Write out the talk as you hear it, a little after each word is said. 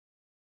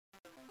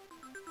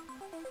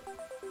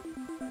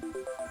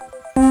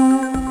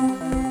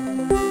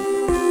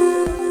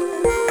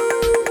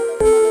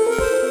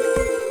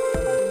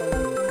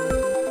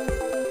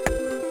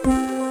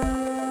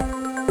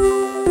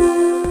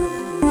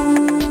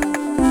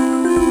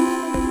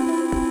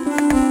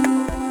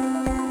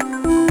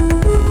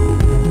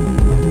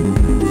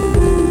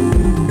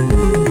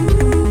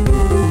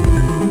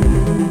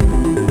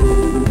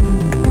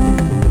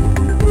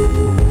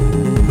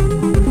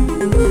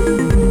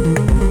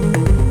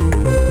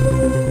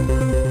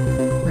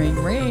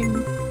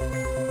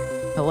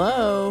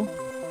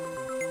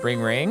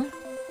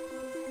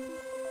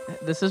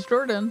This is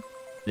Jordan.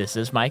 This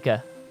is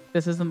Micah.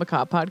 This is the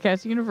Macabre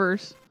Podcast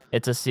universe.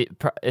 It's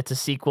a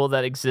sequel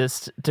that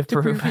exists to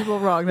Prove people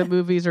wrong that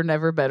movies are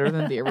never better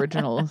than the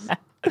originals.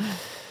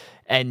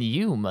 And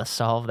you must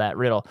solve that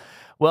riddle.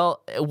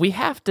 Well, we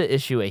have to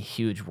issue a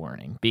huge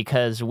warning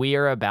because we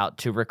are about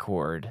to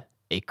record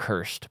a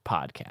cursed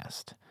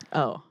podcast.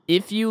 Oh.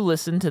 If you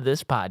listen to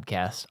this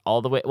podcast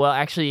all the way, well,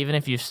 actually, even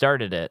if you've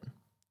started it,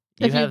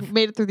 If you've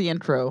made it through the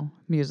intro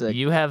music.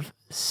 You have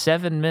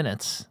 7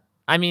 minutes.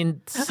 I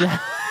mean,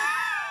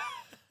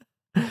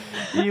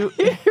 You're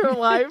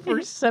alive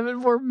for 7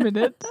 more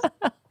minutes.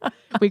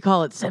 We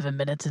call it 7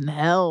 minutes in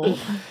hell.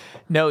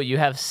 No, you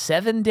have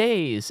 7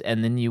 days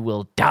and then you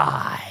will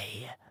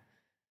die.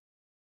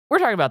 We're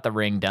talking about The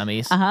Ring,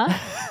 dummies.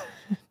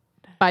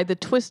 By the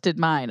twisted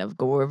mind of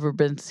Gore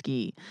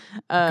Verbinski.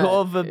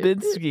 Gore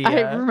Verbinski.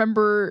 I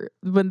remember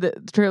when the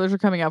trailers were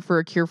coming out for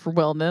A Cure for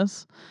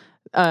Wellness.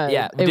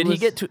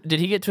 Did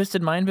he get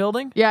twisted mind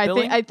building? Yeah,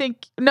 I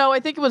think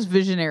it was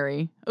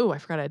Visionary. Oh, I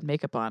forgot I had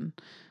makeup on.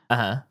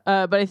 But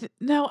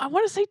I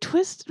want to say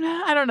twist.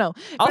 I don't know.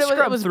 I'll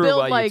scrub it was through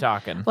built while you're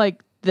talking.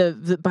 Like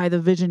by the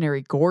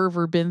Visionary Gore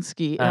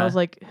Verbinski, and I was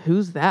like,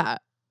 who's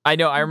that? I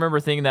know. I remember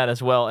thinking that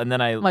as well, and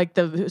then I like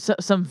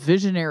some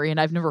visionary, and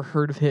I've never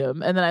heard of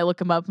him. And then I look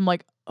him up. I'm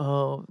like,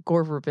 oh,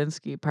 Gore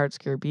Verbinski, Pirates of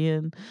the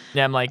Caribbean.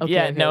 Yeah, I'm like,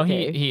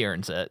 okay. He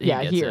earns it.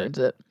 He earns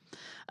it.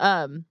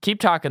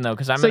 Keep talking though,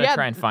 because I'm gonna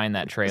try and find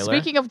that trailer.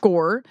 Speaking of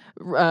Gore,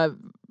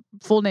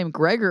 full name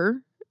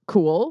Gregor,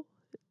 cool.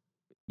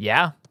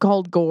 Yeah,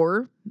 called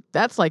Gore.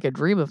 That's like a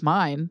dream of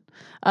mine.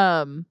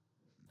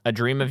 A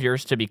dream of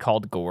yours to be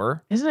called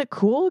Gore. Isn't it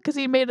cool? Because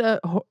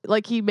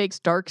he makes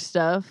dark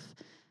stuff.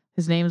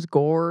 His name's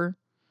Gore.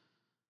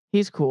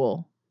 He's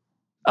cool.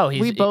 Oh,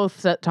 we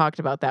both talked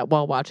about that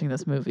while watching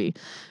this movie.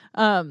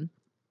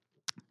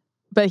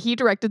 But he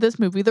directed this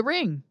movie, The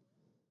Ring,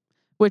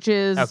 which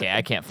is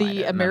I can't find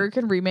the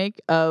American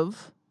remake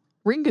of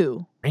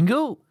Ringu.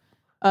 Ringu.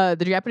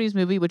 The Japanese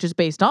movie, which is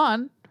based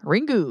on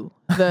Ringu,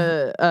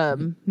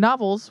 the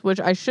novels, which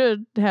I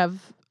should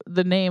have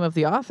the name of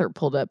the author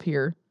pulled up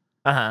here.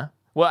 Well,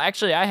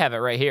 actually, I have it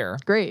right here.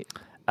 Great.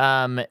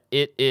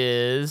 It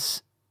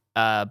is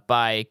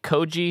by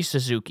Koji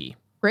Suzuki.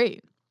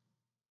 Great.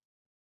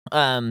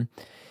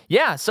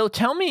 Yeah. So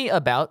tell me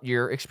about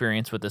your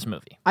experience with this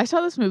movie. I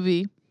saw this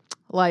movie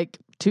like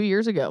 2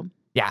 years ago.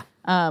 Yeah.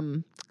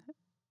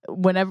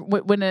 When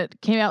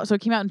it came out, so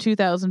it came out in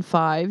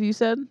 2005. You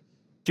said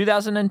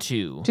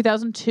 2002.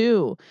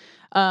 2002.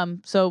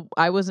 So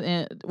I was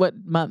in what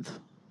month?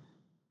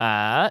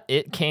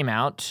 It came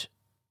out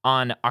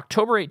on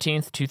October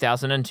 18th,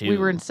 2002. We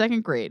were in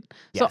second grade.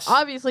 Yes. So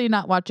obviously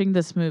not watching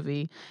this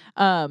movie.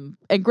 And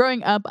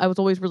growing up, I was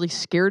always really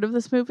scared of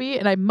this movie.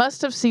 And I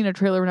must have seen a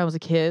trailer when I was a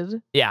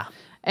kid. Yeah.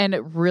 And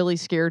it really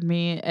scared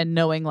me. And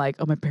knowing like,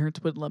 oh, my parents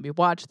wouldn't let me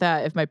watch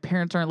that. If my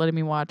parents aren't letting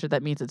me watch it,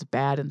 that means it's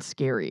bad and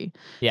scary.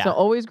 Yeah. So I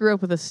always grew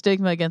up with a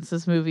stigma against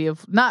this movie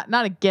of not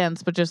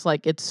against, but just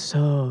like, it's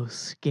so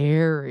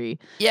scary.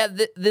 Yeah.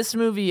 This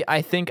movie,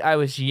 I think I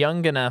was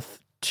young enough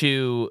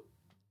to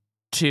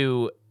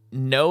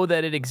know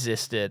that it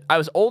existed. I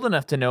was old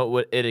enough to know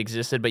it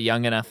existed, but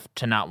young enough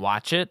to not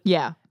watch it.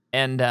 Yeah.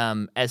 And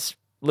as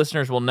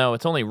listeners will know,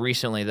 it's only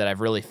recently that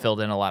I've really filled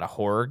in a lot of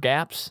horror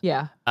gaps.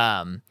 Yeah.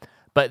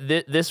 But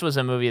this was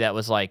a movie that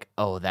was like,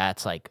 oh,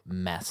 that's like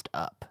messed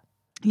up.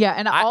 Yeah,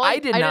 and I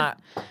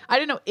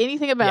didn't know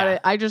anything about it.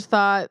 I just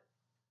thought,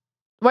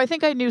 well, I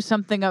think I knew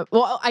something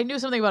I knew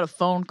something about a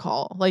phone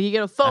call. Like you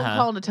get a phone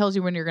call and it tells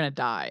you when you're gonna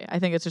die. I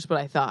think it's just what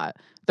I thought.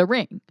 The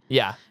Ring.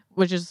 Yeah.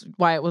 Which is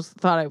why I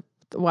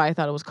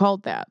thought it was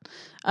called that.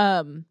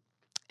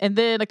 And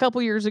then a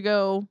couple years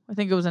ago, I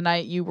think it was a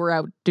night you were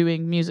out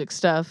doing music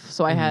stuff,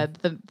 so I had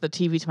the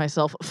TV to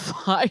myself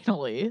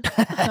finally.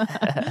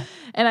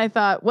 And I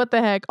thought, what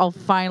the heck? I'll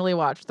finally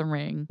watch The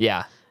Ring.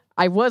 Yeah.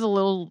 I was a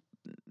little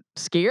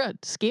scared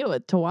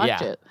to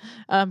watch it.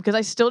 Because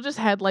I still just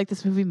had like,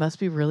 this movie must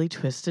be really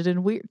twisted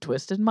and weird.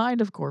 Twisted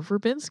mind of Gore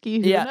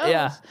Verbinski. Who knows?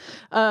 Yeah.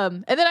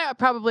 And then I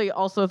probably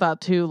also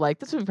thought too, like,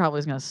 this movie probably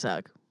is going to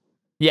suck.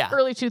 Yeah.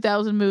 Early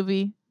 2000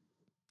 movie.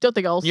 Don't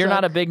think I'll You're suck.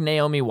 not a big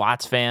Naomi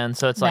Watts fan,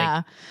 so it's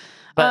like,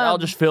 but I'll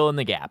just fill in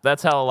the gap.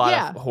 That's how a lot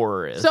of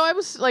horror is. So I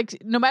was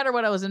like, no matter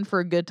what, I was in for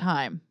a good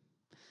time.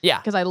 Yeah.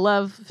 Because I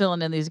love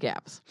filling in these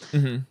gaps.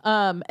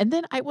 Mm-hmm. And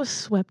then I was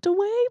swept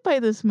away by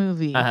this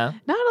movie. Not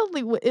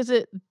only is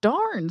it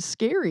darn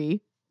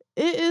scary,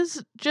 it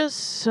is just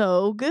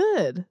so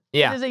good.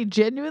 Yeah. It is a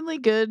genuinely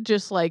good,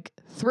 just like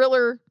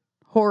thriller,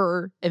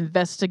 horror,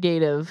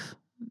 investigative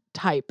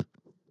type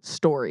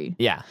story.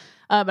 Yeah.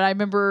 But I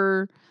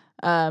remember,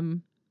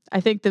 I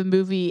think the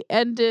movie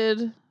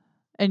ended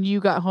and you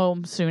got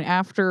home soon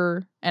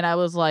after, and I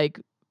was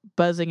like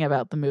buzzing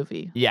about the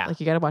movie. Yeah.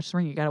 Like, you gotta watch The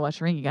Ring, you gotta watch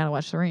The Ring, you gotta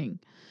watch The Ring.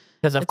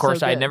 Because, of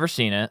course, I had never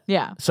seen it.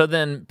 Yeah. So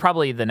then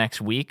probably the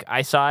next week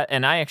I saw it,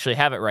 and I actually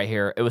have it right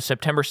here. It was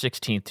September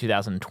 16th,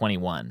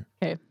 2021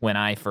 when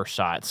I first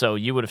saw it. So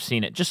you would have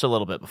seen it just a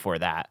little bit before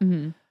that.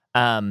 Mm-hmm.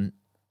 And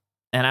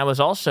I was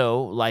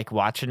also like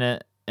watching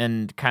it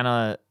and kind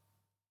of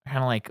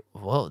like,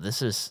 whoa,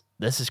 this is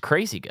this is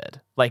crazy good.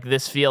 Like,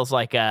 this feels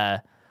like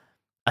a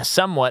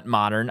somewhat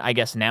modern, I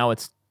guess now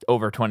it's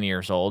over 20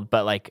 years old,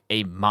 but like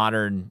a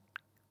modern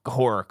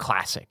horror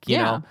classic, you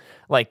know?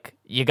 Like,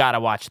 you got to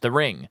watch The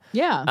Ring.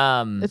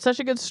 Yeah. It's such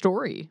a good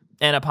story.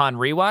 And upon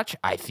rewatch,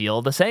 I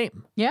feel the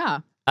same. Yeah.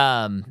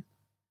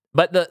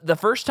 But the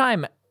first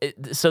time,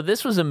 so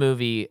this was a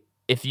movie,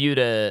 if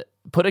you'd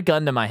put a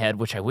gun to my head,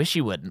 which I wish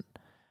you wouldn't,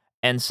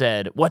 and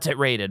said, "What's it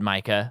rated,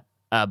 Micah?"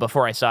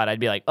 Before I saw it, I'd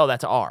be like, "Oh,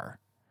 that's R."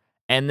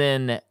 And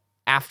then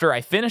after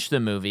I finished the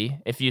movie,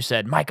 if you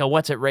said, "Micah,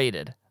 what's it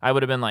rated?" I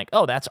would have been like,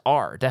 "Oh, that's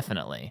R,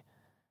 definitely."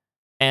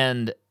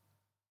 And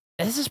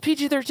this is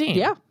PG-13.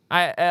 Yeah.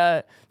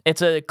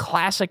 It's a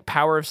classic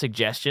power of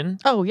suggestion.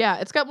 Oh, yeah.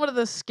 It's got one of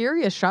the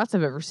scariest shots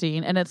I've ever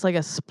seen. And it's like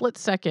a split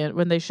second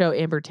when they show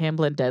Amber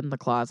Tamblyn dead in the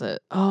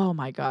closet. Oh,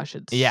 my gosh.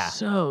 It's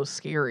so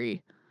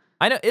scary.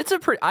 I know.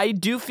 I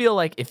do feel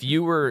like if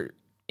you were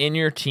in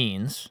your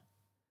teens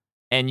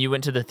and you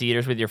went to the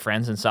theaters with your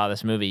friends and saw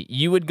this movie,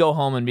 you would go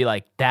home and be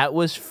like, that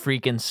was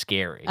freaking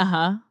scary.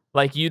 Uh-huh.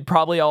 Like, you'd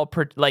probably all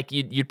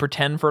you'd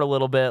pretend for a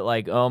little bit,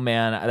 like, oh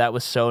man, that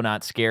was so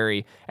not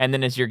scary. And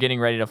then as you're getting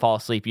ready to fall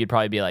asleep, you'd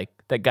probably be like,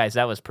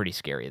 that was pretty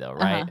scary though,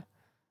 right? Uh-huh.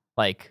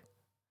 Like,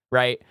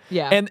 right?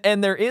 Yeah.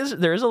 And there is a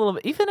little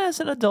bit, even as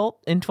an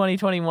adult in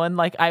 2021,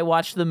 like, I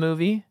watched the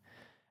movie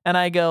and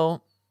I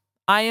go,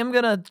 I am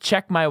gonna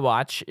check my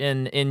watch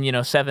in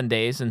 7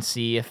 days and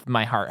see if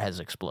my heart has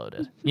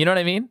exploded. You know what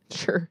I mean?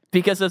 Sure.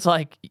 Because it's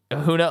like,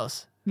 who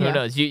knows? Who Yeah.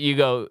 knows? You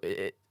go,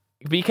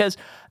 because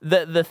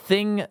the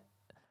thing,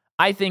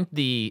 I think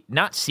the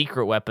not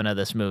secret weapon of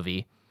this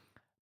movie,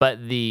 but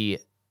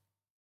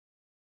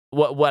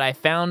what I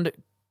found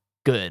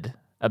good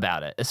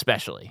about it,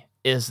 especially,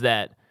 is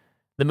that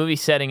the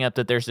movie's setting up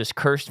that there's this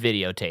cursed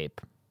videotape,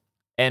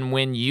 and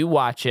when you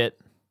watch it,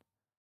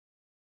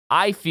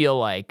 I feel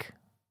like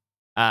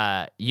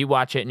you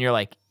watch it and you're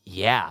like,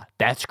 yeah,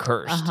 that's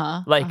cursed.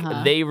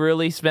 They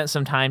really spent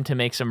some time to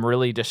make some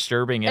really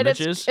disturbing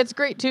images. It's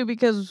great too,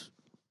 because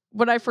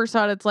when I first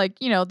saw it, it's like,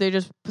 they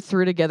just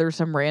threw together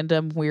some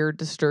random weird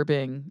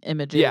disturbing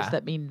images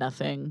that mean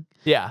nothing.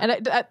 Yeah.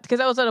 And because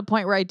I was at a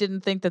point where I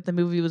didn't think that the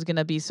movie was going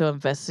to be so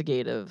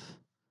investigative.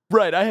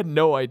 Right. I had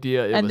no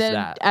idea it and was then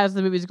that. As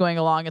the movie's going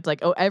along, it's like,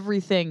 oh,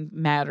 everything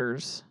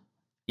matters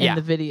in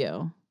the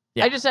video.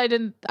 Yeah. I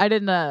didn't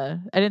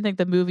think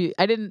the movie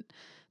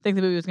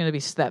was going to be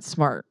that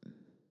smart.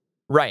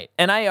 Right.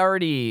 And I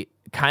already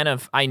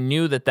I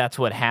knew that that's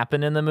what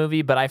happened in the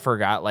movie, but I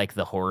forgot like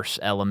the horse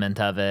element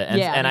of it.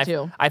 And, me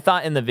too. I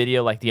thought in the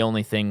video, like, the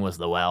only thing was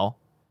the well.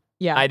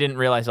 Yeah. I didn't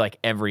realize like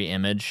every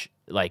image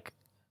like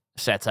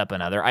sets up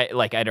another.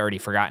 I'd already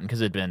forgotten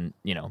because it'd been,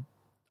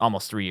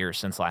 almost 3 years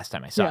since last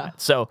time I saw it.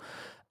 So,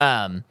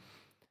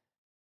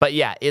 but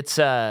yeah, it's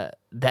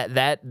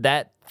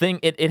that thing.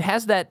 It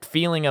has that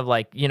feeling of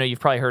like, you've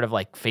probably heard of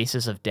like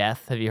Faces of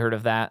Death. Have you heard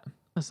of that?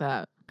 What's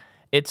that?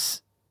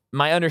 It's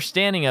my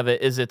understanding of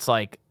it is it's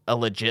like a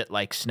legit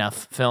like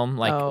snuff film,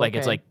 like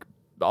it's like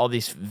all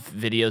these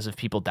videos of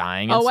people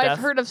dying. And stuff. I've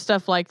heard of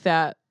stuff like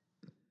that.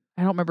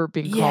 I don't remember it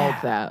being called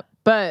that,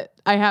 but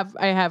I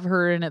have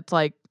heard, and it's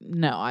like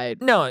I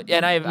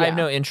have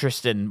no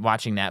interest in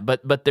watching that.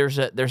 But there's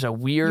a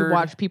weird, you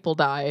watch people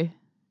die.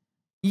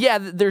 Yeah,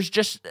 there's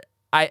just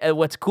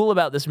what's cool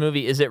about this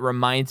movie is it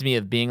reminds me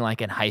of being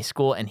like in high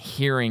school and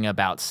hearing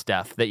about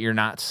stuff that you're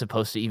not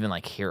supposed to even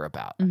like hear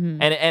about,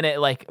 and it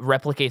like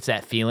replicates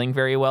that feeling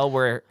very well.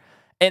 Where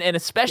and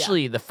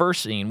especially the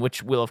first scene,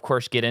 which we'll of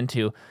course get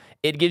into,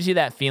 it gives you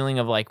that feeling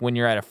of like when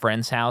you're at a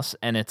friend's house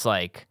and it's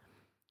like,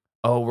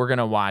 oh, we're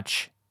gonna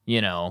watch,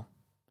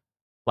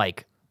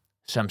 like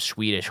some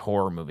Swedish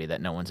horror movie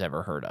that no one's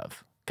ever heard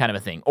of, kind of a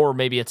thing. Or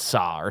maybe it's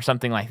Saw or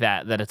something like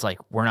that, that it's like,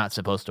 we're not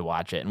supposed to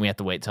watch it and we have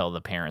to wait till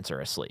the parents are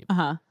asleep.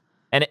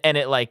 And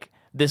it like,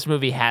 this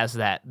movie has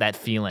that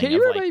feeling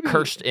of like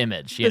cursed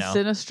image,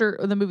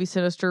 the movie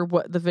Sinister,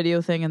 what the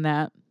video thing in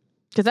that?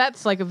 Because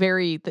that's like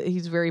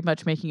he's very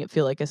much making it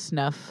feel like a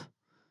snuff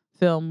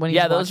film when he's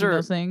watching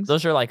those things.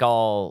 Those are like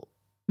all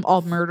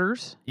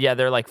murders. Yeah,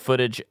 they're like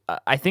footage.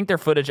 I think they're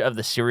footage of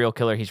the serial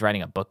killer he's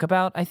writing a book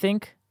about, I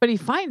think. But he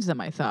finds them,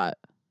 I thought.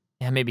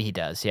 Yeah, maybe he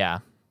does, yeah.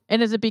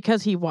 And is it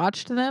because he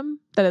watched them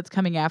that it's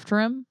coming after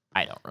him?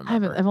 I don't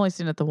remember. I've only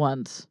seen it the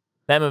once.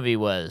 That movie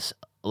was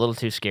a little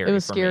too scary. It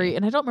was for scary, me.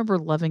 and I don't remember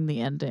loving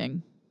the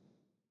ending.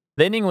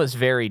 The ending was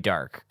very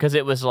dark because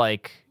it was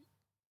like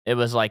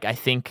I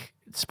think,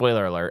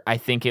 spoiler alert, I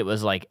think it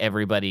was like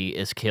everybody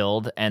is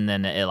killed and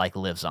then it like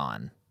lives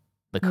on,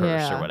 the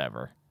curse or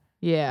whatever.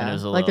 Yeah, and it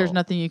was like there's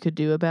nothing you could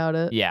do about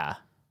it. Yeah.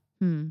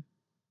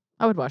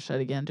 I would watch that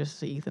again just to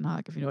see Ethan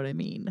Hawke, if you know what I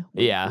mean.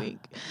 Wink,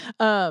 wink.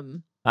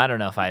 I don't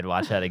know if I'd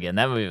watch that again.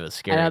 That movie was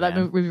scary. I know that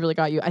movie really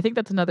got you. I think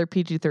that's another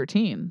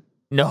PG-13.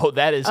 No,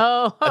 that is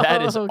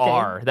okay.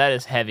 R. That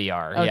is heavy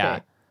R. Okay. Yeah.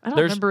 I don't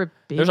remember it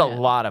being There's a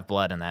lot of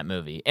blood in that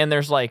movie. And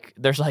there's like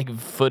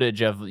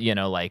footage of,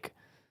 like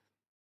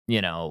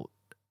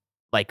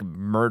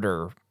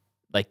murder,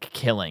 like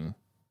killing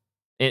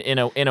in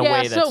a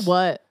way that's so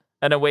what?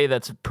 In a way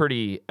that's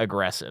pretty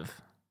aggressive.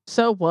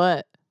 So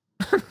what?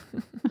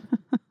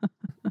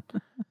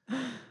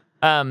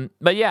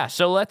 But yeah,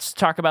 so let's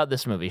talk about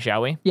this movie,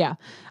 shall we? Yeah.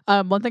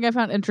 One thing I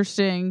found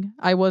interesting,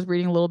 I was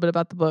reading a little bit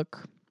about the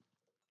book.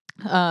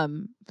 I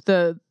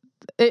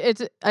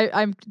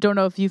don't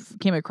know if you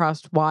came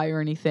across why or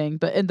anything,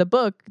 but in the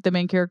book, the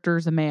main character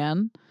is a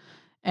man,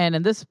 and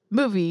in this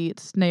movie,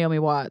 it's Naomi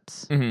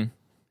Watts. Mm-hmm.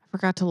 I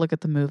forgot to look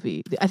at the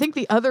movie. I think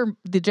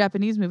the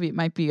Japanese movie, it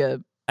might be I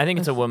think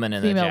it's a woman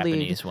in the female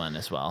Japanese lead. one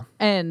as well.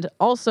 And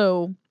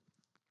also,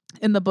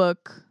 in the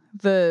book,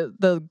 the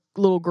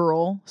little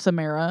girl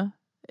Samara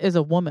is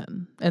a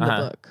woman in the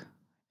book,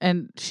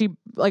 and she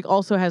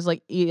also has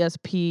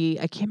ESP.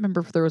 I can't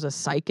remember if there was a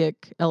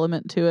psychic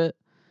element to it,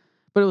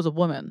 but it was a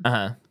woman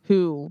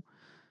who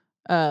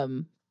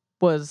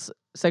was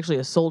sexually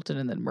assaulted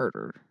and then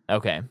murdered.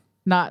 Okay.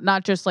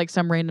 Not just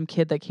some random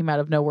kid that came out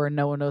of nowhere and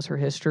no one knows her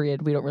history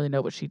and we don't really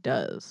know what she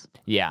does.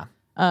 Yeah.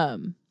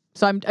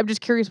 So I'm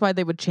just curious why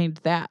they would change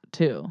that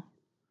too.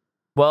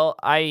 Well,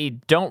 I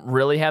don't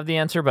really have the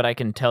answer, but I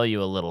can tell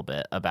you a little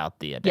bit about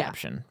the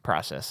adaptation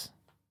process.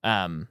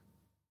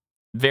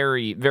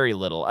 Very, very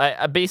little.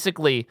 I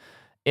basically,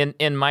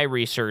 in my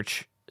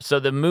research, so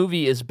the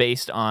movie is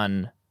based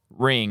on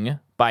Ring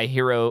by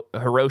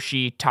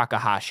Hiroshi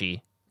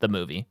Takahashi, the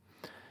movie.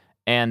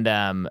 And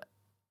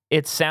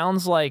it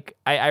sounds like,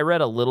 I read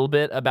a little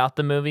bit about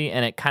the movie,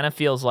 and it kind of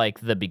feels like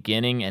the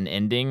beginning and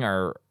ending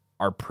are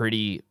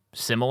pretty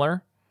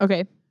similar.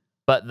 Okay.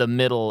 But the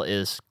middle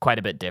is quite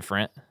a bit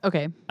different.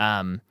 Okay.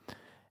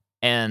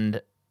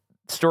 And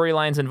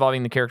storylines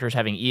involving the characters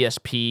having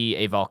ESP,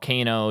 a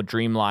volcano,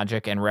 dream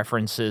logic, and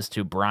references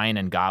to Brian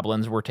and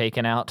goblins were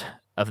taken out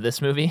of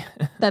this movie.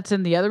 That's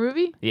in the other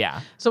movie?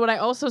 Yeah. So what I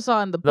also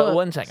saw in the book...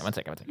 One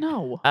second.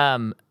 No.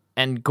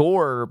 And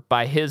Gore,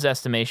 by his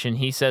estimation,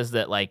 he says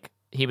that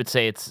he would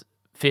say it's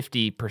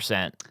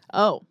 50%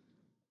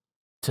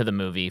 to the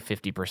movie,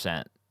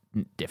 50%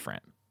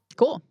 different.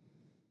 Cool.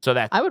 So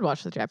that I would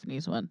watch the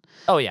Japanese one.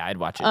 Oh yeah, I'd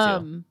watch it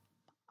too.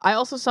 I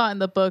also saw in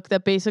the book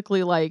that basically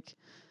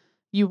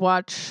you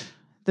watch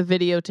the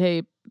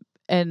videotape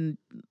and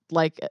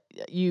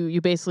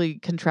you basically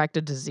contract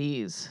a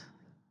disease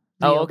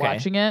via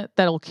watching it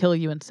that'll kill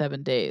you in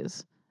 7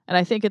 days. And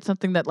I think it's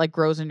something that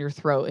grows in your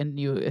throat and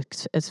you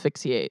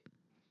asphyxiate.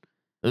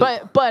 Ooh,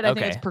 but I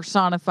think it's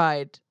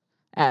personified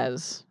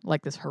as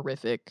this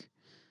horrific,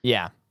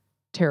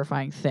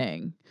 terrifying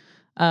thing.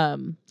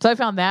 So I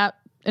found that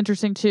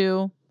interesting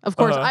too. Of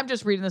course, I'm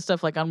just reading this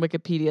stuff on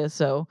Wikipedia,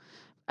 so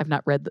I've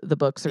not read the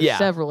books. There's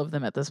several of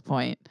them at this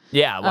point.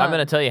 Yeah, well, I'm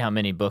going to tell you how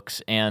many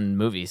books and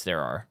movies there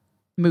are.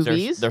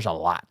 Movies? There's a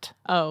lot.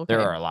 Oh, okay.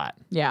 There are a lot.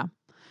 Yeah.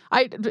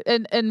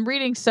 And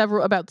reading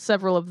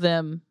several of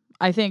them,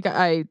 I think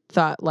I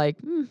thought I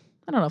don't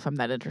know if I'm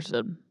that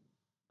interested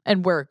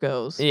and where it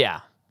goes.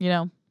 Yeah.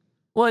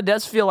 Well, it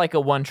does feel like a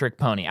one-trick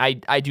pony.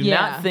 I do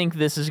not think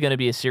this is going to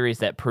be a series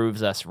that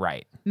proves us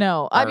right.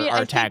 No, I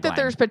think that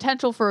there's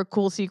potential for a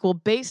cool sequel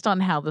based on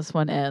how this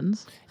one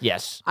ends.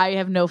 Yes. I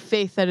have no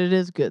faith that it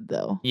is good,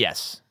 though.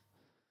 Yes.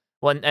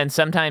 Well, and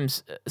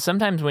sometimes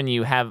when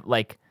you have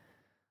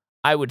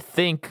I would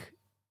think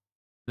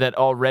that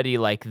already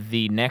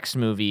the next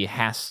movie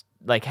has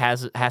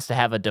to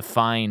have a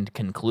defined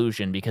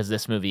conclusion because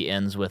this movie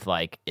ends with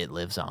it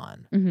lives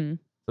on. Mm-hmm.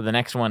 So the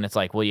next one, it's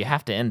well, you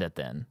have to end it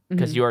then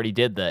because you already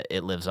did the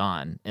it lives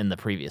on in the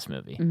previous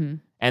movie. Mm-hmm.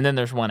 And then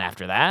there's one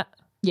after that.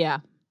 Yeah.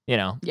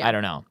 I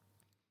don't know.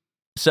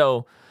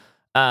 So,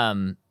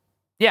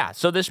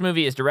 so this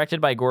movie is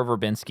directed by Gore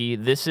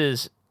Verbinski. This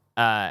is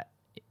after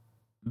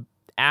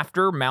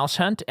Mouse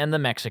Hunt and The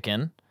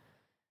Mexican.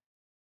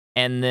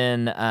 And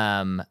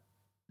then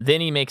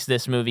he makes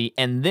this movie,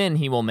 and then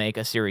he will make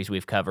a series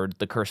we've covered,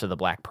 The Curse of the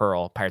Black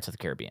Pearl, Pirates of the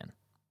Caribbean.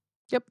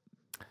 Yep.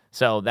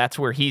 So that's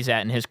where he's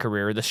at in his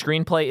career. The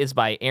screenplay is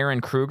by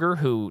Aaron Kruger,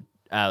 who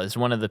is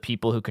one of the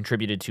people who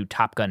contributed to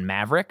Top Gun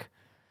Maverick.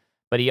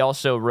 But he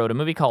also wrote a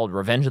movie called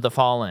Revenge of the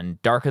Fallen,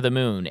 Dark of the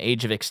Moon,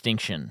 Age of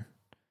Extinction,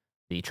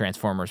 the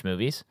Transformers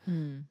movies.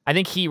 I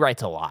think he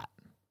writes a lot.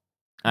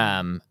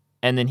 And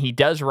then he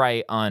does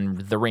write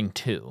on The Ring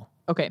 2.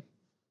 Okay.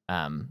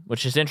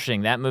 Which is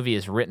interesting. That movie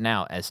is written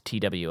out as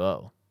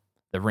TWO,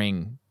 The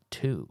Ring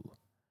 2.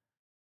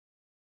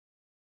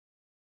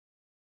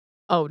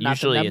 Oh, not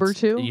the number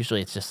 2?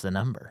 Usually it's just the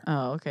number.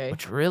 Oh, okay.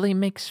 Which really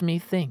makes me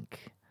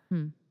think.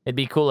 It'd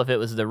be cool if it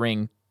was The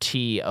Ring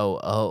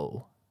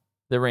TOO.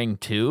 The Ring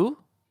 2,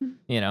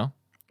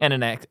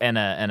 and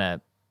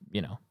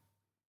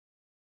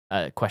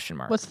a question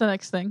mark. What's the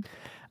next thing?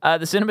 The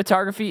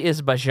cinematography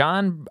is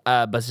Bajan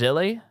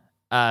Basile,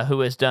 who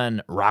has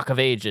done Rock of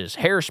Ages,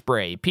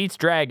 Hairspray, Pete's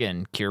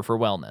Dragon, Cure for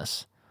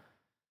Wellness.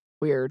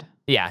 Weird.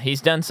 Yeah, he's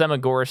done some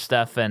of Gore's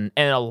stuff and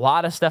a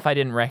lot of stuff I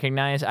didn't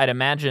recognize. I'd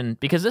imagine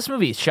because this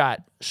movie is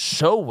shot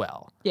so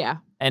well. Yeah.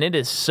 And it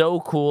is so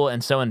cool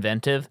and so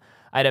inventive.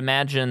 I'd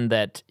imagine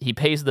that he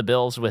pays the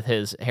bills with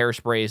his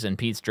Hairsprays and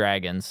Pete's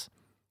Dragons.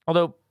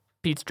 Although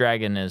Pete's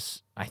Dragon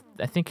is, I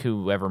think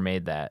whoever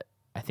made that,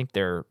 I think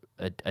they're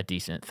a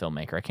decent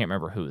filmmaker. I can't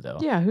remember who, though.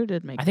 Yeah, who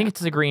did make that? I think it's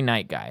the Green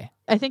Knight guy.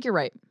 I think you're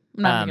right.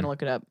 I'm not even going to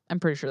look it up. I'm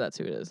pretty sure that's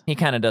who it is. He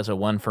kind of does a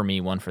one for me,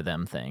 one for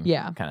them thing.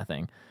 Yeah. Kind of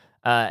thing.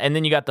 And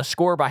then you got the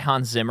score by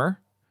Hans Zimmer,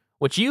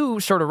 which you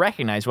sort of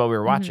recognized while we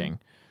were watching.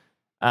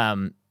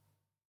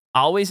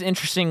 Always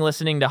interesting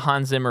listening to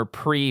Hans Zimmer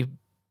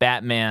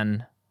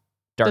pre-Batman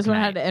Dark This one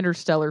Knight. had an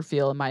interstellar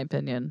feel, in my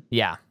opinion.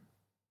 Yeah.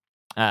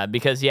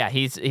 Because,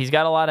 he's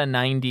got a lot of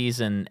 90s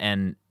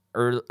and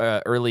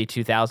early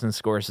 2000s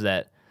scores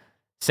that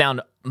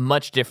sound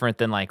much different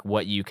than like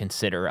what you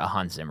consider a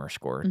Hans Zimmer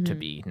score to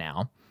be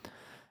now.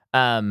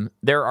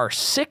 There are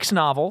 6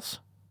 novels,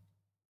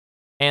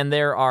 and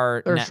there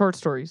are short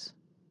stories.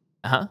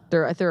 Huh?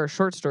 There are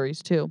short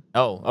stories too.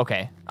 Oh,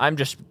 okay. I'm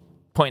just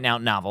pointing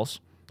out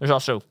novels. There's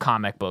also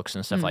comic books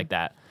and stuff like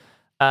that.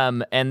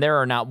 And there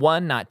are not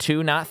 1, not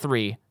 2, not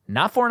 3,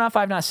 not 4, not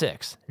 5, not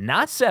 6,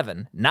 not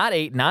 7, not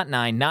 8, not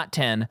 9, not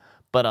 10,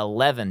 but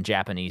 11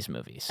 Japanese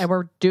movies. And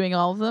we're doing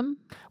all of them?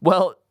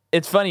 Well,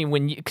 it's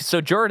funny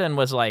so Jordan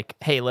was like,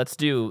 "Hey, let's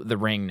do The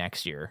Ring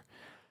next year."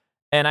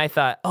 And I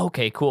thought,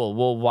 okay, cool.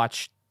 We'll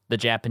watch the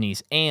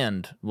Japanese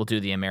and we'll do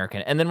the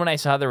American. And then when I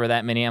saw there were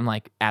that many, I'm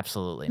like,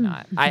 absolutely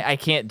not. I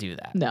can't do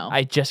that. No.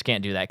 I just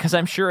can't do that. Because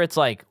I'm sure it's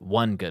like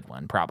one good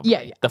one, probably.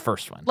 Yeah. The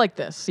first one. Like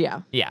this,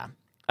 yeah. Yeah.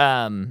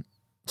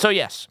 So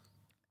yes.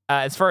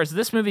 As far as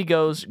this movie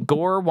goes,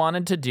 Gore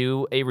wanted to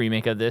do a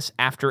remake of this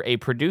after a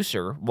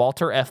producer,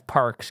 Walter F.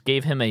 Parks,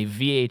 gave him a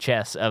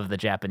VHS of the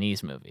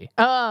Japanese movie.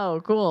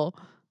 Oh, cool.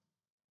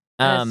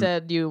 And it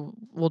said you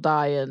will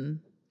die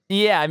in...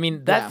 Yeah, I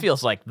mean, that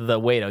feels like the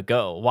way to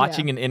go.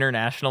 Watching an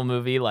international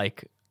movie,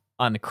 like,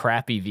 on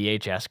crappy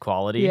VHS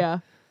quality. Yeah.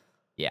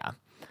 Yeah.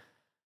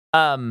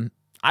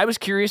 I was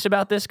curious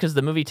about this because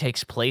the movie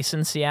takes place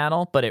in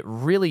Seattle, but it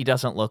really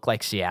doesn't look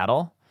like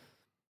Seattle.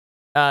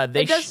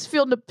 It does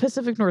feel the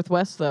Pacific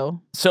Northwest,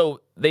 though. So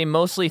they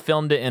mostly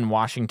filmed it in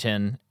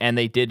Washington, and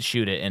they did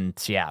shoot it in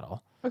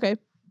Seattle. Okay.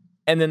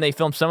 And then they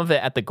filmed some of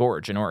it at the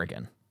Gorge in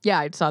Oregon. Yeah,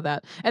 I saw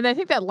that. And I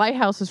think that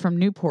lighthouse is from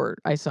Newport,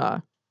 I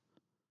saw.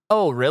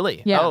 Oh,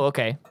 really? Yeah. Oh,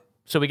 okay.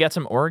 So we got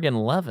some Oregon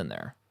love in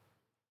there.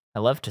 I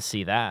love to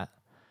see that.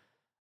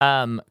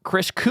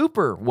 Chris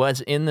Cooper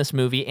was in this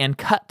movie and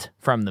cut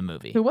from the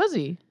movie. Who was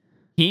he?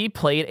 He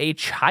played a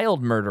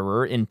child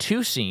murderer in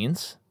 2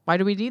 scenes. Why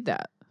do we need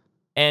that?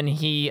 And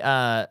he,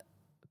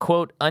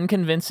 quote,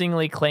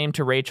 unconvincingly claimed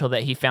to Rachel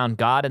that he found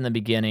God in the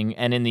beginning,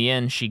 and in the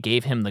end, she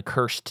gave him the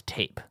cursed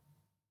tape.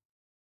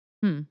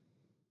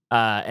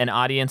 And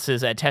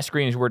audiences at test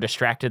screenings were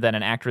distracted that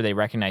an actor they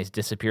recognized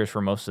disappears for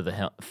most of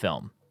the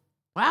film.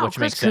 Wow, which Chris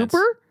makes sense.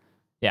 Cooper?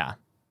 Yeah.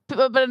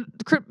 But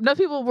no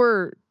people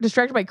were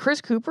distracted by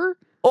Chris Cooper?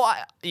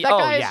 That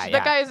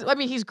guy's, I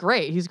mean, he's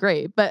great. He's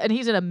great. And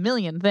he's in a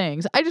million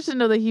things. I just didn't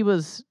know that he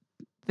was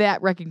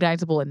that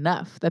recognizable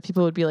enough that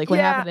people would be like, what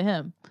happened to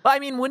him? Well, I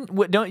mean,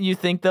 don't you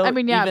think, though? I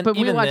mean, yeah, but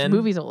we watch then,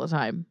 movies all the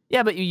time.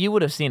 Yeah, but you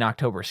would have seen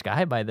October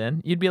Sky by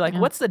then. You'd be like,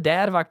 what's the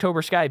dad of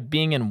October Sky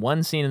being in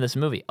one scene in this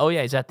movie? Oh,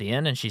 yeah, he's at the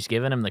end, and she's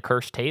giving him the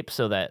cursed tape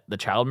so that the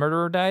child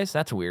murderer dies?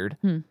 That's weird.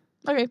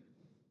 Okay.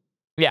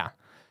 Yeah.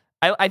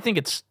 I think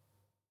it's...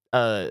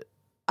 I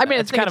mean,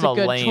 it's kind of a a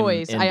good lame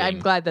choice. I'm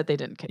ending. glad that they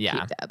didn't keep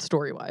that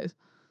story-wise.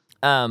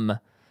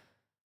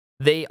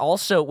 They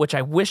also, which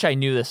I wish I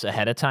knew this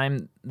ahead of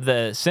time,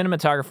 the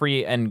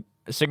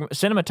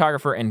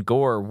cinematographer and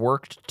Gore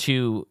worked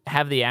to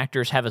have the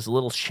actors have as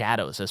little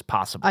shadows as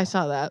possible. I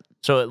saw that.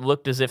 So it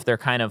looked as if they're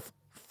kind of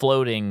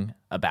floating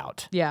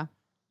about. Yeah.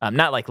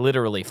 Not like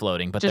literally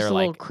floating, but just they're a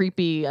like... little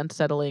creepy,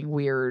 unsettling,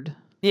 weird.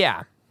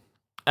 Yeah.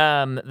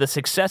 The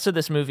success of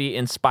this movie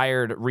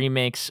inspired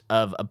remakes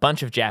of a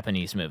bunch of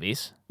Japanese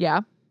movies. Yeah.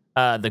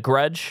 The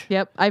Grudge.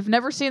 Yep. I've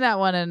never seen that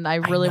one, and I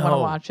really want to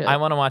watch it. I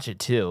want to watch it,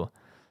 too.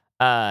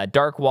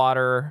 Dark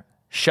Water,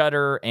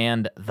 Shudder,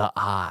 and The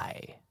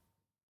Eye.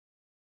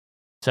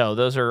 So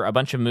those are a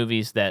bunch of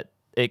movies that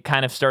it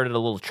kind of started a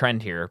little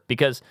trend here.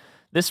 Because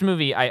this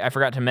movie, I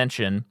forgot to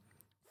mention,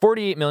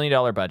 $48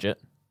 million budget.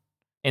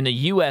 In the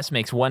U.S.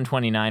 makes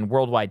 $129,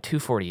 worldwide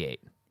 $248.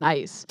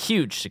 Nice.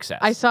 Huge success.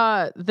 I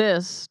saw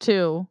this,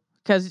 too,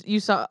 because you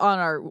saw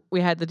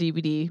we had the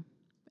DVD,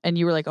 and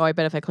you were like, oh, I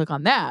bet if I click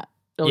on that,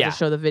 it'll just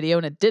show the video,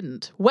 and it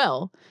didn't.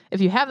 Well, if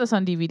you have this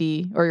on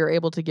DVD, or you're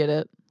able to get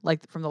it,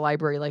 like from the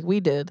library like we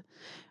did,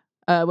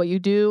 what you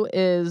do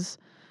is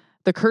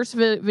the cursed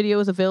video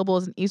is available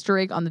as an Easter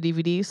egg on the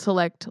DVD.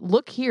 Select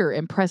look here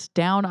and press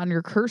down on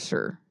your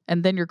cursor,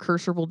 and then your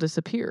cursor will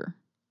disappear.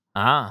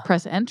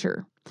 Press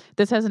enter.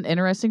 This has an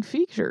interesting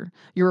feature.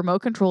 Your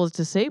remote control is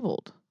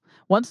disabled.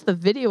 Once the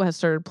video has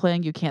started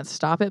playing, you can't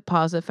stop it,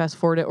 pause it, fast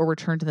forward it, or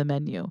return to the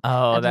menu.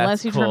 Oh,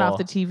 Unless you turn off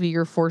the TV,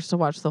 you're forced to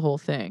watch the whole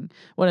thing.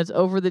 When it's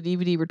over, the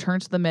DVD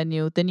returns to the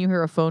menu. Then you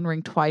hear a phone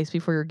ring twice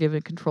before you're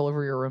given control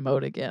over your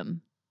remote again.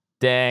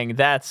 Dang,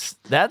 that's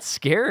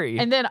scary.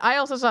 And then I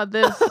also saw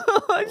this.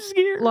 I'm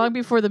scared. Long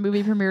before the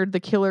movie premiered,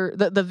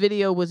 the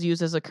video was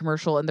used as a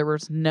commercial, and there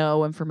was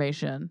no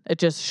information. It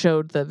just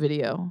showed the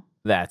video.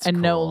 That's and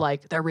cool. no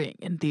like The Ring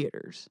in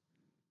theaters.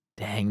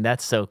 Dang,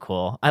 that's so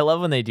cool. I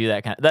love when they do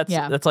that kind of...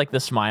 That's like the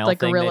Smile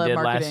like thing they did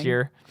marketing. last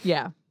year.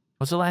 Yeah.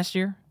 Was it last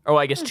year? Oh,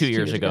 I guess 2 years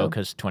 2 years ago, ago.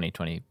 because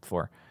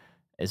 2024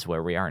 is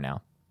where we are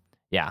now.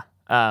 Yeah.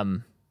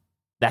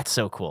 That's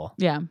so cool.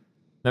 Yeah.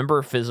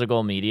 Remember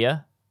physical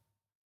media?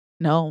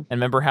 No. And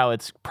remember how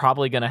it's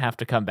probably going to have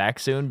to come back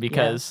soon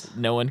because Yes.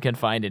 no one can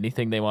find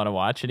anything they want to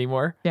watch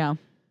anymore? Yeah.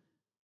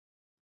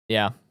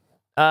 Yeah.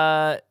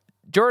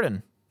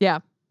 Jordan. Yeah.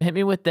 Hit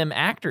me with them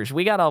actors.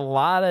 We got a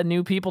lot of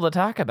new people to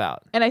talk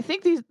about. And I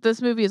think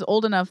this movie is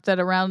old enough that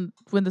around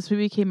when this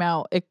movie came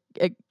out, it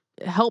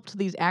helped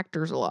these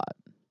actors a lot.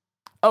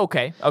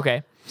 Okay.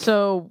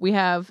 So we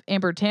have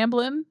Amber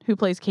Tamblyn, who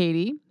plays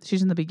Katie.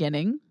 She's in the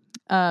beginning.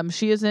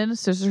 She is in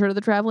Sisterhood of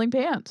the Traveling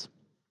Pants,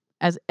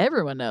 as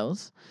everyone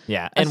knows.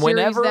 Yeah, A and series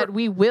whenever that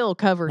we will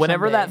cover,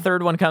 whenever someday. that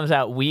third one comes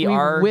out, we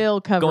are will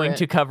cover going it.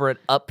 to cover it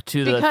up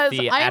to Because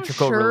the I'm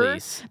theatrical sure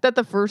release. that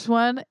the first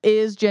one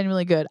is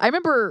genuinely good. I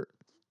remember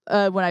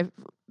when I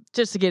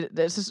just to get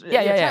this is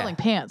Traveling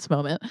Pants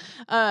moment.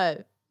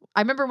 I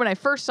remember when I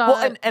first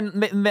saw it.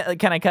 And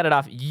can I cut it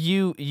off?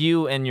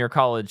 You and your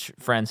college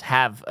friends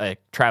have a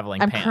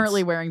traveling I'm pants.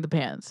 currently wearing the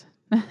pants.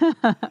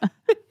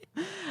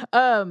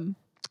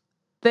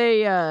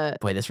 They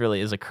Boy, this really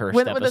is a cursed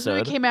when episode. this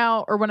movie came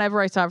out, or whenever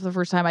I saw it for the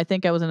first time, I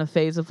think I was in a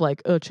phase of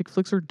like, oh, chick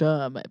flicks are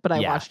dumb. But I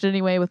watched it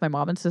anyway with my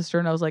mom and sister,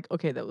 and I was like,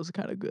 okay, that was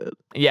kind of good.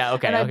 Yeah,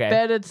 okay, and okay.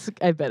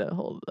 I bet it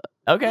holds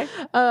up. Okay.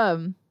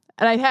 And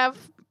I have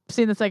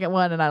seen the second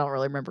one, and I don't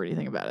really remember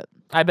anything about it.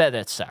 I bet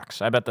it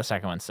sucks. I bet the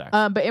second one sucks.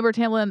 But Amber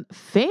Tamblyn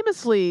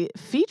famously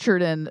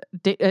featured in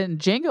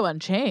Django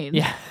Unchained.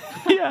 Yeah.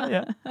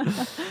 Yeah.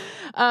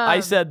 I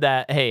said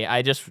that. Hey,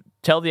 I just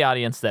tell the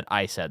audience that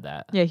I said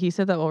that. Yeah, he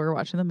said that while we were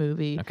watching the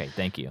movie. Okay,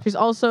 thank you. She's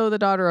also the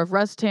daughter of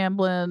Russ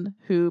Tamblyn,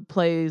 who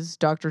plays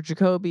Dr.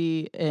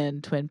 Jacoby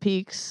in Twin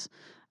Peaks,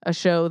 a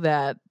show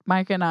that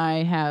Mike and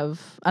I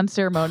have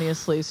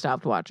unceremoniously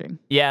stopped watching.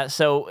 Yeah,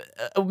 so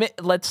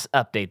let's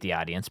update the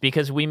audience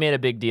because we made a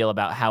big deal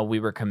about how we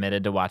were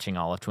committed to watching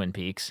all of Twin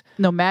Peaks.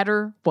 No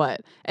matter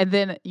what. And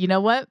then, you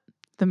know what?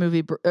 The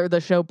movie or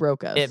the show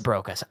broke us. It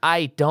broke us.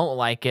 I don't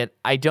like it.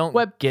 I don't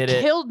get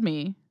it.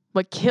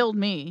 What killed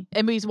me,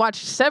 and we've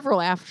watched several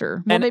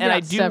after. Well, and maybe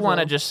I not do want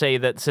to just say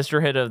that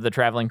Sisterhood of the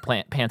Traveling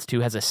Pants 2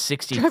 has a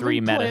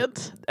 63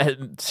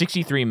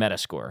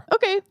 Metascore.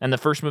 Okay. And the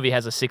first movie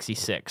has a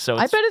 66. So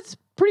I bet it's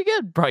pretty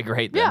good. Probably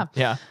great then.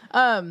 Yeah.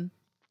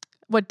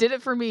 What did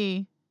it for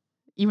me,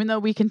 even though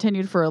we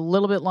continued for a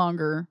little bit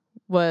longer,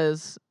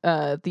 was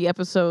the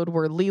episode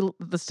where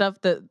the stuff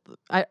that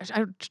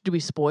do we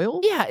spoil?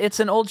 Yeah, it's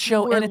an old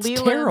show where and it's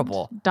Leland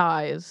terrible.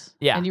 Dies.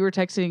 Yeah. And you were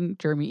texting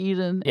Jeremy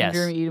Eden, Yes. and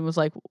Jeremy Eden was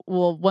like,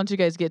 "Well, once you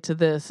guys get to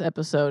this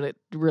episode, it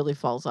really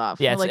falls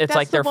off." Yeah, it's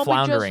like they're the one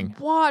floundering. We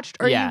just watched.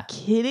 Are you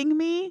kidding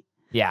me?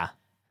 Yeah.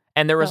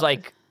 And there was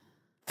like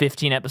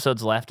 15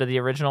 episodes left of the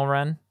original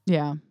run.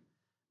 Yeah.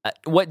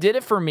 What did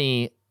it for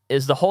me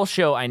is the whole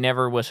show. I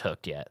never was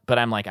hooked yet, but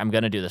I'm like, I'm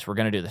going to do this. We're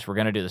going to do this. We're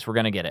going to do this. We're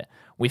going to get it.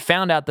 We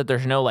found out that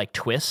there's no like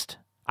twist.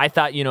 I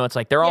thought, it's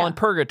like they're all in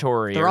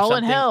purgatory. They're all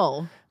in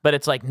hell. But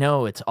it's like,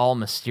 no, it's all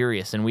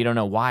mysterious. And we don't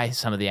know why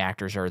some of the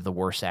actors are the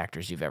worst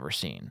actors you've ever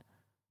seen.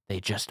 They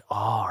just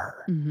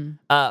are.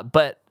 Mm-hmm.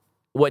 But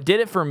what did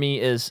it for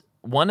me is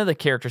one of the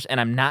characters, and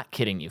I'm not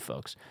kidding you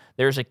folks,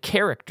 there's a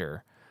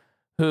character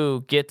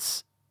who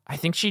I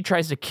think she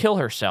tries to kill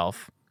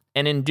herself.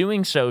 And in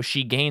doing so,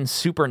 she gains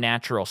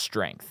supernatural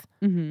strength.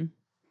 Mm-hmm.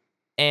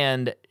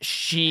 And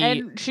she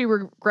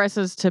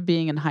regresses to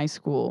being in high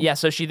school. Yeah,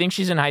 so she thinks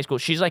she's in high school.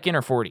 She's like in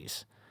her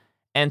 40s.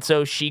 And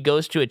so she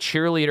goes to a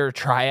cheerleader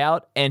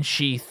tryout and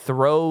she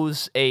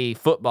throws a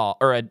football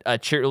or a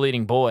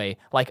cheerleading boy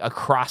like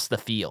across the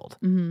field.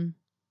 Mm-hmm.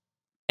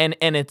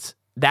 And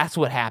that's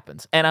what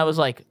happens. And I was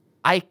like,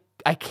 I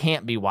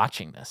can't be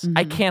watching this. Mm-hmm.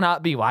 I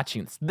cannot be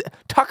watching this.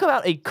 Talk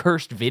about a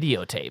cursed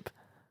videotape.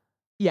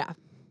 Yeah.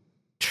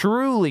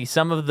 Truly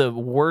some of the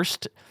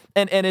worst.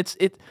 And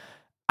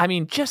I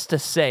mean, just to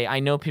say, I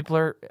know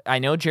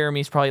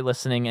Jeremy's probably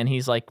listening and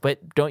he's like,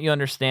 but don't you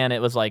understand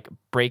it was like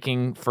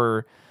breaking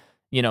for,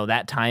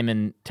 that time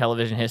in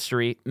television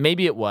history?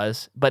 Maybe it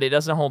was, but it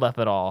doesn't hold up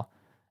at all.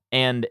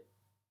 And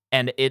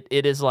it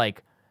is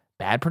like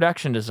bad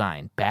production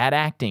design, bad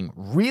acting,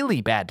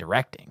 really bad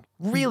directing,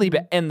 really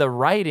bad. And the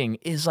writing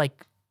is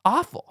like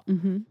awful.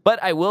 Mm-hmm.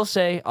 But I will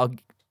say,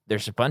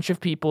 there's a bunch of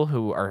people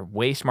who are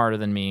way smarter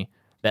than me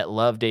that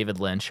love David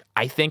Lynch.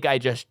 I think I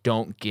just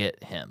don't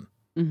get him.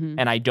 Mm-hmm.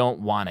 And I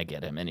don't want to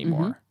get him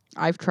anymore.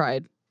 Mm-hmm. I've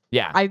tried.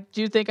 Yeah. I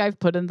do think I've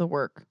put in the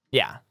work.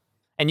 Yeah.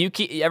 And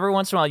every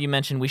once in a while you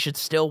mention we should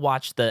still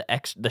watch the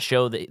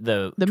show,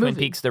 the Twin movie.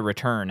 Peaks, The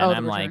Return. And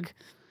I'm like,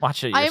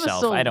 watch it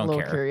yourself. I don't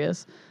care.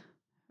 Curious.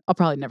 I'll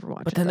probably never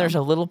watch it. But then there's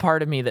a little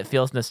part of me that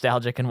feels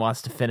nostalgic and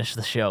wants to finish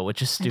the show,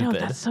 which is stupid. I know,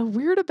 that's so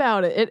weird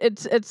about it.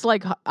 It's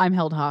like I'm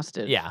held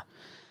hostage. Yeah.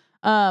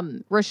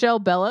 Rochelle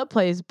Bella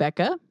plays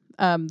Becca,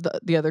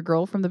 the other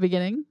girl from the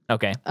beginning.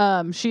 Okay.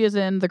 She is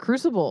in The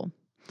Crucible.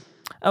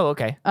 Oh,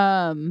 okay.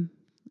 A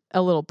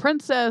Little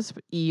Princess,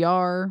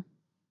 ER.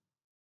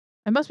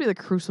 It must be The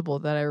Crucible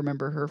that I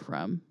remember her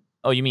from.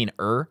 Oh, you mean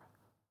Oh,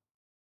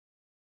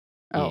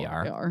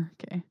 ER.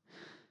 Okay.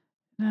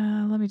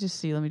 Let me just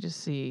see.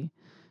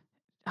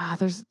 I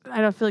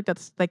don't feel like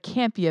that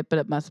can't be it, but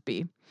it must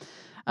be.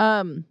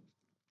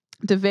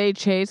 DeVay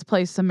Chase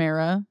plays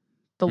Samara,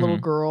 the little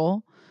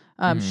girl.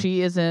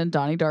 She is in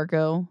Donnie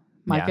Darko.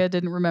 Micah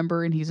didn't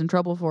remember, and he's in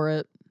trouble for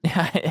it.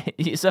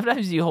 Yeah,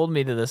 sometimes you hold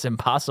me to this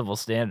impossible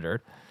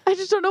standard. I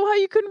just don't know how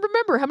you couldn't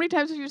remember. How many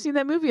times have you seen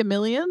that movie? 1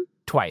 million?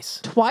 Twice.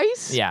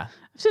 Twice? Yeah.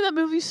 I've seen that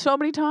movie so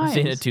many times. I've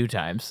seen it 2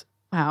 times.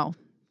 Wow.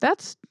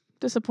 That's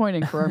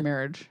disappointing for our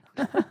marriage.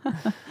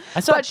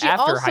 I saw But it she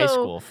after high also-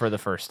 school for the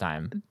first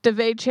time.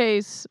 DeVay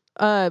Chase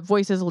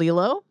voices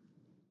Lilo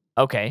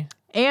Okay.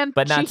 and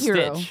But not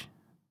Chihiro. Stitch.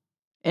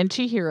 And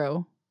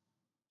Chihiro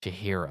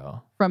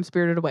Chihiro. from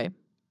Spirited Away.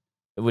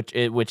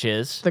 Which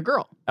is? The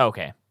girl.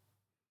 Okay.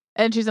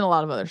 And she's in a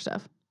lot of other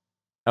stuff.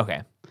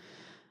 Okay.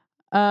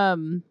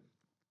 And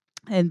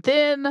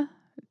then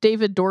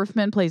David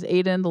Dorfman plays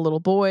Aiden, the little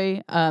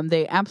boy.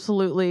 They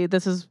absolutely,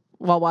 this is,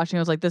 while watching,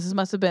 I was like, this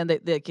must have been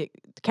the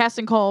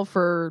casting call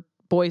for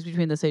boys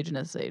between this age and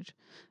this age.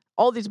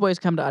 All these boys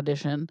come to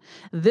audition.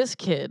 This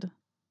kid,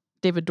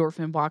 David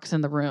Dorfman, walks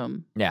in the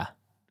room. Yeah.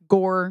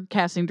 Gore,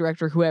 casting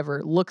director,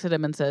 whoever, looks at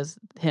him and says,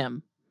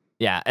 him.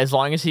 Yeah. As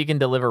long as he can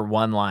deliver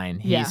one line,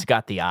 he's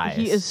got the eyes.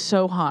 He is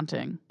so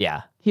haunting.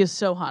 Yeah. He is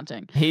so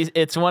haunting.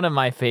 It's one of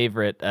my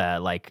favorite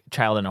like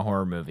child in a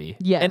horror movie.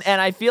 Yes.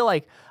 And I feel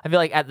like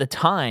at the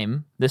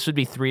time, this would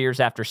be 3 years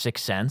after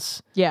Sixth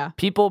Sense. Yeah.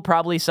 People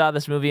probably saw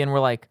this movie and were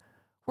like,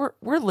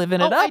 we're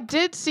living it up. I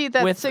did see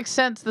that with- Sixth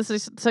Sense, the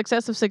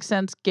success of Sixth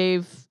Sense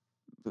gave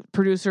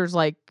producers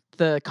like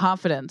the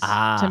confidence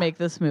to make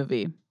this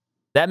movie.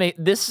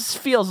 This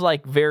feels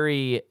like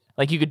very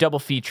like you could double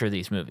feature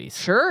these movies.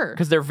 Sure.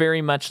 Because they're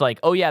very much like,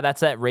 oh yeah,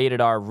 that's that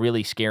rated R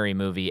really scary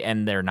movie,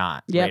 and they're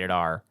not rated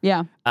R.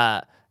 Yeah.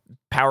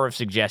 Power of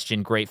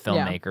Suggestion, great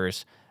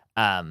filmmakers.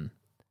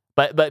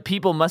 But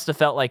people must have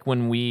felt like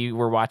when we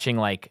were watching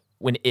like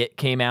when It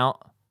came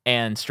out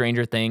and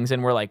Stranger Things,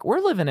 and we're like, we're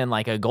living in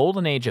like a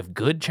golden age of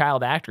good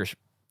child actors.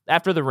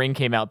 After The Ring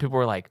came out, people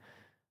were like,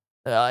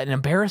 an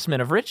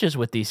embarrassment of riches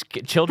with these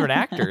children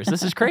actors.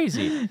 This is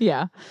crazy.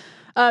 Yeah.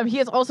 He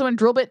is also in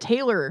Drillbit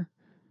Taylor.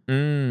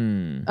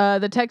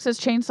 The Texas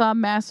Chainsaw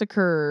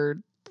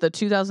Massacre, the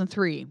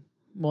 2003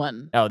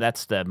 one. Oh,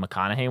 that's the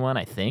McConaughey one,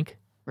 I think.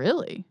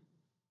 Really?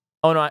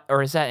 Oh no,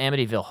 or is that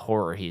Amityville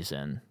Horror he's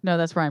in? No,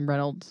 that's Ryan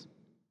Reynolds.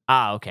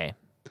 Ah, okay.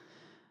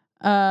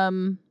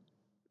 And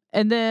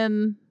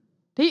then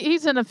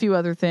he's in a few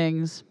other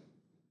things,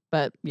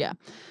 but yeah.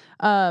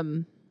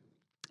 And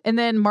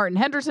then Martin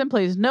Henderson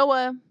plays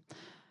Noah.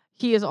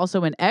 He is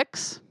also in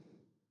X.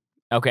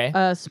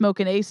 Okay.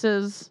 Smoking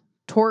Aces,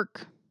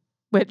 Torque,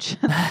 which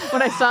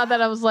when I saw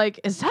that I was like,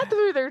 is that the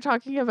movie they were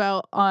talking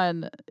about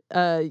on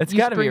It's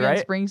gotta be,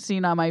 right?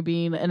 Springsteen on My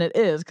Bean? And it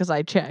is, because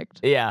I checked.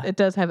 Yeah. It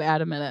does have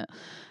Adam in it.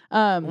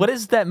 What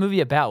is that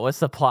movie about? What's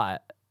the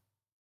plot?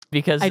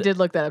 Because I did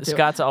look that up too.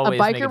 Scott's always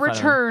a making biker fun of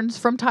him. returns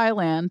from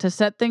Thailand to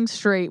set things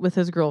straight with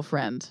his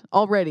girlfriend.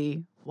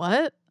 Already,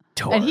 what?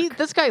 Torque. And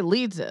this guy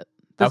leads it.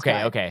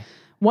 Okay.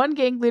 One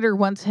gang leader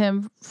wants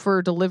him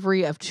for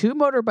delivery of 2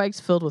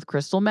 motorbikes filled with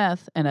crystal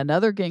meth, and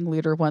another gang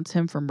leader wants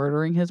him for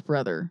murdering his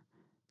brother.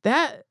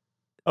 That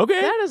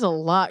is a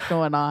lot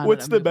going on.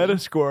 What's in a the movie.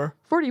 Metascore?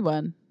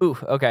 41. Ooh,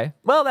 okay.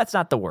 Well, that's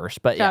not the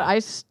worst, but Got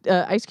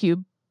yeah. Ice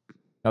Cube.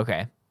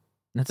 Okay.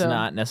 That's So-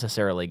 not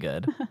necessarily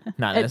good.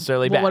 Not And-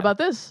 necessarily well, bad. what about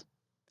this?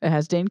 It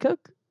has Dane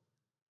Cook.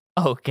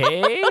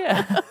 Okay.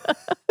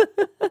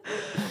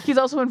 He's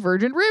also in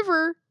Virgin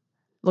River.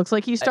 Looks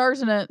like he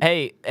stars in it.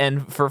 Hey,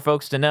 and for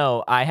folks to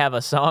know, I have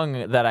a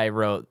song that I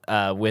wrote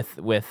with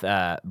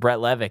Brett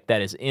Levick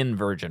that is in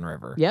Virgin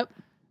River. Yep.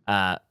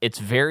 It's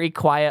very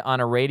quiet on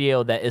a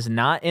radio that is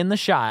not in the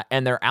shot,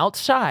 and they're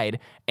outside,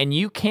 and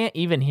you can't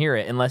even hear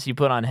it unless you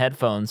put on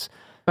headphones.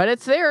 But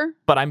it's there.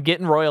 But I'm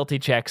getting royalty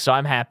checks, so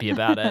I'm happy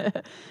about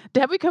it.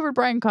 Have we covered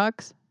Brian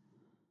Cox?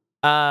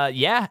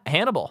 Yeah,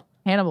 Hannibal.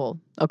 Hannibal.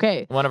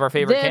 Okay. One of our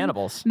favorite Then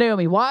cannibals.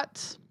 Naomi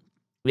Watts.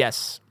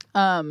 Yes.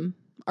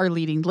 Our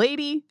leading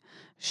lady.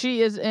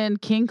 She is in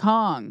King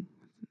Kong.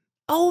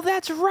 Oh,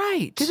 that's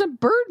right. She's in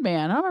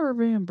Birdman. I don't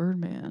remember being in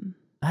Birdman.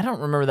 I don't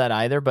remember that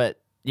either, but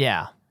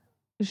yeah.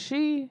 Is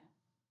she?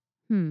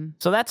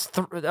 So that's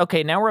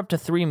okay. Now we're up to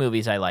 3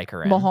 movies I like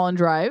her in. Mulholland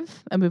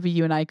Drive, a movie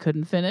you and I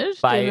couldn't finish.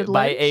 by David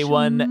Lynch.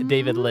 A1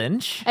 David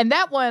Lynch. And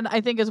that one,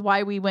 I think, is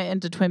why we went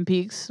into Twin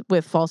Peaks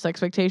with false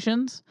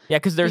expectations. Yeah,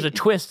 because there's a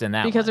twist in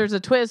that Because one. there's a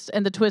twist,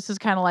 and the twist is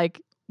kind of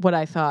like what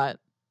I thought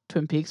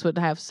Twin Peaks would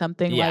have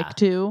something Yeah. like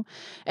too.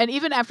 And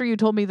even after you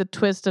told me the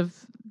twist of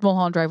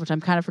Mulholland Drive, which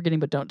I'm kind of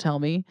forgetting, but don't tell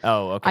me,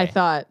 Oh, okay. I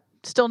thought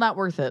still not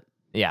worth it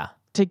Yeah.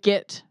 to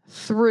get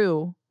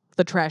through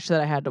the trash that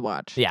I had to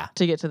watch. Yeah.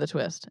 To get to the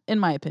twist, in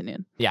my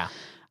opinion. Yeah.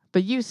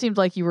 But you seemed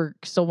like you were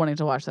still wanting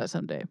to watch that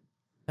someday.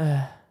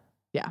 I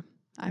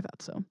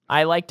thought so.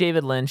 I like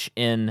David Lynch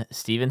in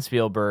Steven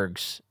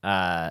Spielberg's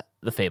The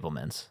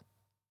Fablemans.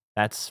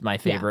 That's my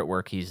favorite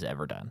work he's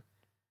ever done.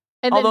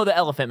 And Although then, The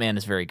Elephant Man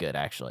is very good,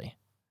 actually.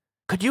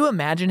 Could you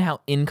imagine how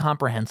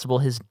incomprehensible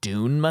his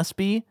Dune must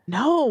be?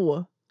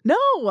 no.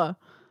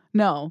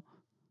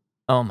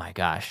 Oh my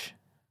gosh.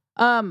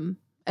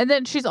 And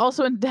then she's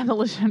also in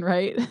Demolition,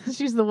 right?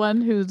 She's the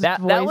one who's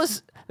That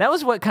That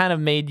was what kind of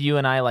made you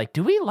and I like,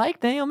 do we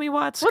like Naomi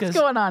Watts? What's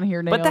going on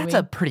here, Naomi? But that's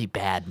a pretty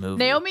bad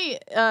movie. Naomi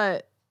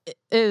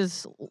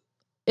is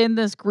in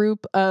this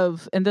group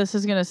of, and this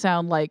is going to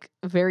sound like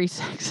very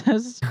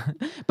sexist,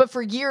 but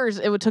for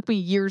years, took me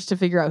years to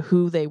figure out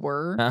who they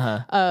were.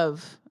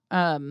 Of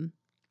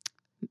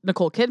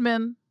Nicole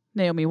Kidman,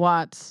 Naomi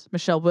Watts,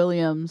 Michelle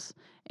Williams,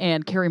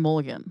 and Carey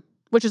Mulligan,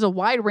 which is a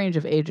wide range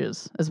of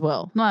ages as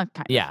well. Not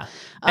kind of. Yeah.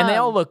 And they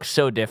all look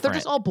so different. They're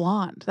just all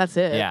blonde. That's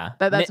it. Yeah.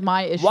 That's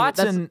my issue.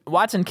 Watson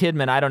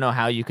Kidman, I don't know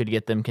how you could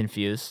get them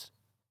confused.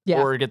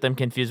 Yeah. Or get them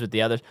confused with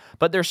the others.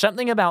 But there's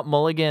something about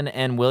Mulligan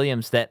and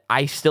Williams that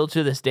I still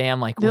to this day,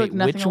 I'm like, wait,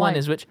 which one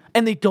is which?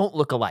 And they don't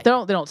look alike. They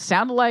don't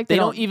sound alike. They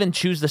don't even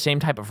choose the same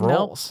type of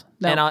roles.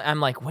 Nope. And I'm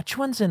like, which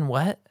one's in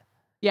what?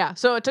 Yeah.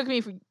 So it took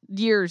me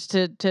years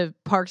to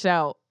parse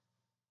out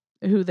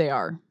who they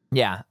are.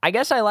 Yeah. I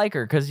guess I like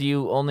her because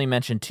you only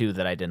mentioned 2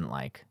 that I didn't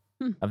like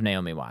of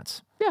Naomi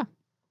Watts. Yeah.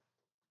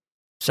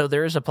 So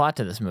there is a plot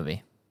to this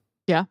movie.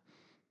 Yeah.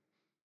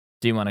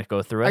 Do you want to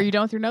go through it? Are you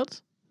done with your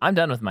notes? I'm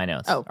done with my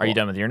notes. Oh, cool. Are you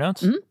done with your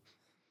notes? Mm-hmm.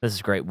 This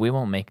is great. We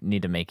won't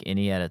need to make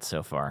any edits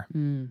so far.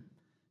 Mm.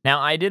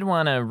 Now, I did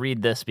want to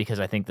read this because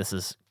I think this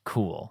is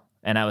cool.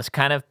 And I was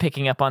kind of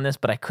picking up on this,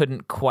 but I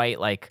couldn't quite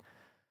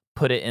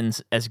put it in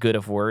as good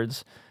of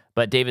words.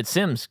 But David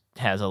Sims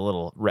has a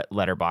little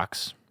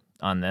letterbox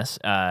on this.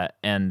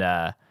 And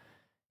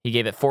he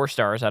gave it 4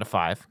 stars out of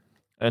 5.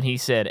 And he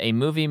said, a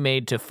movie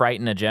made to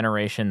frighten a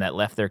generation that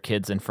left their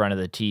kids in front of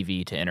the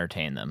TV to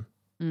entertain them.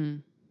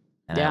 Mm.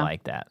 And I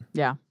like that.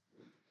 Yeah.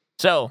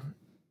 So,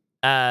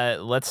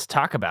 let's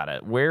talk about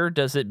it. Where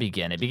does it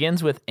begin? It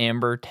begins with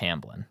Amber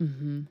Tamblyn.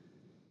 Mm-hmm.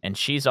 And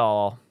she's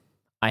all,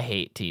 I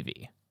hate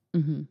TV.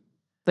 Mm-hmm.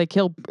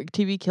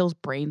 TV kills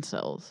brain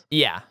cells.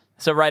 Yeah.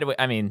 So right away,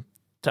 I mean,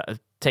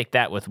 take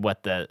that with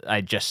what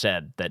I just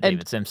said that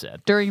David Sims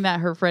said. During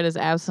that, her friend is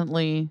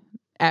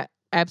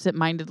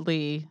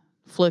absent-mindedly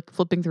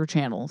flipping through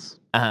channels.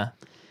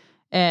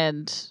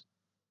 And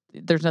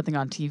there's nothing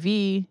on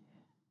TV.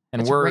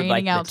 And it's we're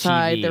raining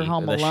outside. TV, they're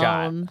home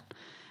alone. Shot.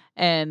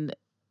 And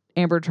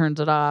Amber turns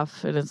it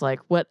off and is like,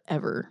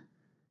 whatever.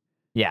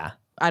 Yeah.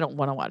 I don't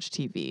want to watch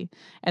TV.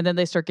 And then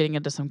they start getting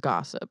into some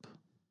gossip.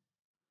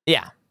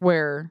 Yeah.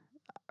 Where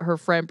her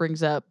friend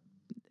brings up,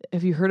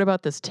 have you heard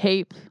about this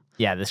tape?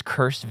 Yeah, this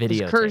cursed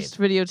videotape.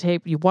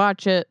 Videotape. You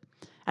watch it.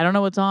 I don't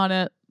know what's on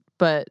it,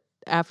 but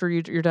after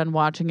you're done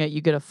watching it, you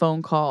get a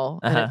phone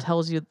call and it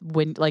tells you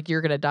when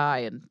you're going to die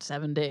in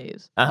 7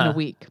 days, in a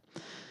week.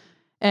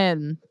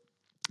 And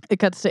it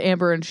cuts to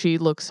Amber and she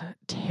looks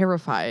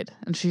terrified.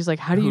 And she's like,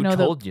 how do you know that?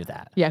 Who told you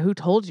that? Yeah, who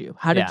told you?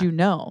 How did you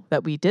know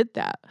that we did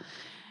that?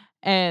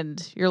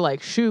 And you're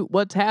like, shoot,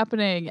 what's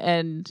happening?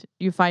 And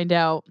you find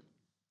out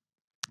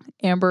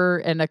Amber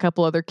and a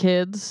couple other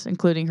kids,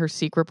 including her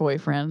secret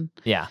boyfriend,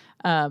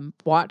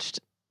 watched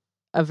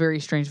a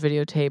very strange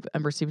videotape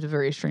and received a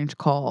very strange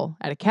call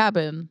at a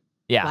cabin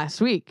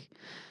last week.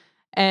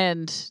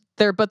 And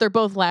they're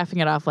both laughing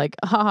it off like,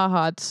 ha ha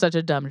ha, it's such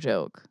a dumb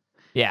joke.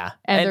 Yeah.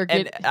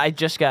 And I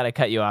just got to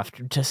cut you off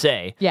to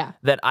say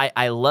that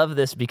I love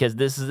this because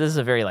this is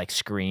a very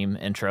Scream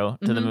intro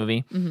to the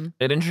movie. Mm-hmm.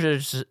 It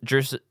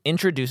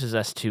introduces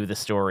us to the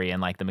story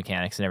and the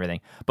mechanics and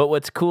everything. But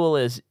what's cool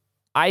is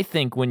I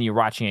think when you're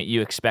watching it,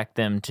 you expect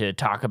them to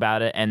talk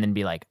about it and then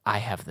be like, I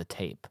have the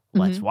tape.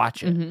 Let's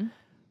watch it. Mm-hmm.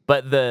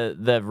 But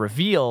the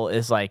reveal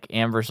is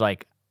Amber's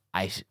like,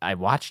 I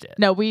watched it.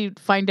 No, we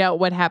find out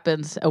what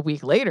happens a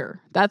week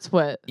later. That's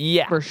what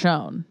we're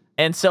shown.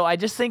 And so I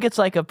just think it's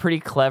a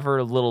pretty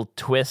clever little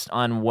twist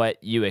on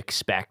what you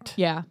expect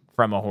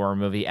from a horror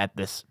movie at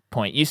this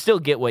point. You still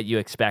get what you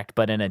expect,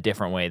 but in a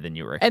different way than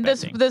you were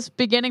expecting. And this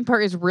beginning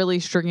part is really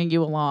stringing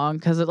you along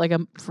because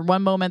for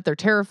one moment they're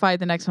terrified,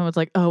 the next moment it's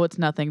like, oh, it's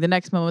nothing. The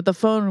next moment the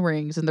phone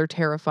rings and they're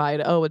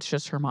terrified. Oh, it's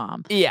just her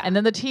mom. Yeah. And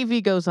then the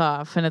TV goes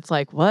off and it's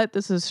like, what?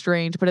 This is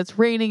strange, but it's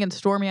raining and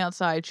stormy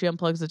outside. She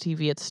unplugs the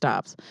TV, it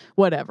stops.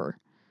 Whatever.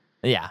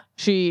 Yeah.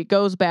 She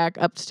goes back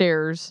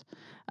upstairs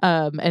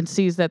and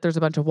sees that there's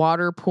a bunch of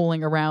water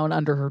pooling around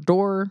under her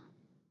door.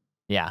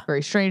 Yeah.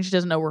 Very strange. She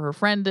doesn't know where her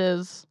friend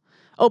is.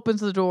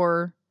 Opens the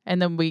door, and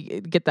then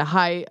we get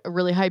the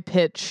really high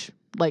pitch,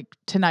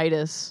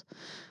 tinnitus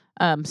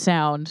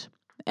sound.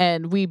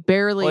 And we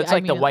barely... Well,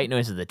 it's the white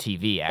noise of the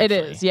TV, actually. It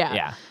is, yeah.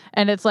 Yeah.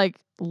 And it's less...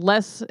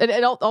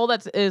 all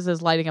that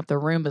is lighting up the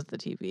room as the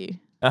TV.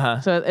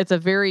 So it's a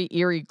very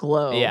eerie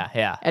glow.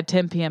 Yeah. At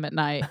 10 p.m. at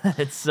night.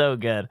 It's so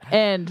good.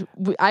 And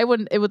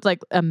it was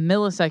a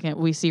millisecond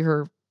we see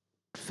her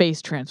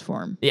face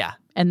transform. Yeah.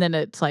 And then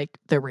it's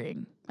The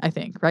Ring, I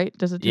think, right?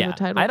 Does it do the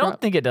title I drop?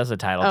 don't think it does a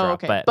title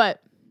drop, okay.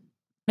 but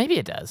maybe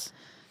it does.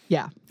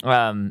 Yeah.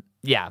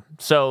 Yeah.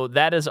 So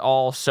that is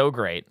all so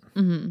great.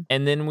 Mm-hmm.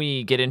 And then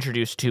we get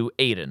introduced to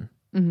Aiden,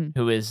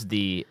 who is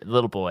the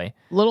little boy.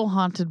 Little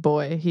haunted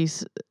boy.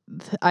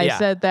 I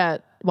said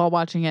that while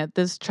watching it.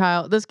 This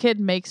kid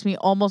makes me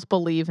almost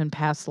believe in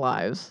past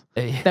lives.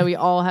 That we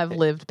all have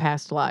lived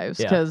past lives.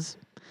 Because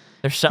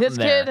there's something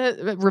there. This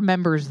kid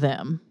remembers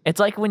them. It's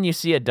like when you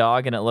see a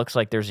dog and it looks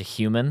like there's a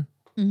human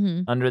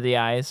under the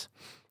eyes.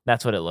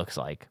 That's what it looks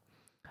like.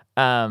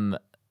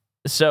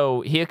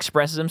 So he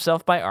expresses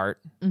himself by art,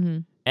 Mm-hmm.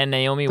 and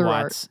Naomi Through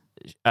Watts.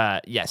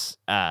 Yes.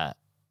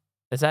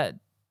 Is that?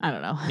 I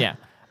don't know.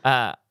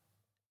 Yeah.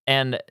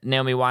 And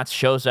Naomi Watts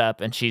shows up,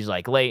 and she's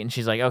like late, and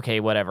she's like, okay,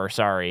 whatever,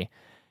 sorry.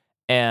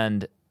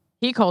 And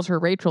He calls her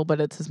Rachel,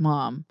 but it's his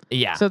mom.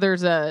 yeah, So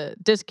there's a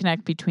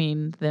disconnect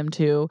between them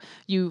two.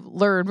 You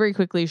learn very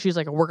quickly she's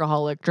like a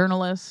workaholic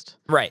journalist,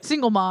 right.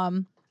 single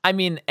mom. I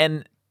mean,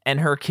 and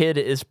her kid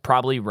is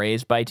probably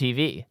raised by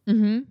TV.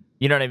 Mm-hmm.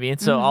 You know what I mean?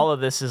 So Mhm. all of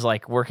this is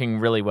like working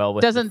really well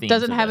with the Doesn't themes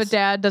of have this. a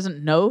dad.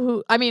 Doesn't know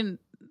who. I mean,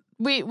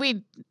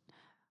 we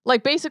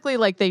like basically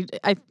like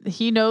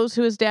he knows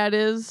who his dad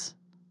is,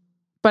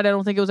 but I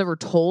don't think it was ever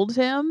told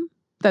him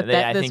that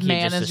I this think he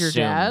man just is your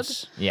dad.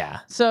 assumes. Yeah.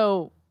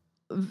 So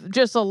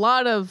just a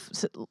lot of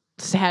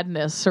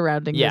sadness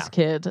surrounding Yeah. this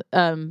kid.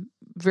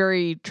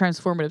 Very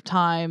transformative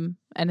time,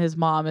 and his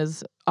mom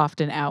is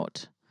often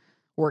out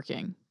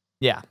working.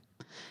 Yeah.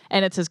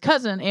 And it's his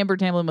cousin. Amber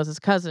Tamblyn was his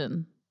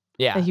cousin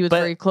Yeah. that he was But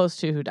very close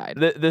to who died.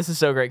 this is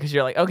so great because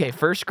you're like, okay,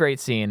 first great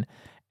scene.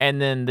 And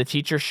then the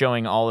teacher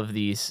showing all of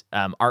these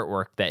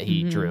artwork that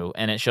he Mhm. drew,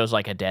 and it shows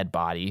like a dead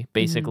body,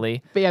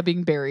 basically. But yeah,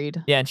 being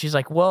buried. Yeah, and she's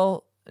like,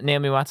 well,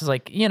 Naomi Watts is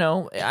like,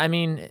 I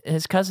mean,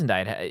 his cousin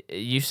died.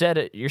 You said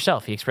it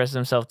yourself. He expresses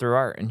himself through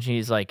art. And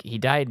she's like, he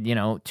died,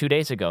 2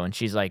 days ago. And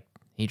she's like,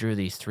 he drew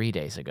these 3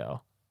 days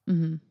ago.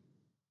 Mm-hmm.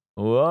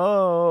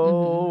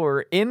 Whoa,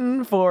 we're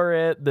in for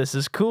it. This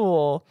is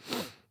cool.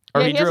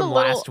 Or Yeah, he drew has a him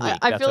little, last week.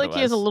 I That's feel what like it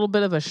he has a was. little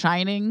bit of a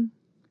Shining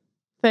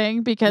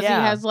thing because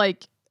Yeah. he has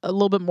like a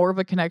little bit more of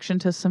a connection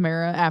to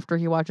Samara after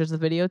he watches the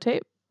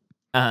videotape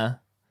Uh-huh.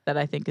 that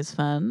I think is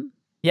fun.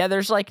 Yeah,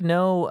 there's like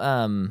no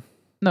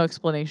No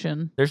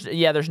explanation.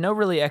 there's no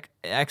really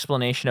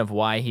explanation of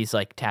why he's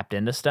like tapped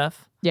into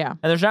stuff. Yeah. And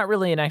there's not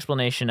really an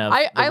explanation of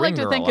I the like ring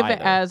to girl think of it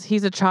either. as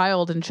he's a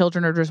child and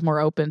children are just more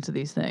open to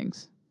these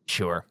things.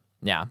 Sure.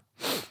 Yeah.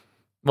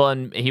 Well,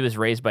 and he was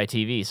raised by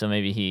TV, so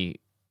maybe he,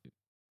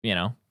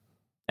 and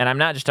I'm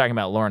not just talking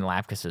about Lauren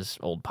Lapkus's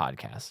old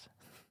podcast.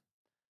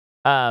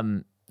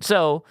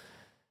 So,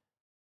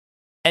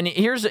 and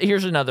here's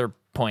another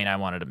point I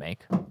wanted to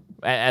make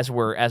as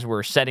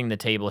we're setting the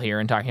table here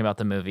and talking about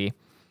the movie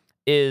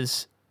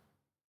is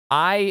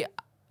I'm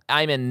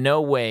in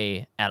no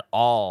way at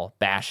all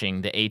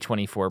bashing the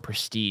A24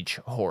 prestige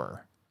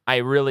horror. I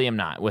really am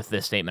not with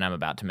this statement I'm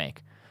about to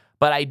make.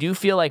 But I do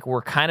feel like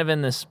we're kind of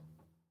in this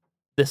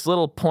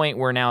little point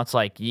where now it's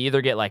like you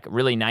either get like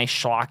really nice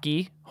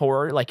schlocky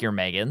horror like your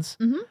Megans,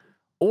 Mhm.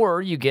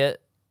 or you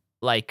get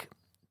like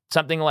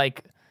something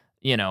like,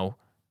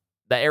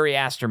 the Ari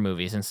Aster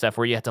movies and stuff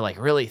where you have to like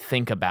really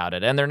think about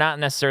it. And they're not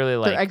necessarily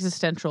like... They're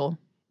existential.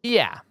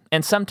 Yeah.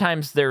 And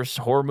sometimes there's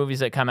horror movies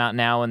that come out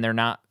now and they're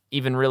not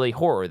even really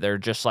horror. They're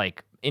just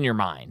like in your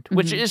mind,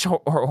 which Mhm. is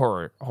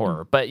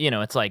horror. But,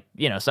 it's like,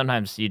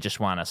 sometimes you just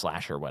want a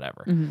slasher or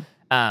whatever. Mhm.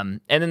 And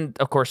then,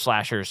 of course,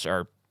 slashers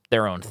are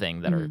their own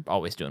thing that are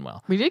always doing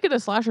well. We did get a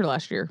slasher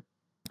last year.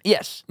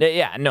 Yes.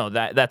 Yeah. No,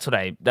 that's what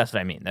I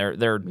mean. They're We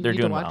doing need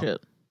to watch well.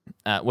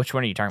 it. Which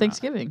one are you talking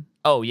Thanksgiving. about?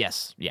 Oh,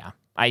 yes. Yeah.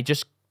 I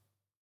just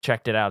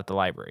checked it out at the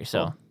library.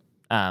 So,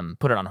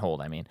 put it on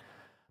hold, I mean.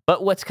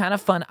 But what's kind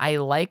of fun, I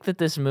like that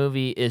this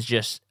movie is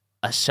just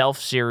a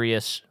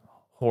self-serious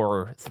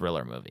horror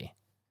thriller movie.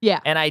 Yeah.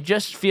 And I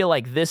just feel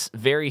like this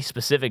very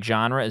specific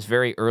genre is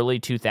very early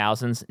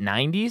 2000s,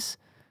 90s.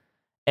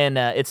 And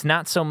it's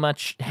not so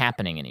much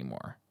happening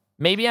anymore.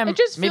 Maybe I'm It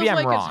just feels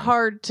like wrong. it's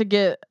hard to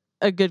get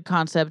a good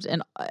concept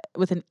and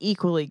with an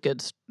equally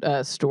good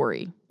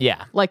story,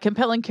 Yeah. like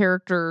compelling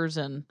characters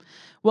and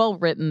well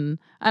written.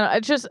 I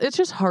don't. It's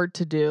just hard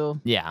to do.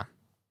 Yeah.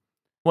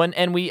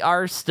 And we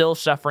are still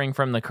suffering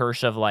from the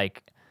curse of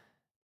like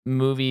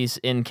movies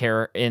in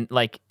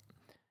like,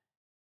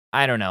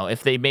 I don't know,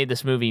 if they made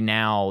this movie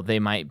now, they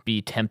might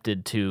be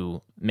tempted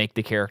to make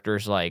the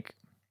characters like,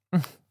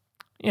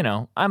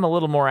 I'm a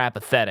little more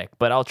apathetic,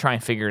 but I'll try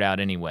and figure it out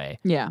anyway.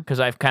 Yeah. Because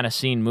I've kind of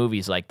seen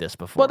movies like this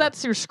before. Well,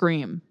 that's your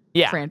Scream.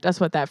 Yeah. That's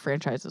what that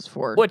franchise is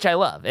for. Which I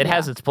love. It Yeah.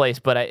 has its place,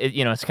 but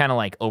it's kind of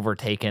like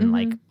overtaken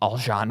like all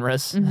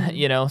genres,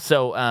 Mhm.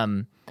 So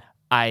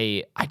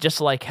I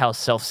just like how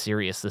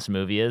self-serious this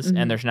movie is, Mhm.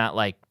 and there's not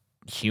like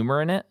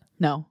humor in it,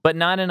 No. but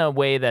not in a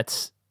way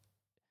it's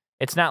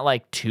not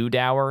like too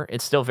dour.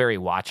 It's still very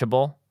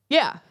watchable.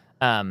 Yeah.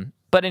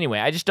 But anyway,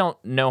 I just don't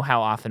know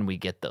how often we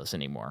get those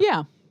anymore.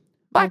 Yeah.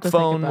 I'll Black have to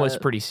think Phone about was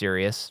it. pretty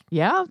serious.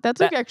 Yeah, that's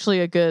That- like actually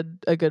a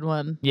good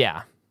one.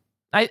 Yeah.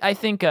 I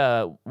think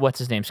what's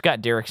his name?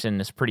 Scott Derrickson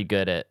is pretty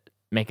good at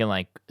making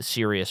like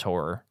serious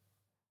horror.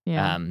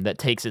 Yeah. That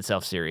takes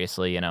itself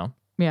seriously,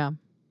 Yeah.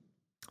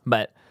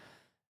 But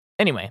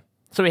anyway,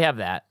 so we have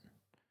that.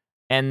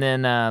 And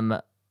then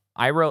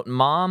I wrote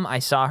Mom, I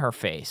Saw Her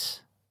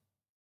Face.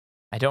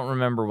 I don't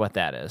remember what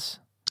that is.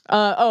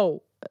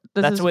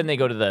 That's when they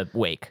go to the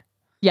wake.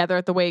 Yeah, they're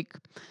at the wake,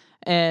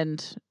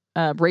 and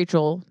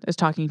Rachel is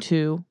talking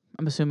to,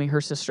 I'm assuming,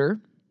 her sister.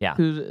 Yeah.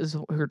 Who is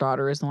her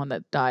daughter is the one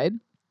that died.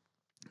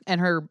 And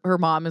her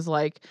mom is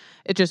like,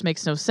 it just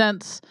makes no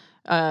sense.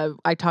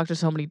 I talked to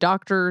so many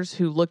doctors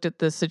who looked at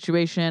this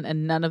situation,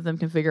 and none of them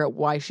can figure out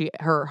why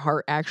her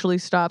heart actually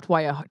stopped,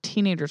 why a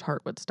teenager's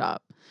heart would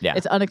stop. Yeah.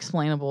 It's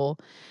unexplainable.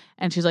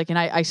 And she's like, and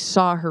I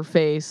saw her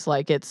face,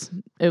 like it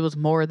was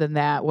more than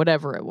that,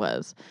 whatever it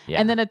was. Yeah.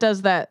 And then it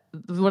does that,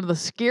 one of the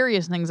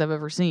scariest things I've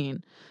ever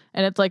seen.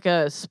 And it's like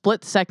a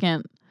split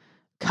second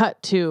cut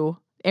to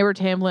Amber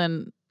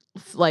Tamblyn,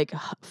 like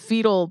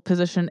fetal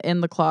position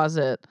in the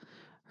closet.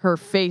 Her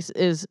face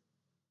is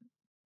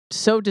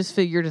so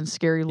disfigured and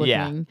scary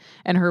looking,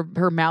 and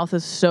her mouth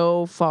is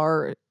so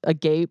far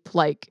agape,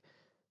 like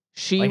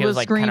she like was it was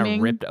like screaming, kind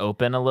of ripped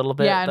open a little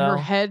bit. yeah, and though. her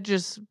head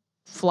just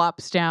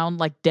flops down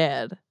like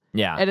dead.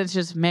 Yeah, And it's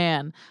just,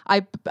 man, I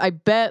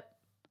bet.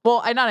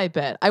 Well,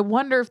 I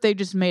wonder if they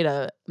just made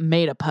a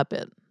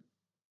puppet.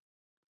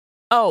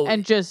 Oh,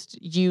 And just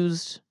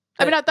used.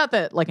 I mean, I thought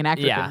that like an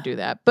actor Yeah. couldn't do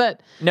that,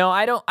 but no,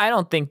 I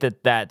don't think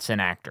that that's an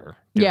actor.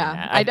 Doing yeah,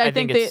 that. I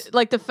think they it's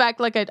like the fact,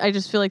 like I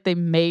just feel like they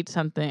made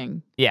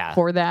something yeah,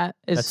 for that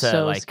is That's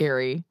so like-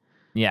 scary.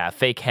 yeah,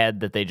 fake head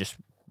that they just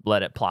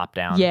let it plop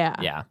down. Yeah.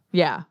 yeah.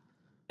 Yeah,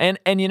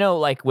 And you know,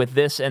 like with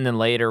this, and then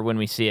later when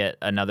we see it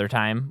another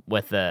time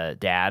with the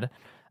dad,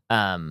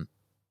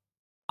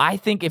 I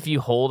think if you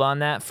hold on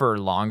that for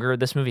longer,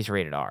 this movie's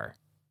rated R.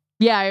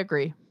 yeah, I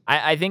agree.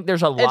 I think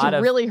there's a It's lot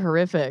of really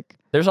horrific.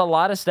 there's a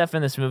lot of stuff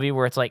in this movie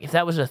where it's like if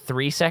that was a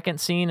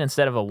 3-second scene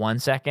instead of a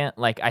 1-second,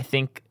 like I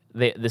think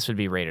this would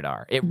be rated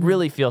R. It Mhm.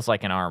 really feels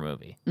like an R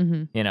movie,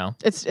 Hmm. you know?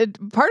 It's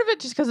part of it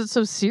just because it's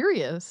so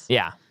serious,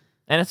 Yeah,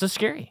 and it's so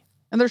scary.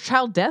 and there's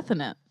child death in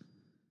it.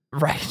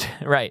 Right,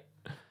 right.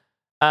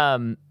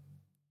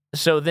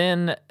 So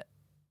then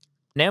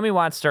Naomi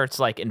Watts starts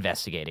like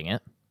investigating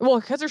it. Well,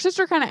 because her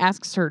sister kind of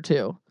asks her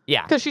to,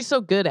 Yeah, because she's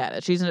so good at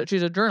it. She's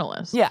a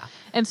journalist. yeah,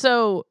 And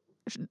so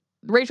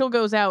Rachel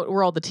goes out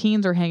where all the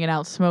teens are hanging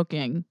out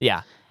smoking,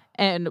 yeah,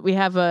 and we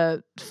have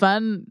a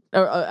fun,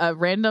 a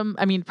random.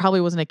 I mean,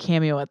 probably wasn't a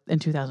cameo in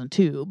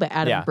 2002, but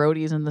Adam Yeah.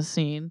 Brody's in the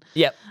scene.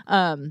 Yep.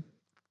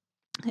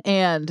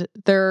 And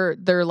they're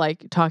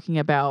like talking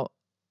about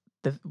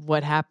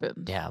what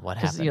happened. yeah. What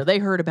 'Cause, happened? you know, they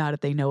heard about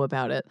it, they know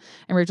about it,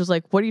 and Rachel's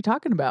like, "What are you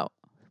talking about?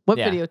 What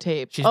Yeah.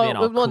 videotape?" She's being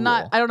all well,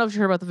 not. cool. I don't know if you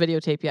heard about the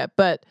videotape yet,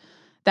 but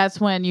that's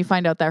when you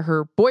find out that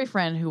her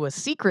boyfriend, who was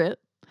secret,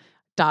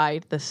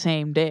 died the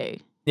same day.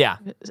 Yeah,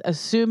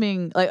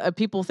 Assuming, like,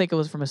 people think it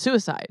was from a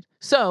suicide.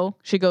 So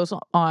she goes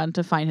on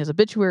to find his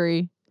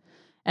obituary,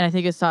 and I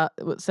think it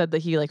said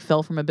that he like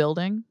fell from a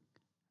building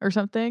or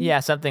something.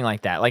 yeah, something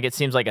like that. Like it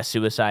seems like a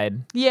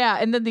suicide. Yeah,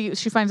 and then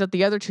she finds out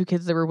the other two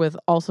kids they were with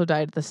also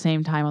died at the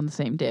same time on the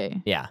same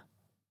day. Yeah.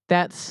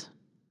 That's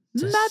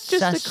It's a not just a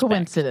suspect.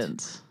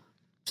 coincidence.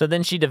 So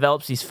then she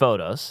develops these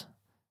photos,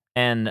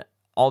 and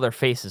all their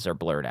faces are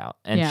blurred out,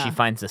 and Yeah. she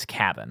finds this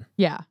cabin.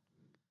 Yeah.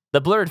 The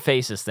blurred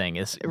faces thing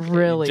is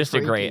Really just a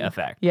great freaky.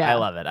 effect. Yeah. I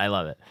love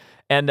it.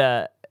 And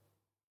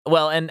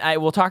well, and I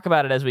will talk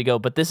about it as we go,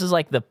 but this is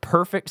like the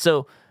perfect.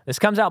 So this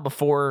comes out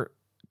before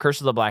Curse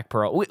of the Black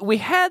Pearl. We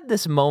had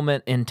this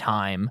moment in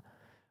time,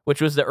 which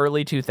was the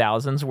early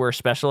 2000s, where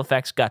special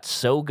effects got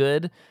so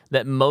good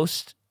that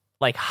most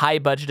like high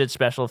budgeted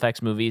special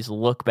effects movies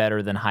look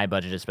better than high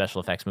budgeted special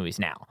effects movies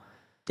now.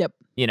 Yep.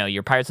 You know,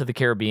 your Pirates of the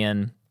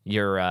Caribbean,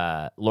 your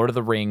Lord of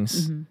the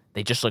Rings, Mhm.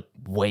 they just look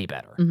way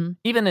better. Mhm.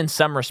 Even in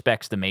some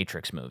respects, the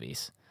Matrix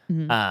movies.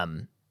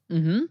 Mhm.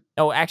 Mm-hmm.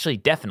 Oh, actually,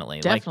 definitely.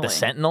 Like the Definitely.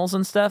 Sentinels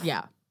and stuff.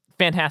 Yeah.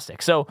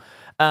 Fantastic. So,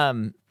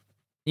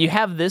 you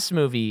have this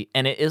movie,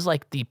 and it is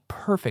like the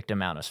perfect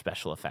amount of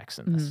special effects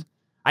in this. Mhm.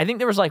 I think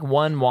there was like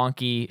one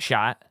wonky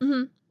shot.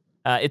 Mhm.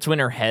 It's when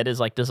her head is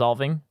like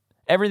dissolving.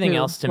 Everything Who?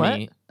 else to What?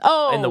 me,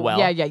 Oh, in the well.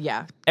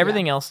 Yeah.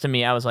 everything else to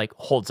me, I was like,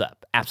 holds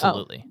up.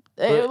 Absolutely.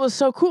 It was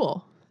so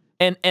cool.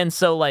 And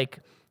so like,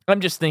 I'm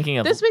just thinking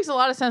of This makes a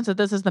lot of sense that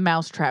this is the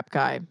mousetrap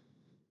guy.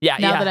 yeah,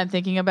 Now yeah. that I'm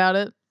thinking about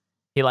it,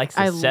 He likes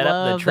to I set up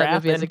the love that trap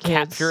movie as a and kid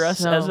capture us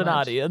so as an much.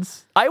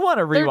 audience. I want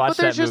to rewatch but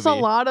there's that just movie.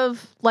 a lot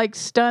of like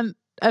stunt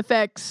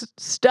effects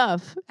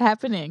stuff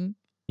happening.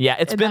 Yeah,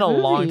 it's in been that a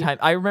long movie. time.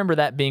 I remember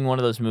that being one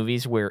of those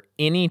movies where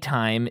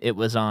anytime it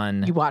was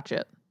on You watch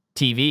it.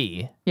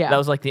 TV, Yeah. that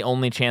was like the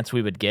only chance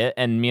we would get.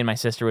 And me and my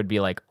sister would be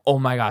like, oh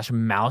my gosh,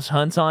 Mouse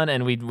Hunt's on.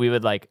 And we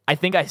would like, I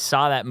think I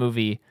saw that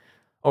movie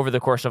over the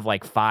course of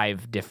like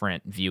 5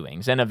 different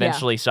viewings and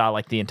eventually saw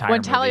like the entire When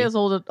movie. Talia's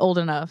old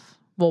enough,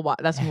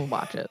 that's when we'll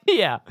watch it.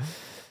 Yeah.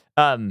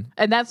 And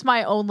that's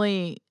my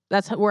only.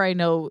 That's where I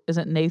know. Is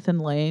it Nathan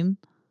Lane?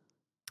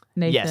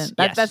 Nathan. Yes,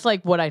 That, yes. That's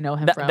like what I know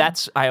him from.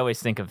 That's, I always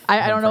think of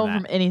I him don't know from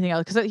him that. from anything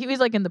else because he was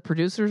like in the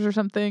producers or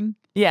something.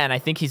 Yeah, and I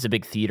think he's a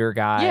big theater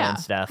guy Yeah. and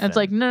stuff. And it's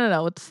like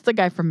no, it's the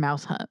guy from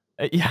Mouse Hunt.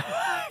 yeah,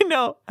 I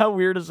know. How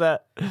weird is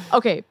that?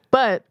 Okay,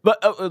 but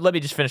But let me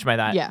just finish my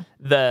thought. Yeah.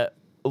 The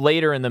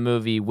later in the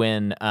movie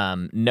when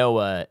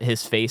Noah,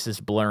 his face is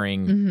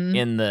blurring Mhm.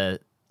 in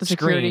the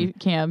security screen.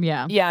 cam,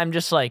 yeah. Yeah,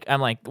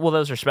 I'm like, well,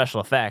 those are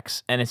special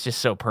effects, and it's just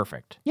so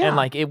perfect. Yeah. And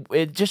like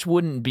it just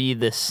wouldn't be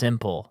this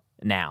simple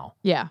now.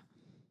 Yeah.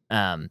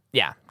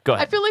 Yeah. Go I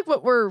ahead. feel like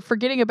what we're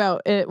forgetting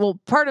about it, well,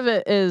 part of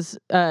it is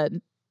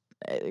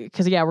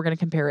because we're going to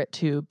compare it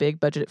to big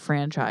budget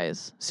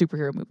franchise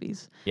superhero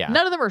movies. Yeah.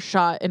 None of them are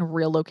shot in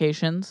real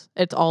locations.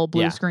 It's all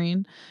blue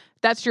screen.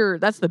 That's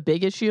the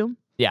big issue.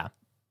 Yeah.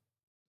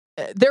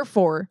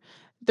 Therefore,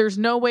 there's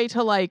no way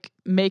to like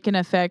make an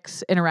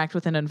effects interact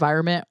with an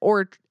environment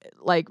or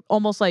like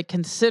almost like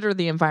consider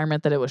the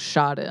environment that it was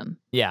shot in.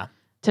 Yeah.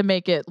 To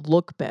make it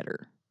look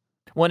better.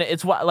 When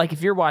it's like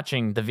if you're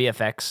watching the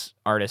VFX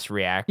artists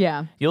react,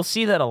 you'll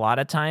see that a lot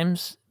of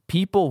times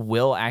people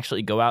will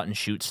actually go out and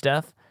shoot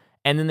stuff,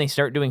 and then they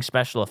start doing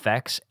special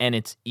effects, and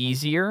it's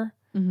easier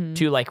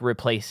to like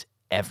replace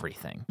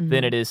everything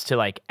than it is to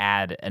like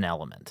add an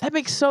element. That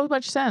makes so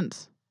much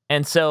sense.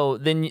 And so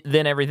then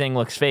everything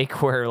looks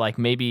fake. Where like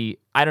maybe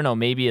I don't know,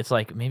 maybe it's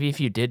like maybe if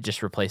you did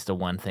just replace the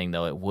one thing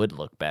though, it would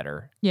look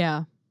better.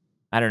 Yeah,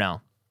 I don't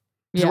know.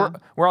 Yeah.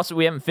 So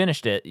we haven't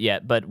finished it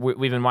yet, but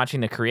we've been watching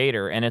The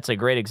Creator, and it's a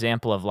great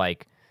example of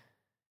like,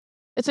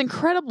 it's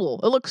incredible.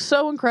 It looks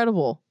so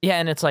incredible. Yeah,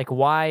 and it's like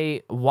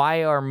why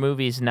are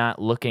movies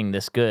not looking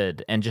this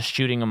good and just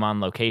shooting them on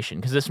location?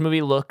 Because this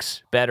movie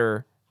looks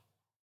better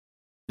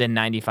than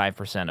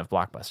 95% of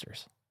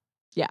blockbusters.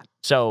 Yeah.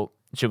 So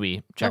should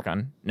we check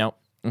on? Nope.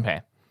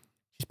 Okay.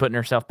 She's putting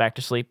herself back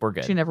to sleep. We're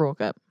good. She never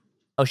woke up.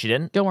 Oh, she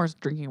didn't? Gilmore's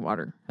drinking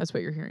water. That's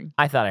what you're hearing.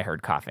 I thought I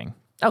heard coughing.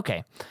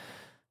 Okay.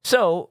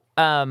 So,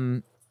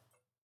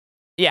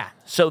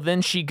 so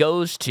then she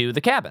goes to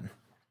the cabin,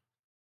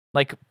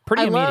 like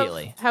pretty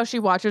immediately. Love how she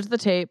watches the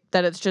tape,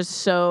 that it's just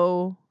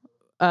so,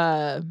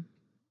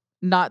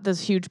 not this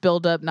huge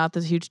buildup, not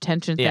this huge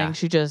tension thing.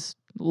 She just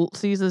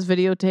sees this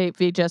videotape,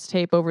 VHS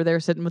tape over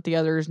there sitting with the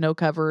others, no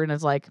cover, and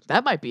is like,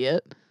 that might be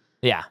it.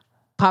 Yeah.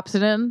 Pops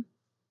it in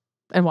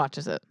and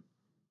watches it.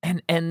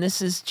 And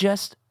this is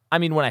just, I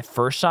mean, when I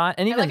first saw it,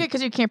 and even I like it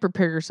because you can't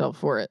prepare yourself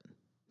for it.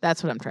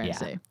 That's what I'm trying to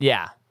say.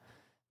 Yeah.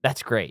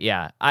 That's great.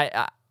 Yeah.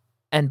 I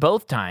and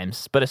both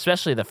times, but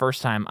especially the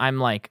first time, I'm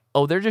like,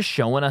 oh, they're just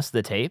showing us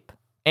the tape,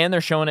 and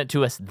they're showing it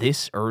to us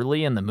this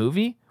early in the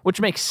movie,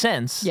 which makes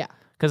sense. Yeah.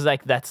 Because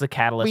like that's the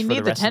catalyst for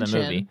the rest of the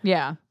movie.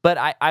 Yeah. But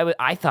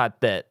I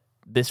thought that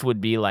this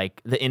would be like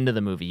the end of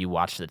the movie. You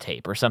watch the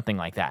tape or something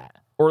like that,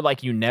 or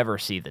like you never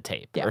see the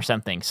tape or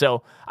something.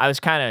 So I was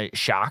kind of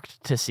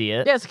shocked to see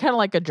it. Yeah, it's kind of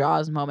like a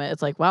Jaws moment.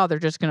 It's like, wow, they're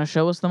just gonna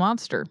show us the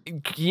monster.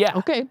 Yeah.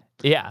 Okay.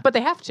 Yeah. But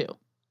they have to.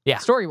 Yeah.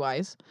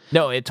 Story-wise.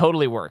 No, it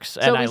totally works.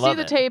 So and I we see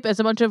the tape as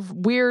a bunch of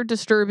weird,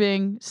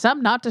 disturbing,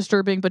 some not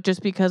disturbing, but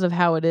just because of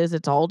how it is,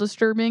 it's all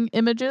disturbing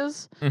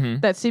images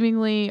that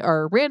seemingly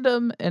are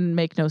random and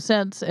make no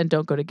sense and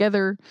don't go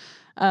together,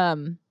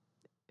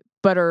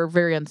 but are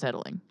very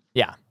unsettling.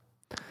 Yeah.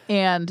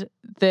 And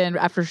then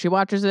after she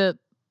watches it,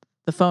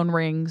 the phone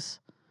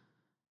rings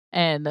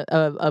and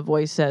a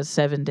voice says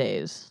 7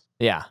 days.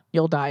 Yeah.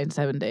 You'll die in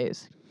 7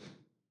 days.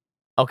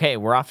 Okay,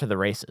 we're off to the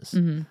races.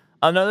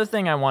 Another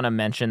thing I want to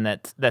mention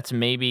that's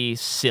maybe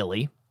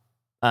silly,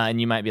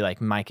 and you might be like,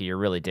 Micah, you're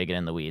really digging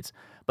in the weeds.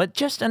 But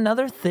just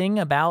another thing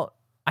about,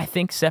 I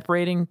think,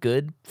 separating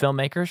good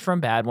filmmakers from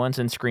bad ones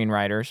and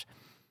screenwriters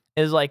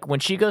is like when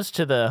she goes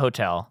to the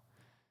hotel,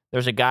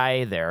 there's a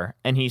guy there,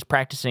 and he's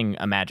practicing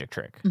a magic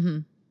trick.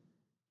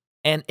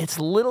 And it's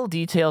little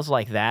details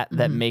like that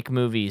make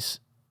movies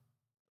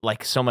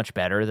like so much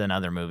better than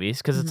other movies.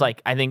 Because it's like,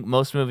 I think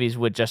most movies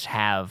would just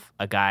have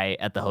a guy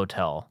at the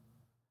hotel.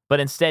 But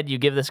instead, you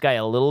give this guy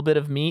a little bit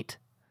of meat,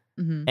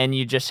 and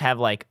you just have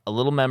like a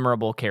little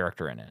memorable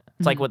character in it.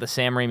 It's like what the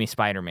Sam Raimi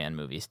Spider-Man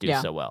movies do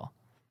so well.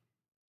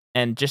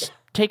 And just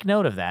take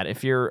note of that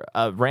if you're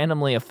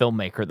randomly a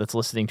filmmaker that's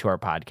listening to our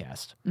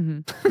podcast.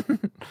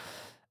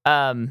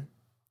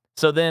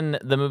 So then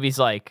the movie's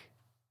like,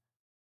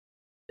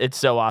 it's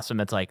so awesome.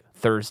 It's like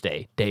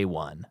Thursday, day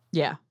 1.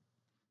 Yeah.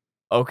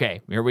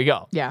 Okay, here we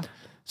go. Yeah.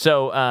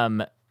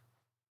 So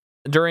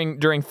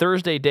during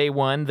Thursday, day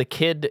 1, the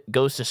kid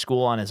goes to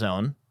school on his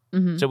own.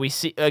 So we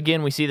see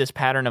this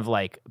pattern of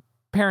like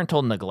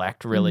parental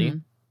neglect,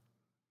 really.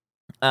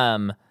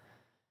 And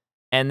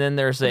then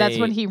that's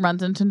when he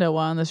runs into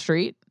Noah on the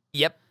street.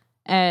 Yep.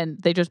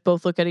 And they just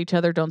both look at each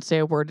other, don't say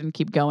a word, and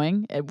keep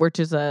going. Which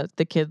is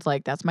the kid's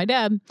like, "That's my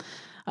dad."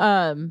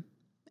 And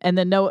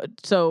then Noah.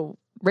 So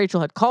Rachel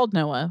had called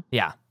Noah.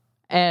 Yeah.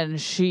 And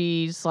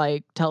she's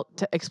like,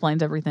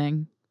 explains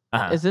everything.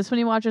 Is this when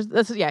he watches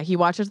this? He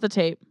watches the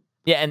tape.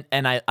 Yeah,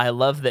 and I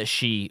love that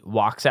she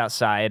walks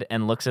outside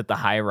and looks at the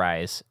high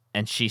rise,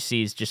 and she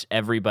sees just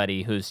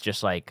everybody who's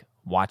just like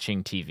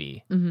watching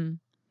TV.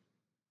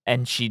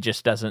 And she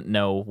just doesn't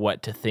know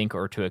what to think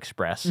or to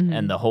express,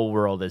 and the whole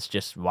world is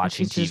just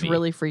watching TV. She's just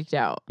really freaked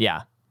out.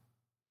 Yeah.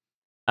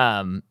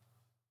 And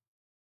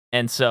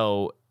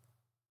so,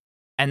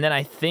 and then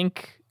I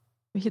think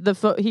he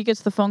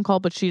gets the phone call,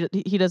 but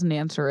he doesn't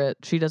answer it.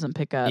 She doesn't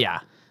pick up.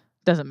 Yeah.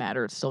 Doesn't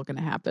matter. It's still going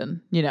to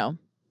happen,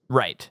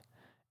 Right.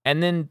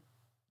 And then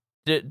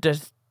he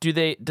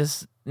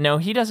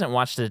doesn't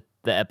watch the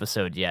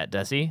episode yet,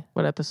 does he?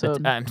 What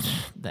episode?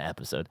 The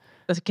episode.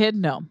 As a kid?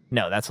 No,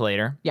 that's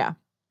later. Yeah.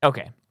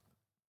 Okay.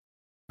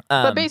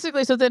 But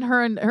basically, so then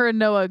her and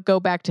Noah go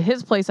back to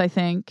his place, I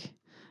think.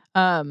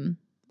 And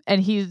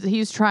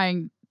he's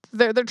trying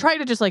they're trying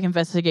to just like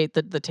investigate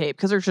the tape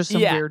because there's just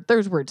some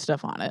weird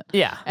stuff on it.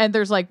 Yeah. And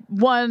there's like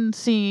one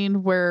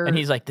scene where And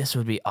he's like, this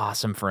would be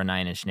awesome for a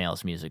Nine Inch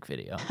Nails music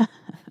video.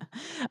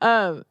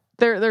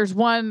 There's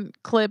one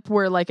clip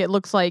where like it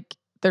looks like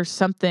there's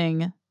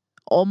something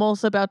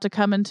almost about to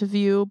come into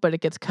view, but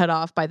it gets cut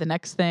off by the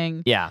next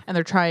thing. Yeah. And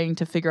they're trying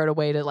to figure out a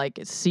way to like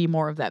see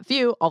more of that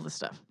view, all this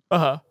stuff.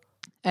 Uh-huh.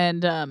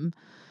 And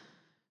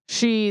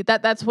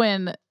that's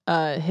when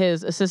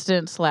his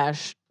assistant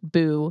 /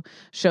 boo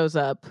shows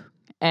up,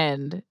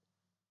 and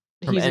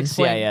from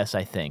NCIS,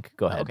 I think.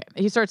 Go ahead. Okay.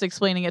 He starts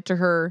explaining it to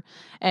her,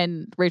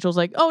 and Rachel's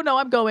like, "Oh no,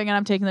 I'm going and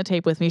I'm taking the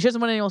tape with me." She doesn't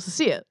want anyone else to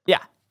see it.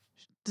 Yeah.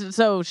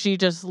 So she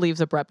just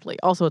leaves abruptly.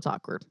 Also, it's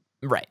awkward.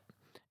 Right.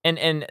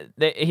 And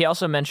he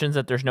also mentions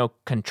that there's no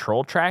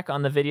control track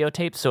on the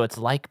videotape, so it's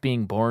like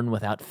being born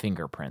without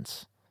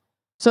fingerprints.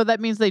 So that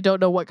means they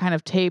don't know what kind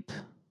of tape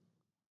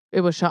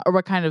it was shot, or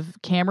what kind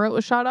of camera it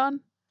was shot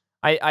on?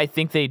 I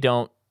think they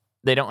don't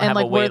have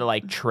like a way to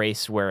like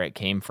trace where it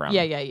came from.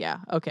 Yeah.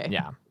 Okay.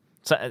 Yeah.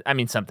 So I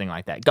mean something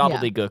like that.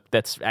 Gobbledygook,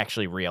 that's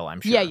actually real,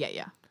 I'm sure.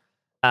 Yeah.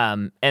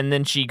 And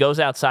then she goes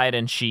outside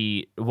and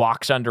she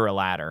walks under a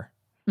ladder.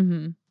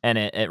 Mm-hmm. And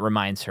it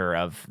reminds her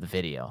of the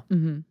video.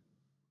 Mm-hmm.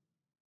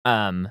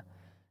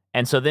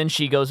 And so then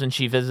she goes and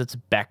she visits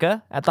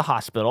Becca at the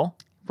hospital.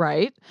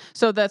 Right.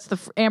 So that's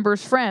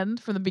Amber's friend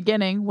from the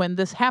beginning. When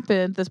this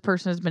happened, this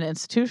person has been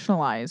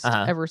institutionalized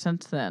ever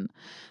since then.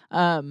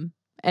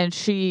 And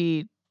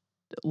she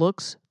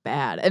looks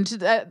bad. And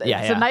it's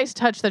a nice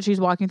touch that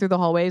she's walking through the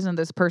hallways and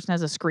this person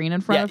has a screen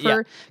in front of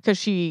her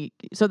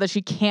so that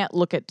she can't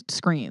look at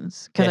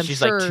screens. Because she's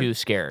sure like too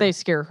scared. They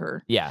scare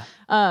her. Yeah.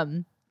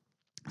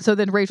 So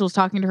then Rachel's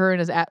talking to her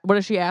and what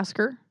does she ask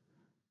her?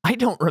 I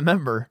don't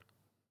remember.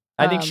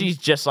 I think she's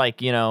just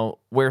like,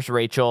 where's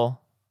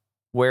Rachel?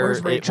 Where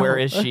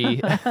is she?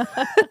 But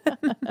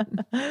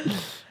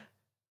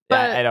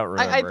I don't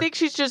remember. I think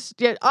she's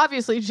just,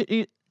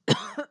 obviously,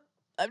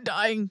 I'm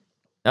dying.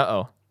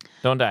 Uh-oh.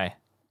 Don't die.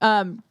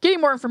 Getting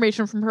more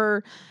information from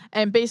her,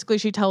 and basically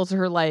she tells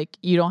her, like,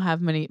 you don't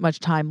have much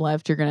time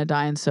left. You're going to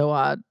die in some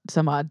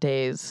odd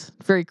days.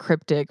 Very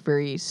cryptic,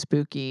 very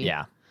spooky.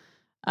 Yeah.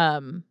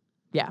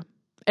 Yeah.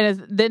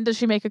 And then does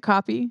she make a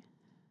copy?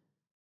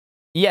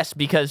 Yes,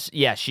 because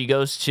she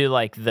goes to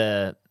like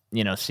the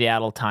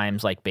Seattle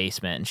Times like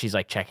basement and she's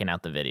like checking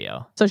out the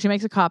video. So she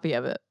makes a copy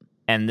of it.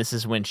 And this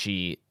is when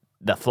the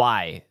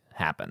fly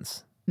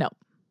happens. No.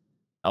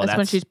 Oh, that's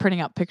when she's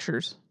printing out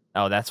pictures.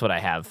 Oh, that's what I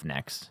have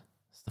next.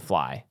 It's the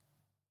fly.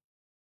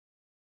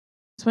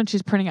 It's when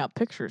she's printing out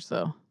pictures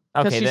though.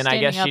 Okay, then I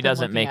guess she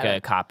doesn't make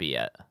a copy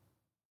yet.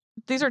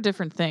 These are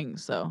different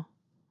things though,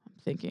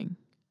 I'm thinking.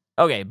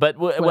 Okay, but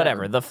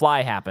whatever. The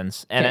fly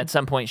happens, and at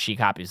some point she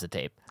copies the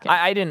tape. Okay.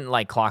 I didn't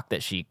like clock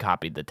that she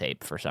copied the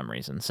tape for some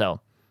reason.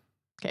 So,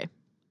 okay.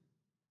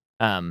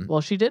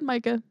 Well, she did,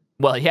 Micah.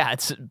 Well, yeah,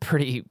 it's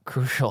pretty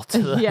crucial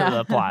to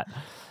the plot.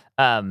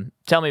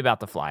 Tell me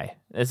about the fly.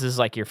 This is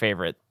like your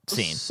favorite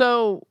scene.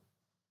 So,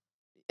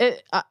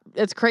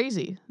 it's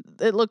crazy.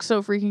 It looks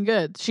so freaking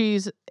good.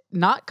 She's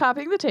not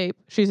copying the tape.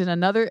 She's in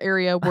another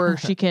area where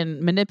she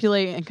can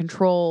manipulate and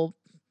control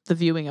the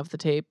viewing of the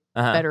tape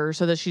better,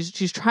 so that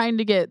she's trying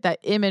to get that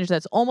image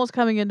that's almost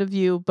coming into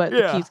view, but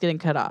keeps getting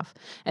cut off.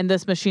 And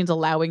this machine's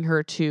allowing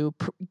her to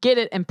get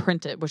it and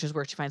print it, which is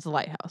where she finds the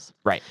lighthouse.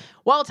 Right.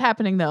 While it's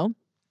happening, though,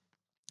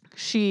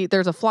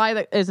 there's a fly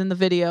that is in the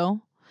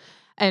video,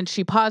 and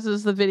she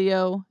pauses the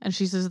video, and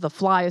she says the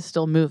fly is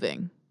still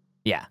moving.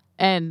 Yeah.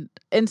 And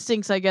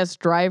instincts, I guess,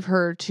 drive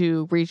her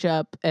to reach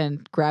up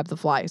and grab the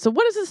fly. So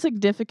what is the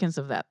significance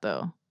of that,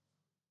 though?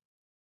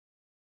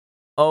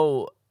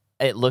 Oh,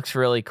 it looks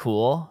really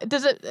cool.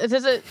 Does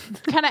it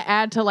kind of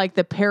add to like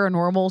the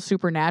paranormal,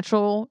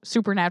 supernatural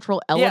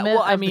element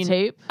of the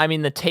tape? I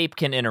mean, the tape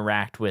can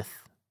interact with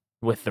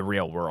the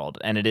real world,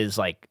 and it is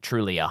like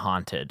truly a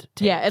haunted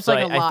tape. Yeah, it's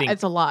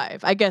it's alive.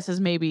 I guess is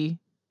maybe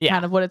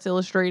kind of what it's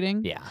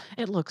illustrating. Yeah,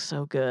 it looks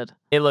so good.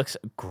 It looks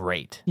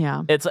great.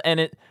 Yeah, it's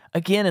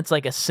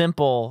like a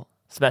simple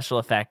special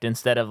effect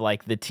instead of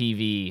like the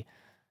TV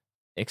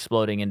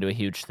exploding into a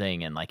huge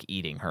thing and like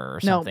eating her or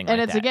something like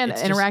that. And it's again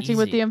interacting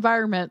with the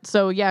environment.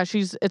 So yeah,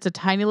 it's a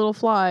tiny little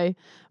fly,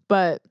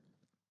 but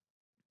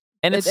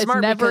it's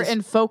never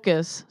in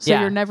focus. So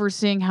you're never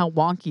seeing how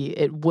wonky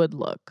it would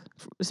look,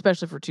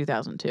 especially for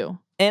 2002.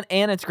 And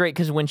it's great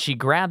because when she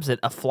grabs it,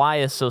 a fly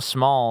is so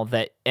small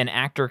that an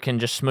actor can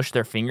just smush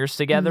their fingers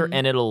together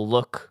and it'll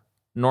look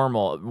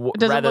normal. It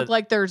doesn't look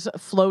like there's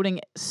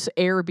floating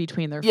air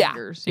between their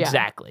fingers. Yeah,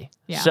 exactly.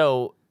 Yeah.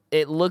 So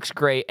it looks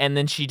great, and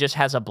then she just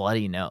has a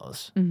bloody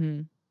nose.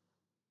 Mm-hmm.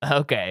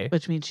 Okay.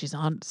 Which means she's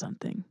on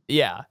something.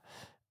 Yeah.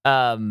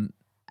 And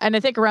I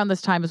think around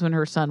this time is when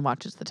her son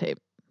watches the tape.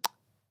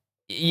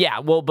 Yeah,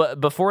 well, but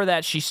before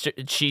that,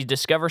 she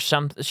discovers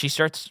she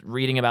starts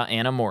reading about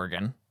Anna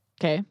Morgan.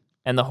 Okay.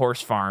 And the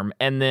horse farm,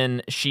 and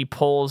then she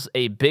pulls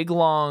a big,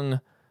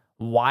 long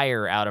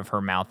wire out of her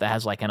mouth that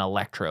has like an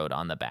electrode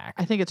on the back.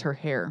 I think it's her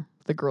hair,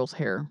 the girl's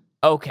hair.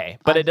 Okay,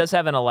 but it does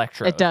have an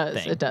electro. It does.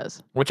 thing, It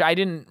does. which I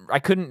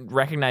couldn't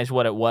recognize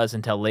what it was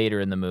until later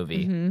in the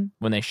movie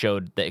when they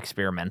showed the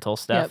experimental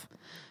stuff. Yep.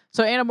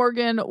 So Anna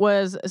Morgan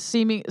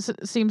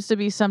seems to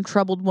be some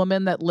troubled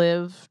woman that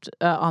lived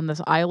on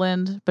this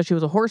island, but she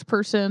was a horse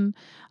person.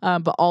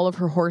 But all of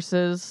her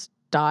horses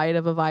died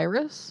of a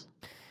virus,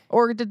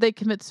 or did they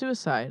commit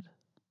suicide?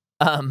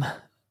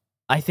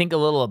 I think a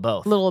little of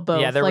both. A little of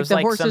both. Yeah, there like was the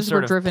like horses some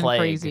sort were of driven plague.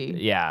 crazy.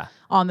 Yeah,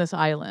 on this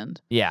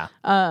island. yeah,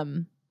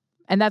 And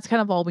that's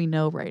kind of all we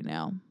know right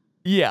now.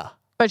 yeah.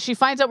 But she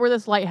finds out where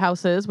this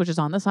lighthouse is, which is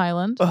on this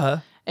island,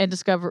 and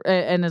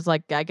and is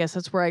like, I guess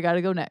that's where I got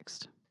to go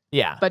next.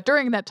 Yeah. But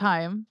during that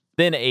time,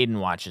 Then Aiden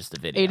watches the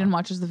video. Aiden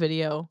watches the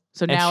video.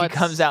 So and now she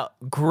comes out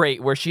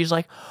great, where she's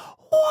like,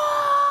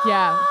 "What?"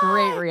 Yeah,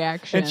 great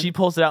reaction. And she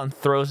pulls it out and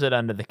throws it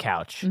under the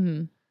couch.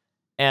 Mhm.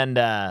 And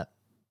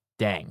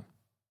dang,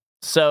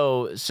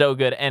 so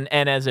good. And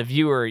as a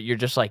viewer, you're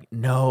just like,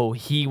 no,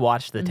 he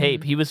watched the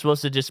tape. He was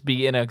supposed to just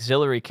be an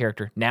auxiliary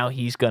character. Now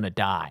he's gonna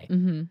die.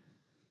 Mhm.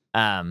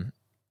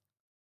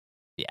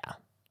 Yeah.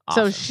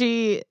 So Awesome.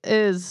 she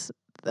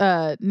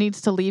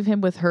needs to leave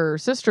him with her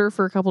sister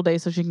for a couple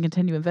days so she can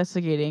continue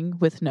investigating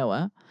with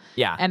Noah.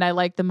 Yeah. And I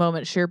like the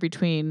moment shared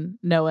between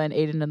Noah and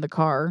Aiden in the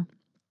car.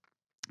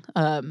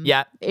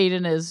 Yeah.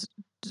 Aiden is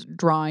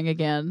drawing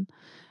again,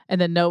 and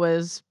then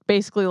Noah's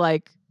basically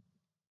like,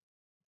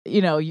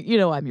 you know,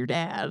 I'm your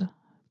dad,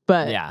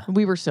 but Yeah.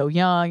 we were so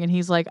young, and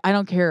he's like, I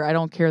don't care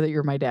that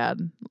you're my dad.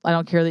 I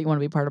don't care that you want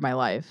to be part of my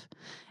life.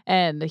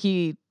 And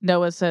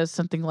Noah says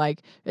something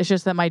like, it's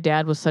just that my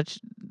dad was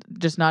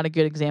just not a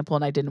good example,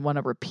 and I didn't want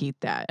to repeat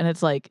that. And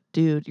it's like,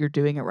 dude, you're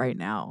doing it right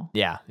now.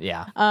 Yeah.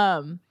 Yeah.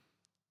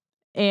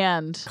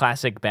 And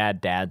Classic bad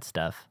dad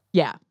stuff.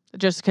 yeah,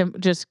 just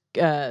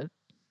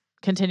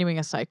continuing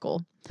a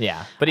cycle.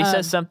 Yeah. But he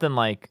says something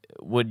like,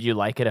 would you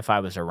like it if I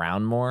was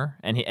around more?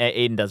 And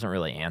Aiden doesn't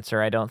really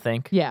answer, I don't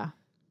think. Yeah.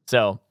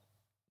 So,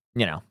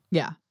 you know.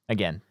 Yeah.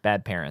 Again,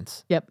 bad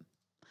parents. Yep.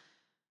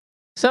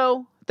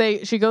 So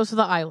she goes to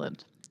the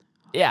island.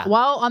 Yeah.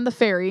 While on the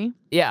ferry,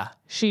 Yeah.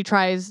 she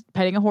tries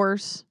petting a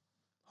horse.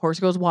 Horse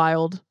goes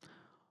wild.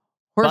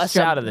 Busts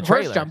out of the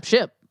trailer. Horse jump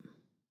ship.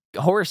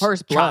 Horse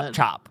chop blood.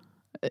 chop.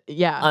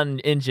 Yeah.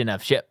 Engine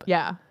of ship.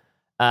 Yeah.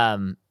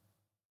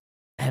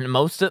 And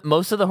most of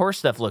the horse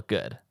stuff looked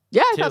good.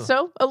 Yeah, I too. thought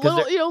so. A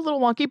little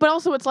wonky, but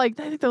also it's like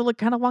I think they look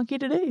kind of wonky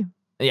today.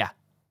 Yeah.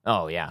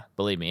 Oh yeah,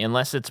 believe me.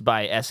 Unless it's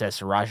by SS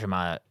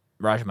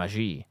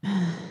Rajmaji.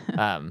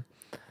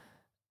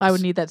 I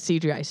would need that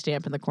CGI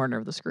stamp in the corner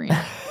of the screen.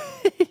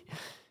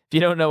 If you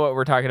don't know what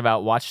we're talking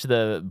about, watch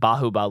the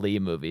Bahubali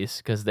movies,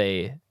 because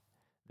they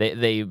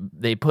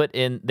put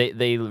in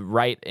they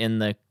write in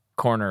the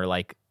corner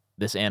like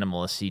this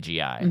animal is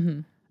CGI. Mm-hmm.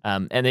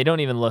 And they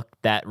don't even look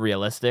that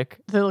realistic.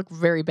 They look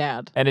very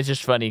bad. And it's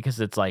just funny because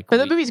it's like, but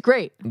the movie's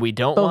great. We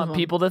don't Both want of them.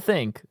 people to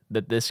think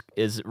that this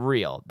is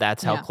real.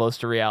 That's how close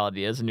to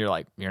reality is. And you're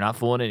like, you're not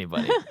fooling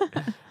anybody.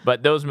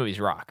 But those movies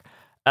rock.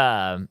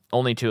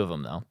 Only 2 of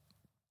them, though.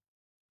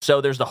 So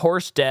there's the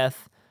horse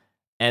death.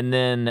 And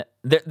then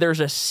there's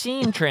a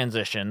scene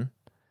transition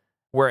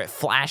where it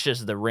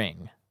flashes the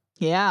ring.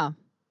 Yeah.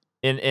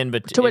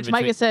 To which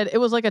Micah said it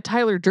was like a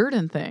Tyler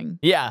Durden thing.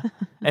 Yeah.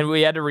 And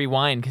we had to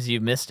rewind because you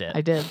missed it.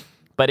 I did.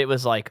 But it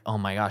was like, oh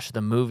my gosh,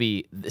 the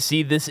movie.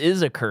 See, this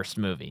is a cursed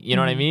movie. You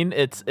know what I mean?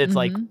 It's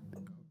like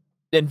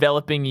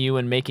enveloping you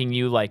and making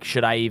you like,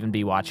 should I even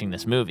be watching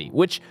this movie?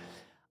 Which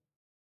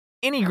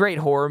any great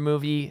horror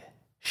movie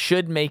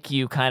should make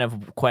you kind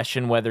of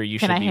question whether you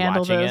should be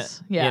watching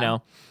it. Yeah. You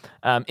know,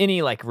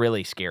 any like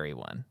really scary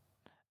one.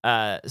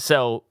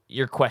 So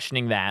you're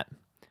questioning that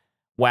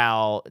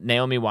while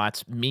Naomi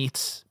Watts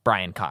meets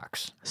Brian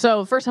Cox.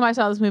 So first time I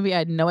saw this movie, I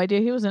had no idea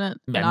he was in it,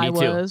 and me I too.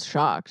 was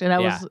shocked. And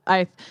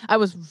I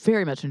was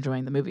very much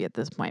enjoying the movie at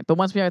this point. But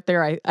once we got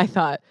there, I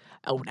thought,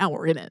 oh, now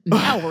we're in it.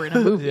 Now we're in a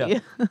movie. Yeah.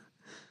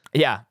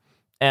 Yeah.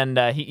 And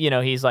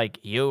he's like,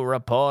 you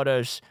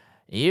reporters,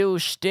 you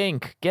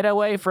stink. Get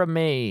away from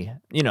me.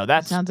 You know,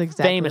 that's sounds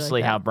exactly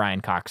famously like that. how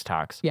Brian Cox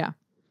talks. Yeah.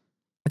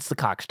 It's the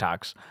Cox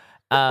talks.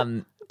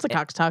 It's a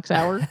Cox Talks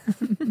hour.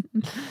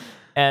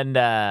 And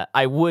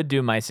I would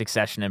do my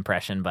Succession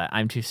impression, but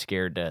I'm too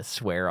scared to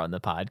swear on the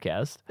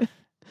podcast.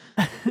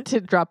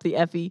 To drop the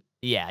Effie.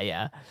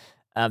 Yeah.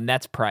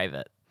 That's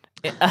private.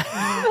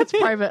 That's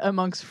private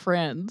amongst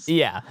friends.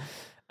 Yeah.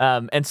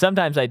 And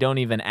sometimes I don't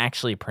even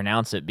actually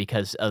pronounce it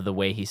because of the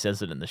way he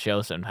says it in the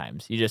show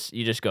sometimes. You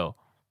just go,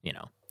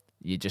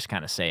 you just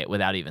kind of say it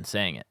without even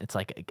saying it. It's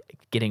like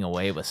getting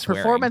away with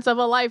swearing. Performance of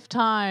a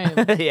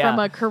lifetime. Yeah.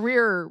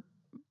 From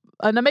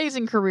an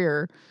amazing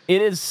career.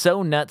 It is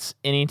so nuts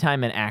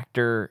anytime an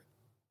actor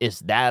is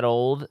that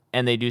old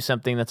and they do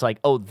something that's like,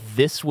 oh,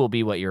 this will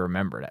be what you're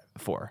remembered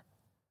for.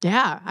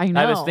 Yeah, I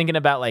know. I was thinking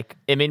about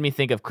it made me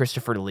think of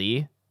Christopher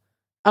Lee.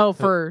 Oh,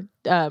 for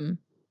Lord of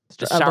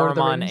the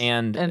Saruman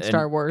Rings and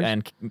Star Wars.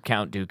 and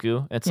Count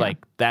Dooku. It's like,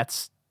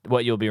 that's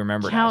what you'll be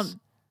remembered Count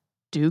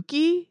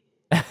Dookie?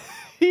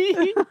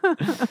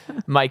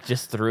 Mike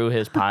just threw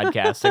his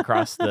podcast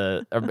across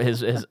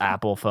his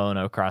Apple phone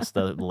across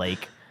the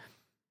lake.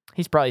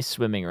 He's probably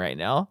swimming right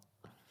now.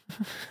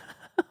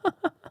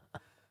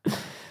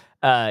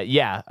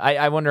 Yeah,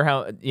 I wonder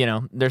how,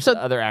 there's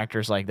other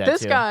actors like that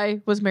This too.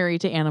 guy was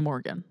married to Anna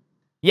Morgan.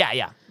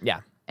 Yeah.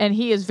 And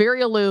he is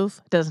very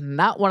aloof, does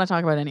not want to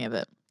talk about any of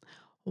it.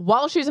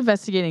 While she's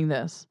investigating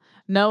this,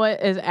 Noah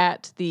is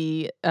at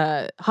the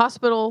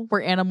hospital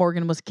where Anna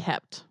Morgan was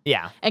kept.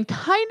 Yeah. And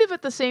kind of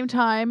at the same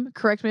time,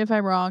 correct me if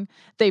I'm wrong,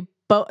 they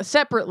both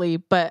separately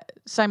but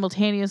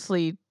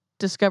simultaneously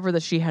discover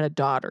that she had a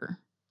daughter.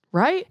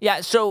 Right?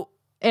 Yeah, so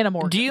Anna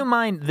Morgan. do you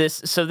mind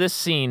this? So this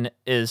scene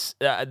is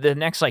the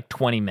next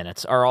 20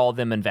 minutes are all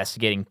them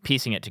investigating,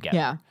 piecing it together.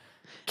 Yeah.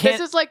 This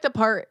is like the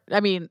part, I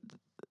mean,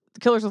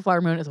 Killers of the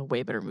Flower Moon is a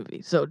way better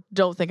movie. So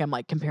don't think I'm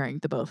comparing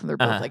the both and they're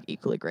both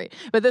equally great.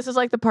 But this is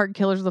like the part in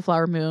Killers of the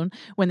Flower Moon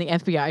when the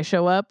FBI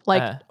show up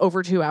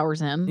over 2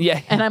 hours in.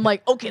 Yeah. And I'm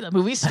like, okay, the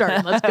movie's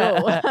starting. Let's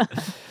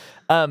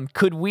go.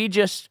 Could we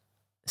just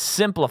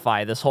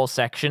simplify this whole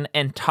section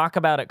and talk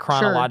about it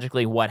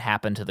chronologically, what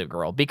happened to the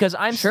girl? Because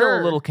I'm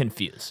still a little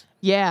confused.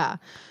 Yeah.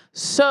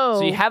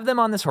 So you have them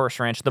on this horse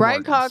ranch, the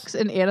Brian Morgans. Cox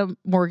and Anna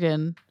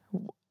Morgan.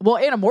 Well,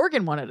 Anna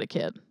Morgan wanted a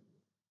kid.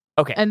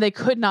 Okay. And they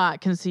could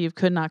not conceive.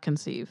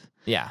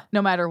 Yeah.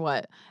 No matter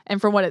what. And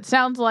from what it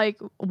sounds like,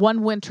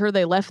 one winter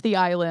they left the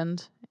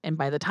island, and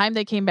by the time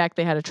they came back,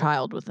 they had a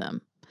child with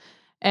them.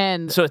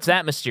 And so it's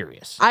that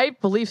mysterious. I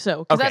believe so.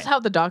 Because that's how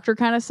the doctor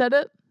kind of said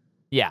it.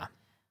 Yeah.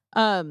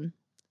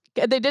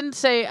 They didn't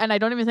say, and I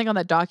don't even think on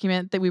that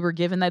document that we were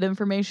given that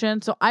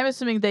information. So I'm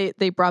assuming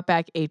they brought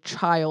back a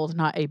child,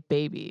 not a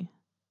baby.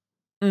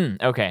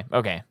 Okay.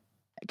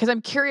 Because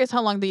I'm curious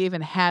how long they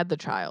even had the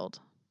child.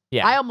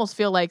 Yeah. I almost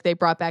feel like they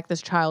brought back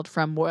this child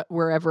from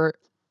wherever,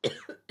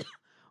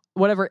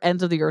 whatever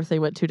ends of the earth they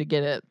went to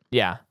get it.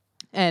 Yeah.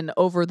 And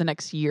over the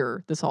next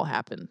year, this all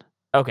happened.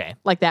 Okay.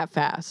 Like that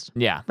fast.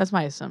 Yeah. That's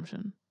my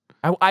assumption.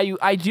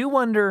 I do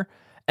wonder,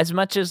 as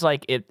much as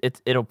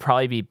it'll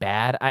probably be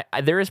bad,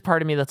 I there is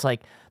part of me that's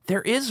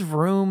there is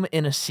room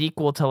in a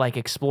sequel to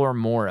explore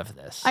more of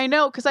this. I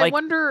know, because I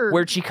wonder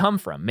where'd she come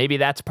from. Maybe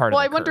that's part of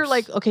the I wonder,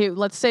 curse. Okay,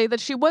 let's say that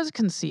she was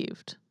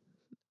conceived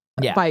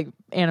by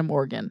Anna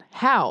Morgan.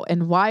 How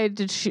and why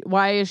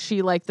is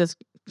she this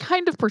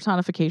kind of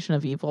personification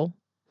of evil?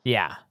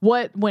 Yeah.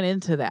 What went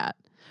into that?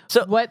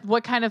 So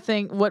what kind of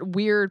thing? What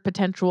weird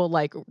potential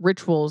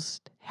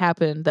rituals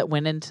happened that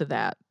went into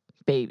that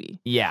baby?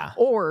 Yeah.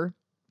 Or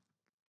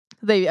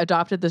they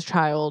adopted this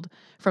child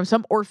from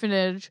some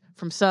orphanage,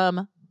 from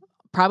some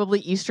probably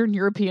Eastern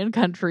European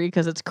country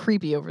because it's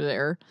creepy over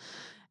there.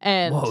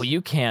 And whoa,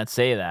 you can't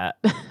say that.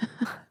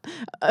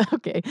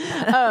 Okay.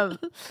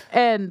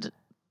 And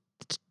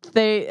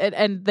they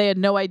had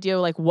no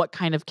idea what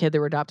kind of kid they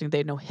were adopting. They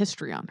had no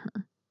history on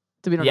her.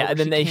 So we don't know where and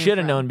then she they came should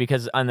have from. known,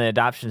 because on the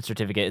adoption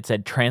certificate it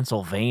said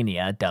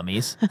Transylvania,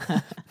 dummies.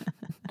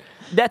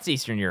 That's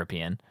Eastern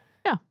European.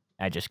 Yeah.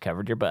 I just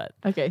covered your butt.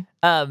 Okay.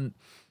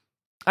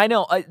 I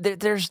know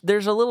there's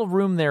a little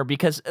room there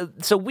because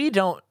so we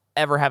don't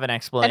ever have an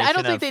explanation. And I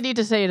don't think they need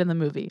to say it in the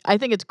movie. I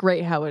think it's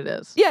great how it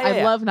is. Yeah,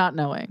 I love not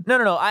knowing.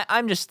 No.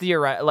 I'm just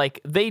theorizing.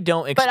 They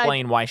don't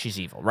explain why she's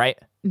evil, right?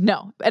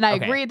 No, and I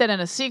agree that in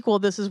a sequel,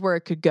 this is where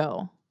it could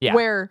go. Yeah.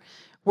 Where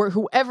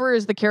whoever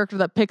is the character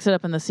that picks it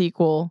up in the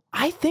sequel.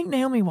 I think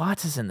Naomi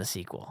Watts is in the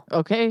sequel.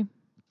 Okay,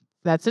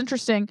 that's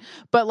interesting.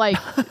 But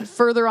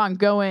further on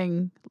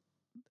going,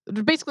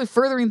 basically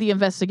furthering the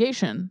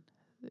investigation.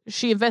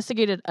 She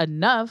investigated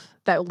enough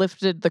that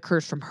lifted the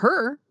curse from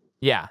her.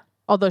 Yeah.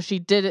 Although she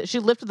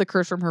lifted the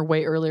curse from her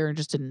way earlier and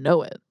just didn't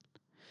know it.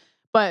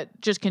 But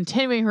just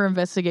continuing her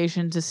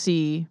investigation to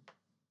see,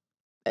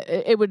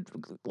 it would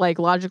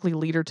logically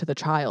lead her to the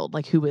child.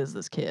 Who is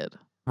this kid?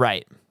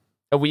 Right.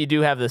 We do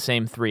have the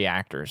same 3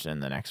 actors in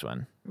the next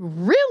one.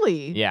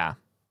 Really? Yeah.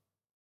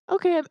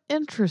 Okay, I'm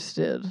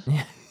interested.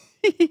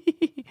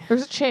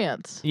 There's a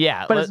chance.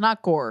 Yeah. But it's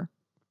not gore.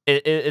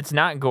 It's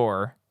not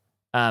gore.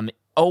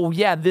 Oh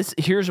yeah,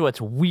 here's what's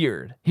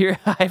weird. Here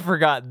I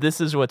forgot. This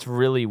is what's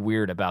really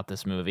weird about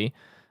this movie.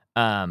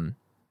 Let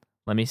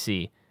me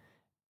see.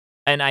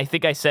 And I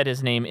think I said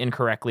his name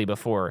incorrectly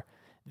before.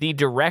 The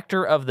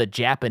director of the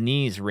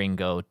Japanese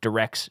Ringo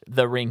directs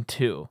The Ring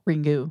 2.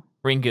 Ringu.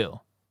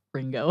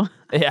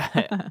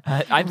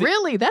 Yeah.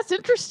 Really? That's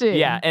interesting.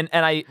 Yeah, and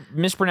I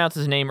mispronounced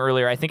his name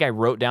earlier. I think I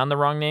wrote down the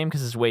wrong name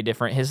because it's way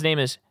different. His name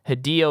is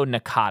Hideo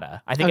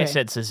Nakata. I think I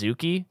said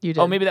Suzuki. You did.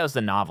 Oh, maybe that was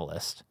the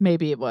novelist.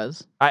 Maybe it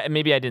was.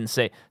 Maybe I didn't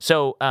say.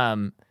 So,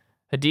 Hideo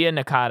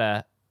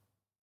Nakata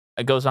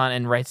goes on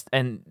and writes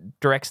and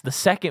directs the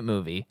second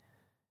movie.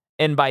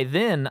 And by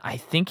then, I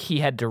think he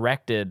had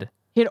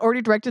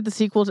already directed the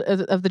sequel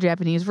of the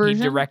Japanese version?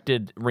 He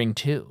directed Ring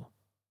 2.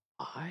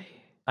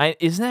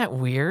 Isn't that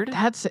weird?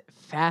 That's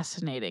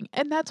fascinating.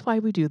 And that's why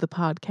we do the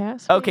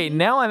podcast. Okay,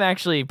 now I'm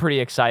actually pretty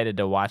excited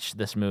to watch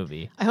this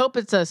movie. I hope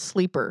it's a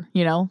sleeper,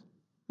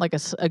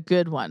 a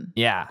good one.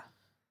 Yeah.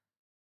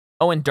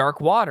 Oh, and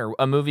Dark Water,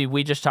 a movie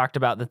we just talked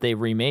about that they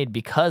remade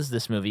because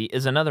this movie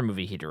is another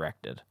movie he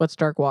directed. What's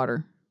Dark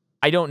Water?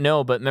 I don't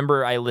know, but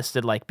remember I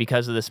listed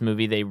because of this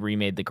movie they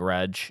remade The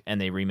Grudge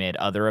and they remade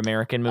other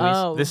American movies.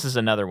 Oh. This is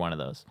another one of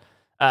those.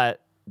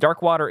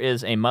 Dark Water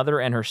is a mother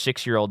and her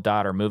 6-year-old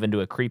daughter move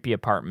into a creepy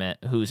apartment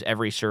whose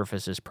every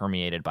surface is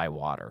permeated by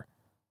water.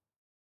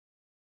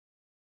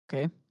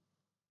 Okay.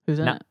 Who's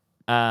in it?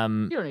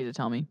 You don't need to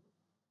tell me.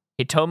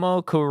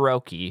 Hitomo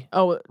Kuroki.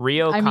 Oh,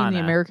 Ryo I Kana. mean the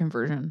American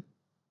version.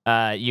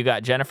 You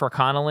got Jennifer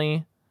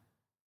Connelly,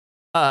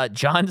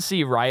 John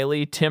C.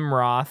 Reilly, Tim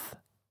Roth,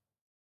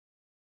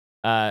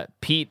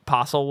 Pete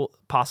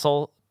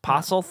Postlethwaite.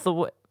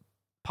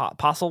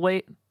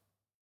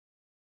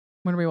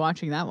 When are we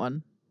watching that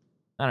one?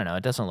 I don't know.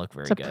 It doesn't look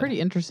very good. It's a pretty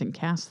interesting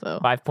cast, though.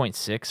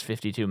 5.6,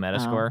 52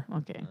 Metascore. Oh,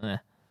 okay.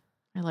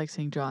 I like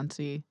seeing John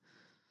C.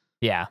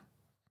 Yeah.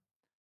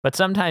 But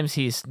sometimes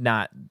he's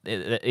not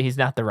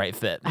the right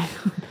fit.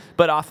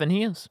 But often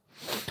he is.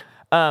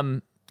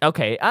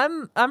 Okay,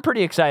 I'm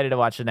pretty excited to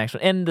watch the next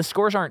one. And the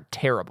scores aren't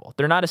terrible.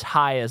 They're not as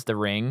high as The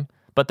Ring,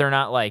 but they're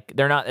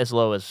not as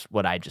low as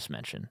what I just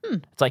mentioned.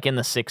 It's like in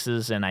the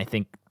 6s and I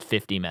think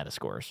 50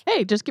 Metascores.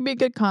 Hey, just give me a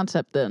good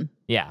concept then.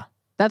 Yeah.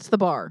 That's the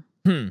bar.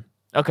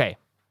 Okay.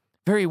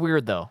 Very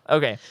weird though.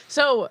 Okay.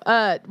 So,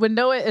 when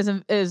Noah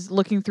is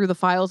looking through the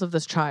files of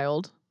this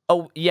child.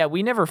 Oh, yeah,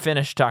 we never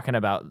finished talking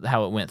about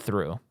how it went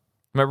through.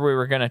 Remember we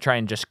were going to try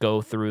and just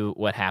go through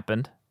what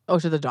happened? Oh,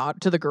 to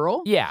the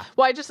girl? Yeah.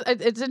 Well,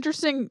 it's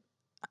interesting.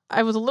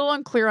 I was a little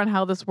unclear on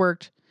how this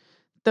worked.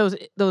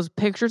 Those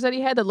pictures that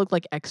he had that looked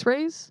like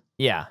X-rays?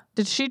 Yeah.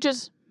 Did she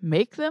just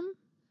make them?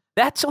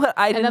 That's what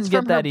I didn't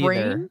get that either.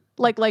 Brain?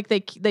 Like they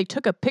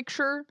took a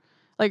picture,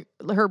 like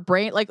her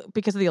brain, like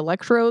because of the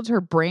electrodes,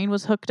 her brain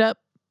was hooked up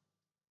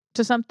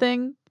to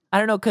something. I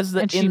don't know, because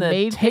in the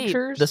made tape,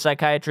 pictures? the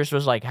psychiatrist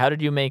was like, "How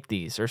did you make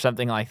these?" or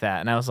something like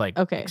that, and I was like,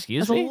 "Okay,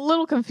 excuse me." I was a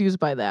little confused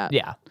by that.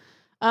 Yeah.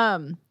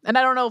 And I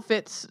don't know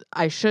if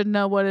I should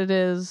know what it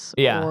is,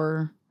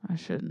 or I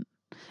shouldn't.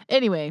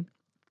 Anyway,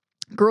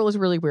 girl is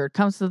really weird.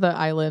 Comes to the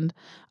island.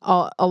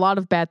 A lot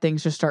of bad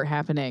things just start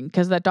happening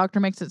because that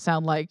doctor makes it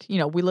sound like,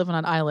 we live on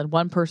an island.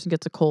 One person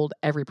gets a cold,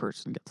 every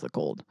person gets the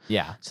cold.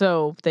 Yeah.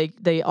 So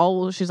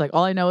she's like,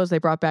 all I know is they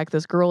brought back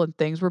this girl and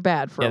things were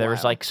bad for a while. There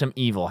was like some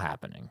evil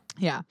happening.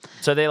 Yeah.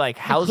 So they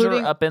house her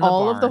up in the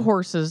all barn. of the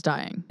horses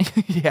dying.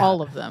 Yeah.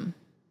 All of them.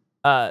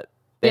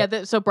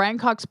 So Brian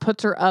Cox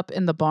puts her up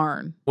in the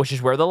barn. Which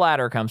is where the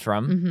ladder comes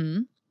from.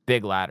 Mm-hmm.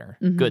 Big ladder.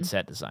 Mm-hmm. Good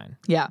set design.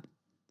 Yeah.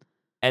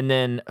 And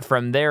then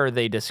from there,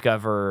 they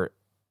discover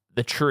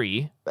the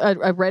tree.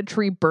 A red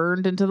tree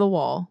burned into the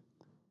wall.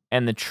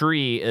 And the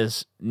tree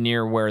is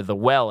near where the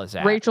well is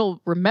at.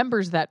 Rachel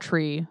remembers that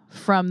tree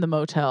from the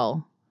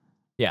motel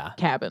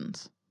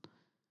cabins.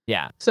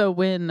 Yeah. So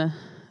when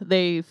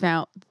they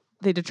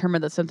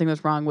determined that something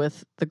was wrong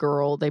with the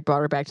girl, they brought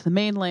her back to the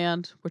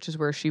mainland, which is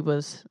where she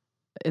was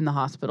in the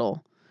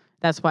hospital.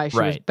 That's why she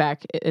was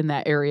back in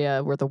that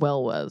area where the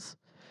well was.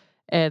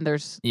 And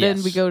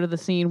then we go to the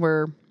scene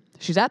where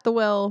she's at the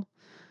well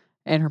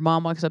and her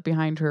mom walks up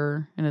behind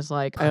her and is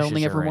like, I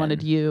only ever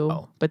wanted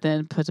you, but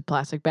then puts a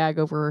plastic bag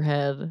over her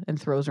head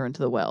and throws her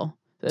into the well.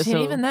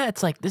 See, even that,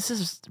 it's like, this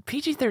is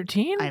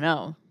PG-13? I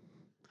know.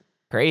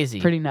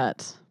 Crazy. Pretty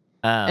nuts.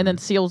 And then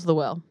seals the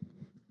well.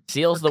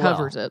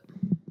 Covers it.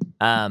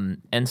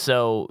 And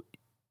so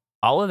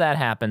all of that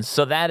happens.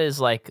 So that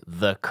is like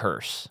the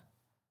curse,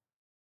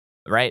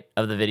 right,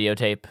 of the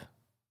videotape.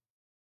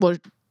 Well,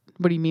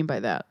 what do you mean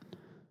by that?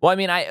 Well, I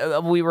mean,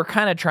 we were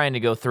kind of trying to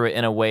go through it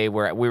in a way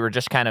where we were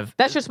just kind of...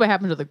 That's just what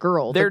happened to the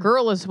girl. The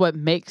girl is what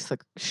made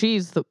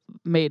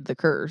the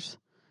curse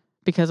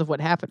because of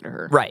what happened to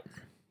her. Right.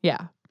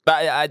 Yeah.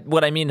 But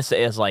what I mean to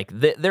say is, like,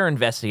 they're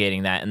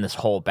investigating that in this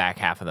whole back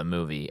half of the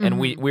movie. And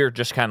we're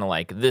just kind of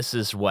like, this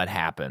is what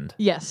happened.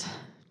 Yes.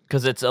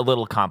 Because it's a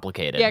little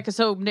complicated. Yeah, because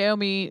so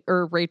Naomi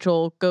or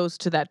Rachel goes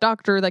to that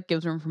doctor that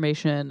gives her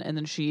information, and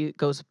then she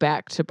goes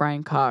back to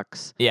Brian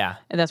Cox. Yeah.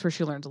 And that's where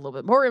she learns a little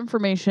bit more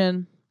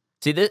information.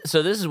 See, this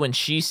is when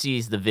she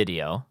sees the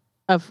video.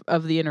 Of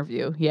the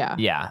interview, yeah.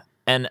 Yeah.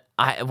 And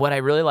what I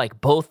really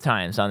like both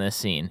times on this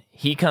scene,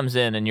 he comes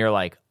in and you're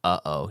like,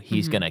 uh-oh,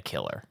 he's going to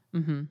kill her.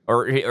 Mm-hmm.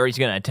 Or he's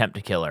going to attempt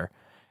to kill her.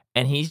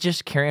 And he's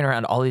just carrying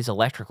around all these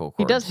electrical cords.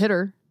 He does hit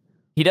her.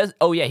 He does.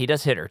 Oh, yeah, he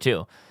does hit her,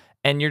 too.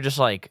 And you're just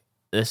like,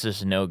 this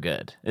is no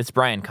good. It's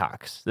Brian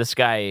Cox. This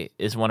guy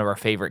is one of our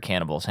favorite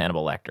cannibals,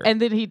 Hannibal Lecter.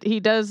 And then he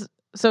does.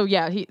 So,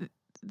 yeah,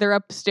 they're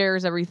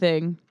upstairs,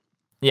 everything.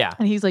 Yeah.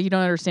 And he's like, you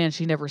don't understand.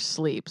 She never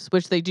sleeps,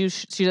 which they do.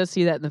 She does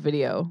see that in the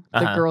video.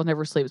 The girl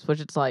never sleeps, which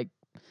it's like,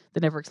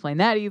 they never explain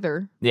that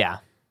either. Yeah.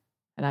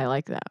 And I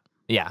like that.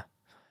 Yeah.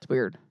 It's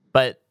weird.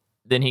 But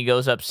then he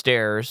goes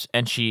upstairs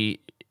and she's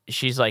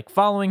like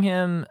following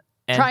him.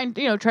 And trying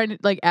to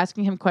like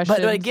asking him questions.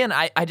 But again,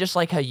 I just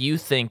like how you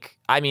think.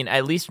 I mean,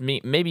 at least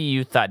maybe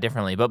you thought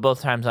differently, but both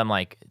times I'm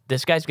like,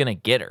 this guy's going to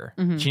get her.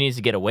 Mm-hmm. She needs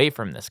to get away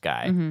from this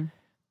guy. Mm-hmm.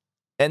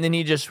 And then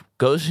he just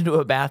goes into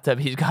a bathtub.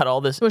 He's got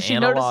all this she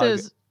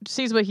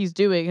sees what he's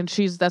doing, and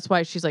that's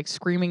why she's like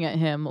screaming at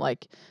him,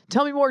 like,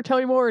 tell me more.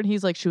 And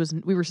he's like,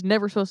 we were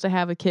never supposed to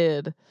have a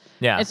kid.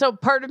 Yeah. And so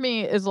part of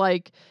me is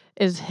like,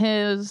 is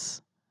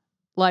his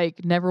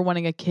like never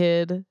wanting a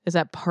kid, is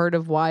that part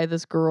of why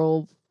this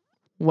girl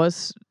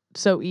was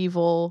so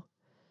evil?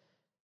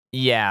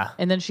 Yeah.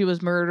 and then she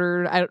was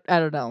murdered. I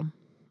don't know.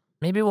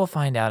 Maybe we'll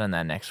find out in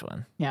that next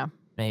one. Yeah.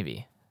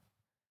 Maybe.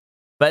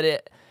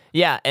 But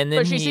and then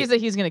But she sees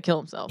that he's going to kill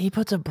himself. he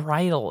puts a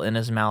bridle in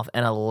his mouth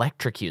and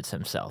electrocutes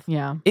himself.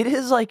 Yeah. It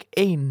is like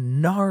a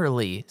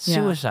gnarly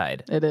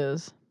suicide. It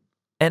is.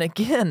 And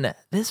again,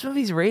 this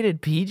movie's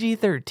rated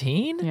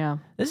PG-13? Yeah.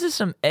 This is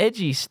some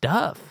edgy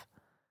stuff.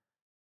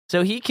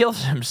 So he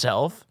kills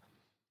himself.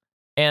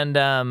 And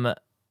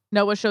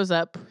Noah shows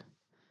up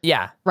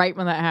yeah. right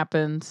when that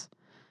happens.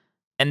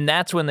 And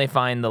that's when they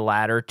find the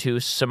ladder to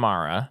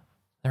Samara,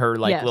 her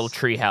Yes. little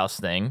treehouse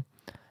thing.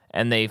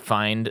 And they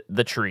find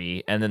the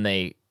tree, and then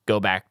they go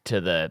back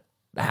to the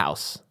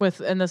house.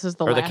 And this is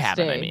the or last the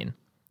cabin, day. I mean.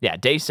 Yeah,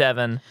 day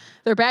 7.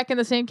 They're back in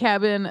the same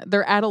cabin.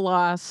 They're at a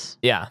loss.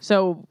 Yeah.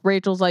 So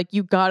Rachel's like,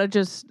 you gotta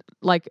just,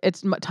 like,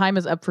 time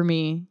is up for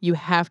me. You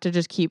have to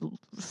just keep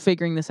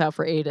figuring this out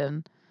for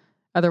Aiden.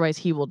 Otherwise,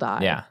 he will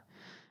die. Yeah.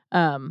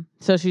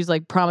 So she's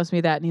like, promise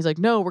me that. And he's like,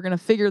 no, we're going to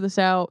figure this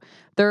out.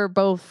 They're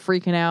both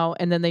freaking out.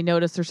 And then they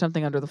notice there's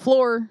something under the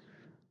floor.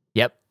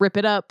 Yep. Rip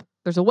it up.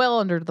 There's a well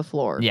under the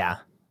floor. Yeah.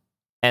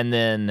 And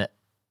then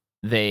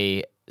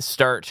they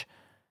start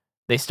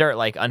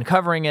like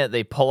uncovering it.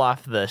 They pull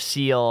off the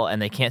seal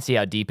and they can't see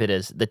how deep it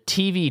is. The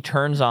TV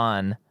turns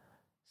on,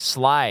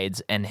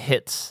 slides, and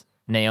hits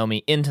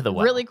Naomi into the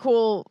well. Really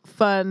cool,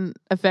 fun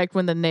effect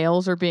when the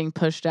nails are being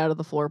pushed out of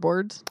the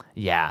floorboards.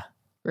 Yeah.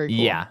 Very cool.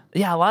 Yeah.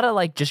 Yeah. A lot of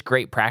like just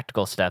great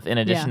practical stuff in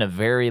addition to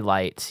very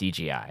light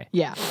CGI.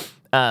 Yeah.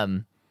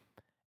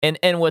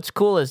 And what's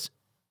cool is,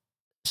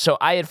 so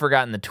I had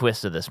forgotten the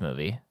twist of this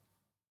movie.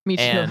 Me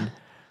too. And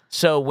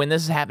so when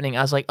this is happening,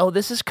 I was like, oh,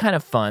 this is kind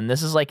of fun.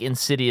 This is like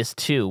Insidious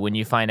 2 when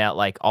you find out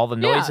like all the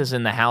noises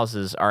in the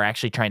houses are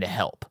actually trying to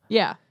help.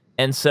 Yeah.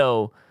 And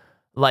so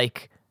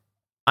like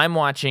I'm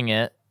watching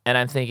it and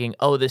I'm thinking,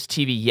 oh, this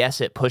TV,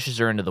 yes, it pushes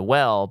her into the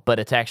well, but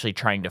it's actually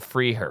trying to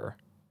free her,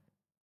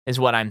 is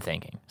what I'm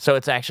thinking. So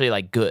it's actually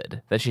like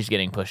good that she's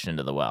getting pushed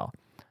into the well.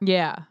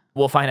 Yeah.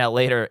 We'll find out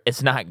later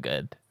it's not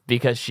good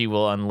because she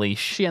will unleash.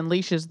 She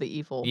unleashes the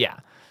evil. Yeah.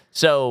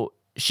 So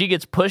she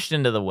gets pushed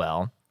into the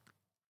well.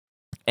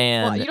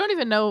 And well, you don't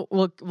even know.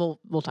 We'll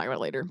talk about it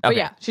later. But Okay.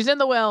 yeah, she's in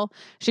the well.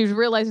 She's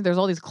realizing there's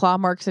all these claw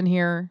marks in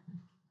here.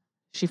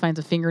 She finds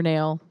a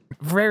fingernail.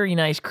 very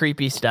nice,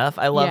 creepy stuff.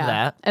 I love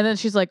that. And then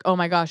she's like, "Oh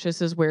my gosh,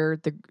 this is where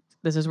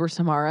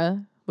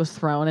Samara was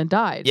thrown and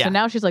died." Yeah. So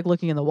now she's like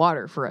looking in the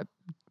water for a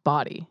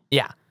body.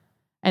 Yeah.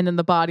 And then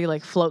the body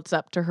like floats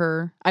up to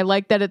her. I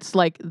like that it's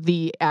like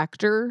the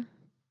actor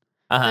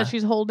that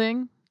she's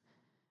holding.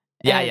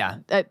 Yeah, and yeah.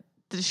 That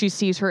she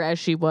sees her as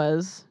she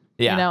was.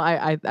 Yeah. You know,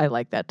 I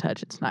like that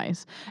touch. It's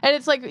nice. And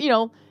it's like,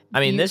 I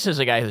mean, this is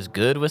a guy who's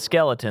good with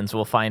skeletons.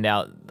 We'll find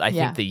out, I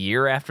think, the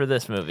year after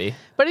this movie.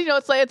 But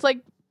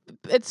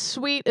it's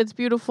sweet, it's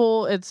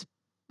beautiful, it's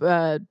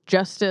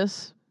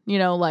justice,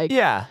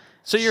 Yeah.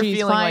 So you're she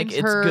feeling like finds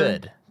it's her,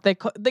 good.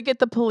 They get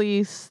the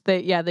police.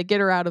 They get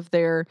her out of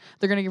there.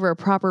 They're gonna give her a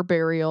proper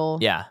burial.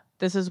 Yeah.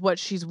 This is what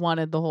she's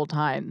wanted the whole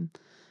time.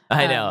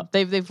 I know.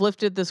 They've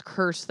lifted this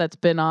curse that's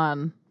been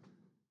on.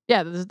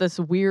 Yeah, this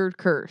weird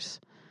curse.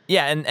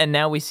 Yeah, and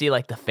now we see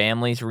like the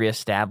family's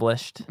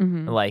reestablished.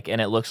 Mhm. Like,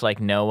 and it looks like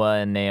Noah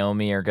and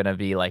Naomi are gonna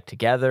be like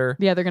together.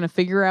 Yeah, they're gonna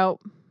figure out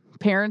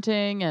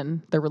parenting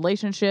and their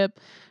relationship.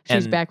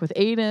 She's And- back with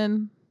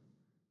Aiden.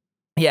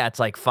 Yeah, it's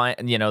like fine.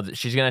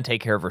 She's gonna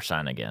take care of her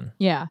son again.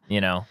 Yeah, You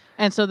know.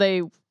 and so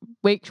she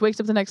wakes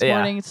up the next Yeah.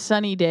 morning. It's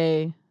sunny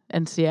day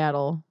in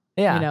Seattle.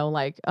 Yeah.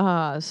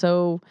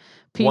 So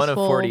peaceful. One of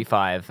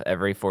 45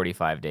 every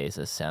 45 days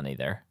is sunny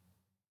there.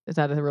 Is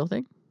that a real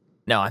thing?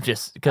 No, I'm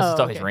just because it's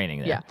always okay. raining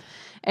there. Yeah.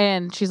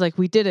 And she's like,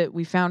 we did it.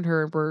 We found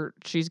her.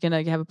 She's going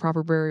to have a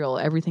proper burial.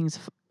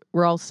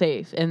 We're all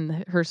safe.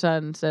 And her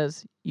son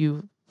says,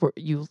 you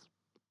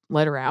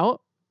let her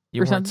out?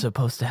 You or weren't something?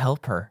 supposed to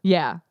help her.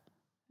 Yeah.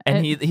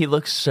 And he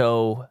looks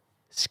so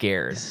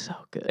scared. So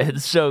good.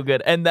 It's so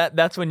good. And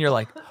that's when you're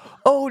like,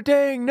 oh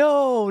dang,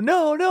 no.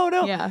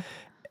 Yeah.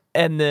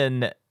 And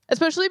then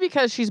Especially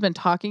because she's been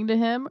talking to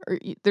him. Or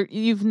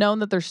you've known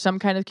that there's some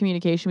kind of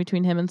communication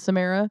between him and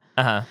Samara.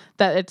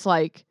 that It's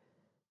like,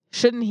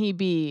 shouldn't he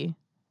be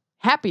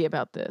happy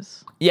about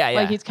this? yeah.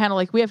 Like, he's kind of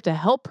like, we have to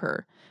help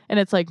her. And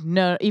it's like,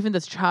 no, even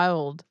this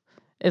child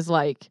is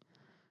like,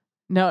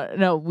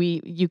 no,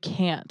 you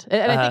can't.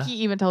 And I think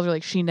he even tells her,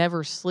 like, she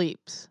never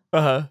sleeps.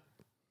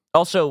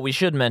 Also, we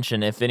should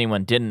mention, if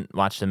anyone didn't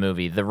watch the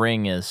movie, the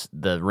ring is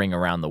the ring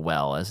around the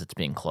well as it's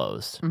being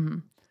closed. Mm-hmm.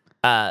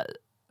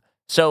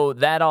 So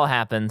that all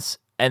happens,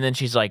 and then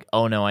she's like,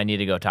 oh no, I need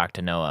to go talk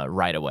to Noah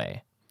right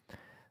away.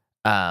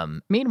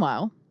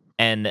 Meanwhile,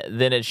 And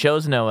then it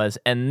shows Noah's,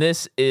 and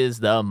this is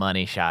the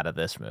money shot of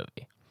this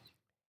movie.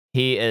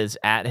 He is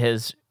at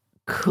his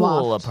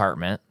cool Loft.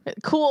 apartment.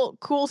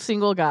 cool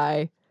single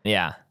guy.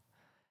 Yeah.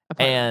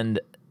 apartment. And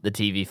the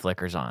TV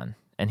flickers on,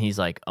 and he's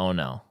like, oh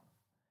no.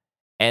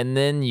 And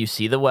then you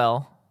see the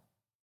well.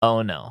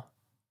 Oh no.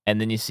 And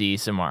then you see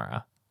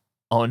Samara.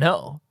 Oh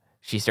no.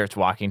 She starts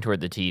walking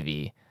toward the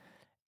TV.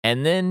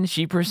 And then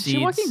she Is proceeds. she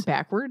walking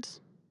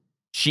backwards?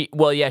 She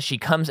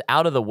comes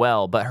out of the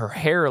well, but her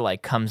hair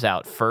like comes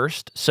out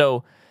first.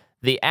 So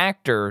the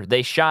actor,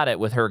 they shot it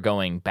with her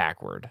going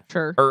backward.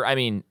 Sure. Or I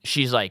mean,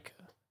 she's like,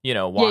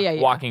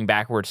 walking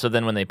backward. So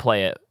then when they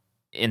play it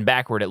in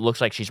backward, it looks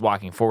like she's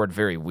walking forward.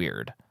 Very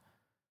weird.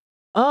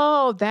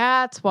 Oh,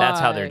 that's why. That's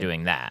how they're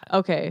doing that.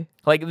 Okay.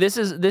 Like this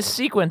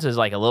sequence is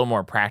like a little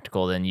more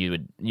practical than you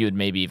would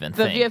maybe even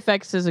think. The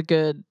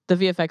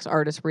VFX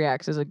artist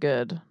reacts as a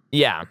good.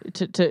 Yeah.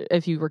 To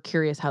if you were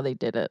curious how they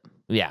did it.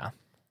 Yeah.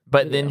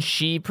 But then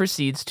she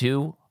proceeds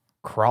to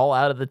crawl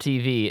out of the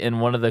TV in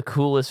one of the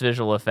coolest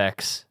visual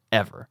effects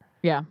ever.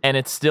 Yeah. And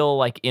it's still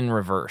like in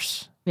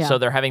reverse. Yeah. So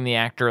they're having the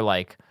actor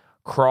like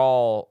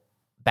crawl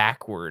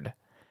backward.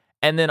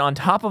 And then on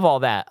top of all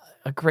that,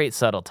 a great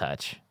subtle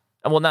touch.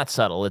 Well, not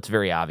subtle, it's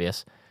very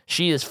obvious.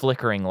 She is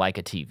flickering like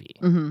a TV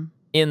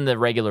in the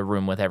regular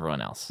room with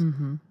everyone else.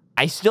 Mm-hmm.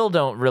 I still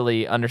don't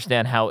really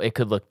understand how it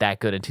could look that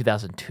good in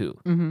 2002.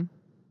 Mm-hmm.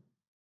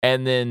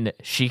 And then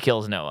she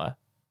kills Noah.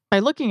 By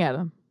looking at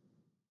him.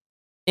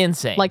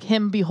 Insane. Like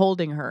him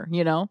beholding her,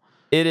 you know?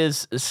 It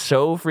is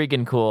so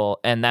freaking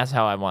cool, and that's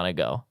how I want to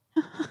go.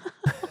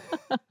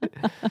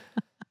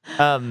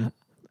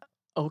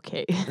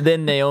 Okay.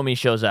 Then Naomi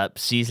shows up,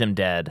 sees him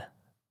dead,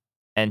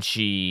 and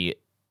she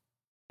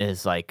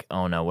is like,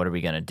 oh no, what are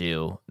we going to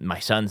do? My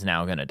son's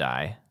now going to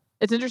die.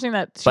 It's interesting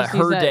that she but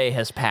sees her that day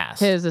has passed.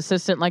 His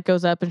assistant like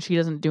goes up and she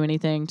doesn't do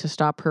anything to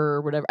stop her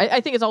or whatever.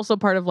 I think it's also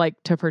part of like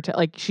to protect,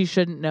 like she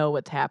shouldn't know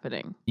what's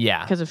happening.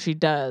 Yeah. Because if she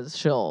does,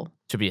 she'll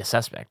be a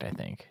suspect, I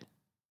think.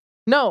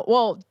 No,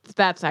 well,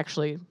 that's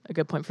actually a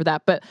good point for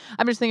that. But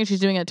I'm just thinking she's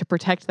doing it to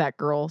protect that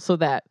girl so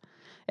that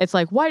it's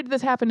like, why did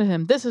this happen to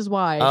him? This is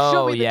why.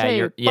 Show me the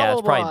tape. Blah,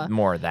 it's blah, probably blah.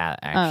 more of that,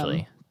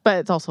 actually. But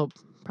it's also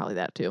probably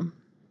that too.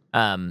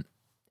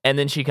 And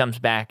then she comes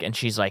back and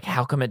she's like,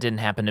 how come it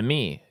didn't happen to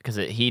me? Because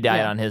he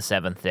died on his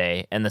 7th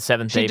day, and the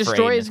 7th day for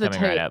Aiden is coming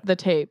right up. She destroys the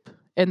tape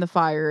in the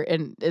fire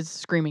and is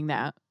screaming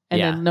that. And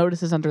then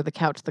notices under the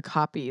couch the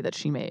copy that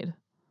she made.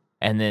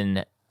 And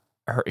then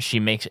she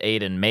makes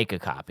Aiden make a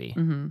copy.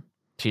 Mm-hmm.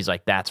 She's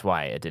like, that's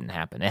why it didn't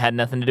happen. It had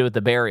nothing to do with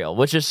the burial,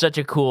 which is such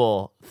a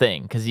cool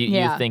thing because you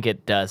think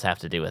it does have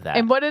to do with that.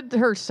 And what did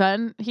her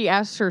son, he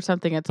asked her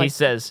something. He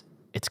says,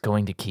 it's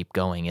going to keep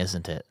going,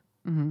 isn't it?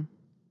 Mm-hmm.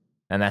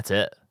 And that's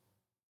it.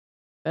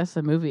 That's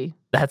the movie.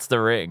 That's The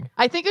Ring.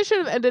 I think it should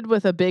have ended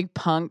with a big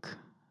punk,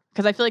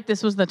 because I feel like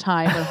this was the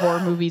time when horror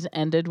movies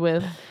ended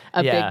with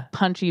a big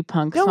punchy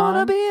punk song. Don't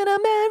wanna be an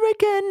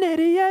American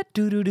idiot.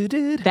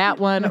 Do. That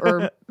one,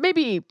 or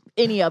maybe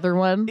any other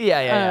one.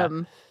 Yeah.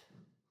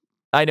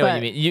 I know what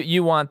you mean.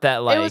 You want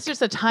that like... It was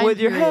just a time with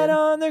period. Your head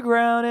on the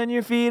ground and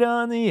your feet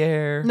on the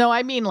air. No,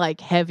 I mean like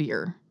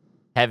heavier.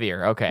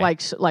 Heavier, okay.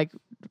 Like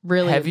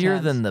really heavier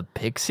intense. Than the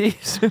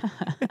Pixies?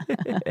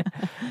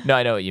 No,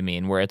 I know what you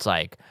mean, where it's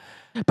like...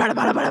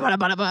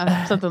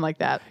 something like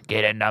that.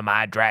 Get into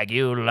my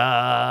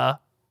Dragula.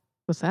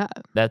 What's that?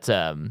 That's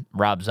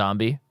Rob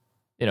Zombie.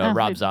 You know, a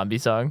Rob Zombie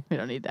song. We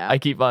don't need that. I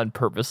keep on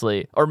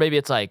purposely, or maybe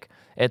it's like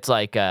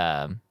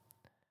Father,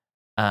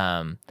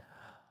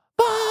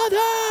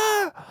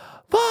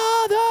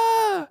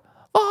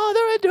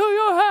 into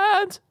your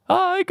hands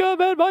I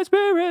commend my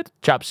spirit.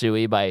 Chop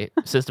Suey by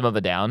System of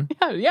a Down.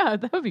 Yeah,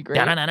 that would be great.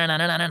 I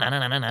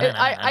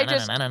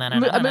just a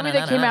movie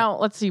that came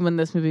out. Let's see when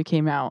this movie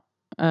came out.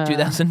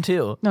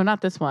 2002. No,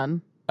 not this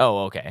one.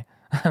 Oh, okay.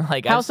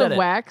 Like House of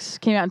Wax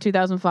came out in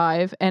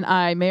 2005, and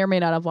I may or may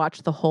not have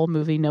watched the whole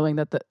movie knowing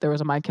that there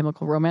was a My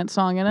Chemical Romance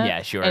song in it.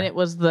 Yeah, sure. And it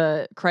was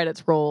the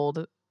credits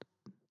rolled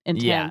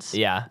intense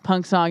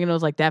punk song, and it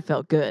was like, that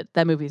felt good.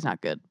 That movie's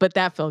not good, but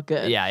that felt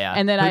good. Yeah.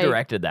 And then Who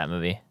directed that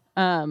movie?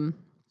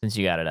 Since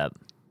you got it up.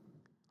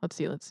 Let's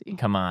see.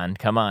 Come on.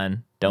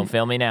 Don't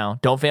fail me now.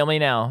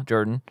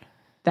 Jordan.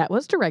 That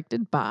was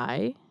directed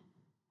by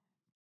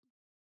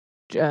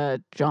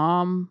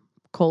John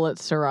Colet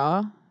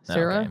Sarah.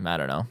 Okay, I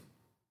don't know.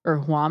 Or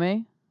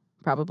Huame,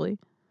 probably.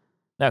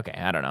 Okay,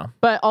 I don't know.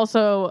 But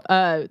also,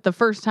 the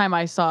first time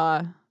I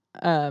saw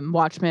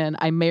Watchmen,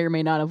 I may or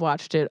may not have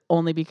watched it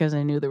only because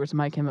I knew there was a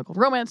My Chemical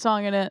Romance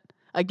song in it.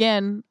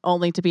 Again,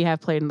 only to be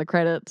half played in the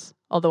credits.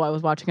 Although I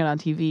was watching it on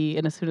TV,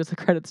 and as soon as the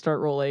credits start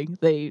rolling,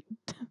 they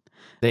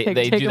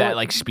do that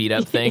like speed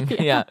up thing.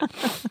 Yeah.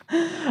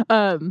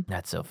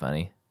 That's so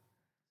funny.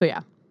 So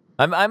yeah.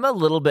 I'm a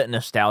little bit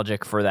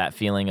nostalgic for that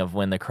feeling of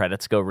when the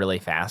credits go really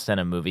fast and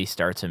a movie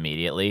starts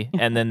immediately,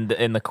 and then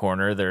in the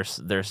corner there's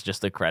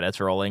just the credits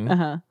rolling.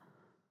 Uh-huh.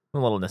 I'm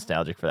a little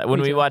nostalgic for that. When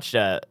we watched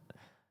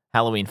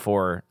Halloween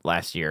 4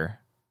 last year,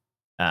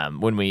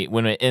 when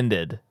it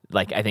ended,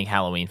 like I think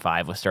Halloween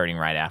 5 was starting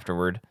right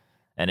afterward,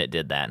 and it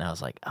did that, and I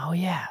was like, oh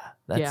yeah,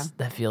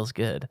 that feels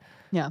good.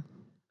 Yeah.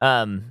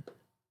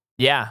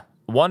 Yeah,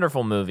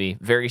 wonderful movie,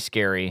 very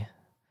scary.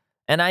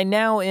 And I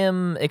now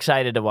am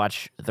excited to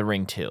watch The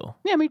Ring 2.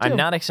 Yeah, me too. I'm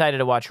not excited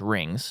to watch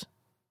Rings.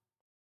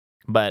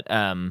 But,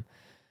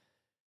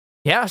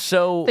 yeah,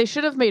 so... They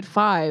should have made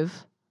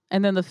 5,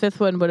 and then the 5th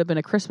one would have been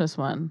a Christmas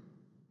one.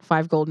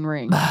 5 golden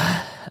rings.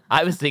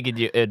 I was thinking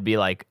it'd be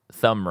like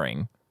Thumb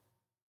Ring.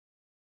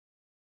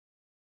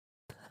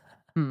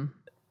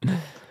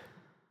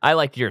 I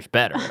liked yours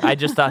better. I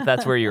just thought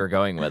that's where you were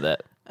going with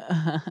it.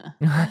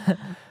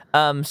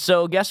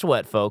 So guess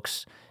what,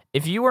 folks?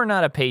 If you are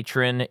not a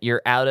patron,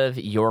 you're out of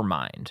your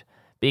mind.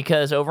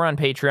 Because over on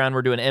Patreon,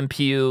 we're doing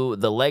MPU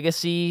the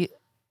Legacy,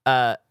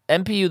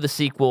 MPU the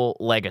Sequel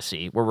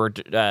Legacy, where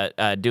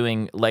we're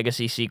doing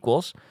Legacy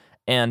sequels.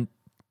 And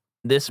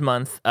this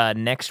month,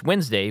 next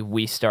Wednesday,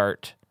 we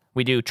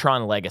do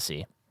Tron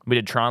Legacy. We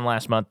did Tron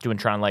last month, doing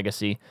Tron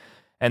Legacy.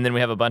 And then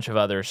we have a bunch of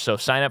others. So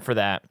sign up for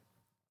that.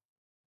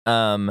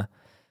 And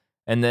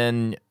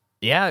then,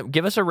 yeah,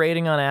 give us a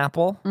rating on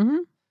Apple.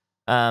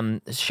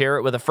 Mm-hmm. Share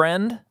it with a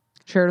friend.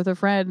 Share it with a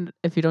friend.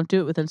 If you don't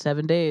do it within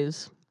 7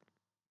 days,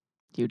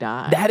 you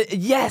die.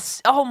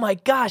 Yes. Oh my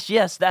gosh.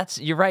 Yes,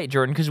 you're right,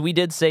 Jordan, because we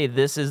did say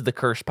this is the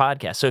Cursed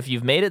Podcast. So if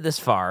you've made it this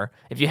far,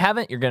 if you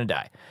haven't, you're going to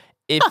die.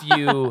 If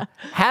you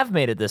have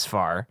made it this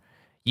far,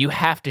 you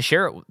have to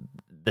share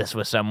this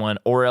with someone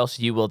or else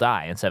you will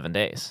die in 7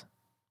 days.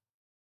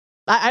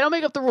 I don't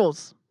make up the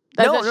rules.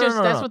 That's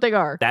what they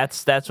are.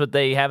 That's what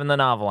they have in the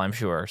novel, I'm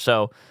sure.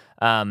 So,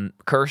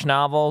 cursed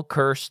novel,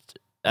 cursed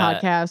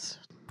podcast.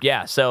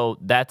 Yeah, so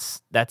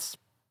that's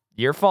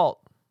your fault.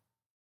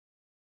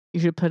 You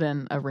should put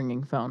in a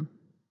ringing phone.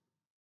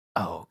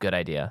 Oh, good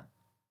idea.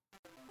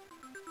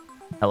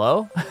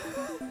 Hello?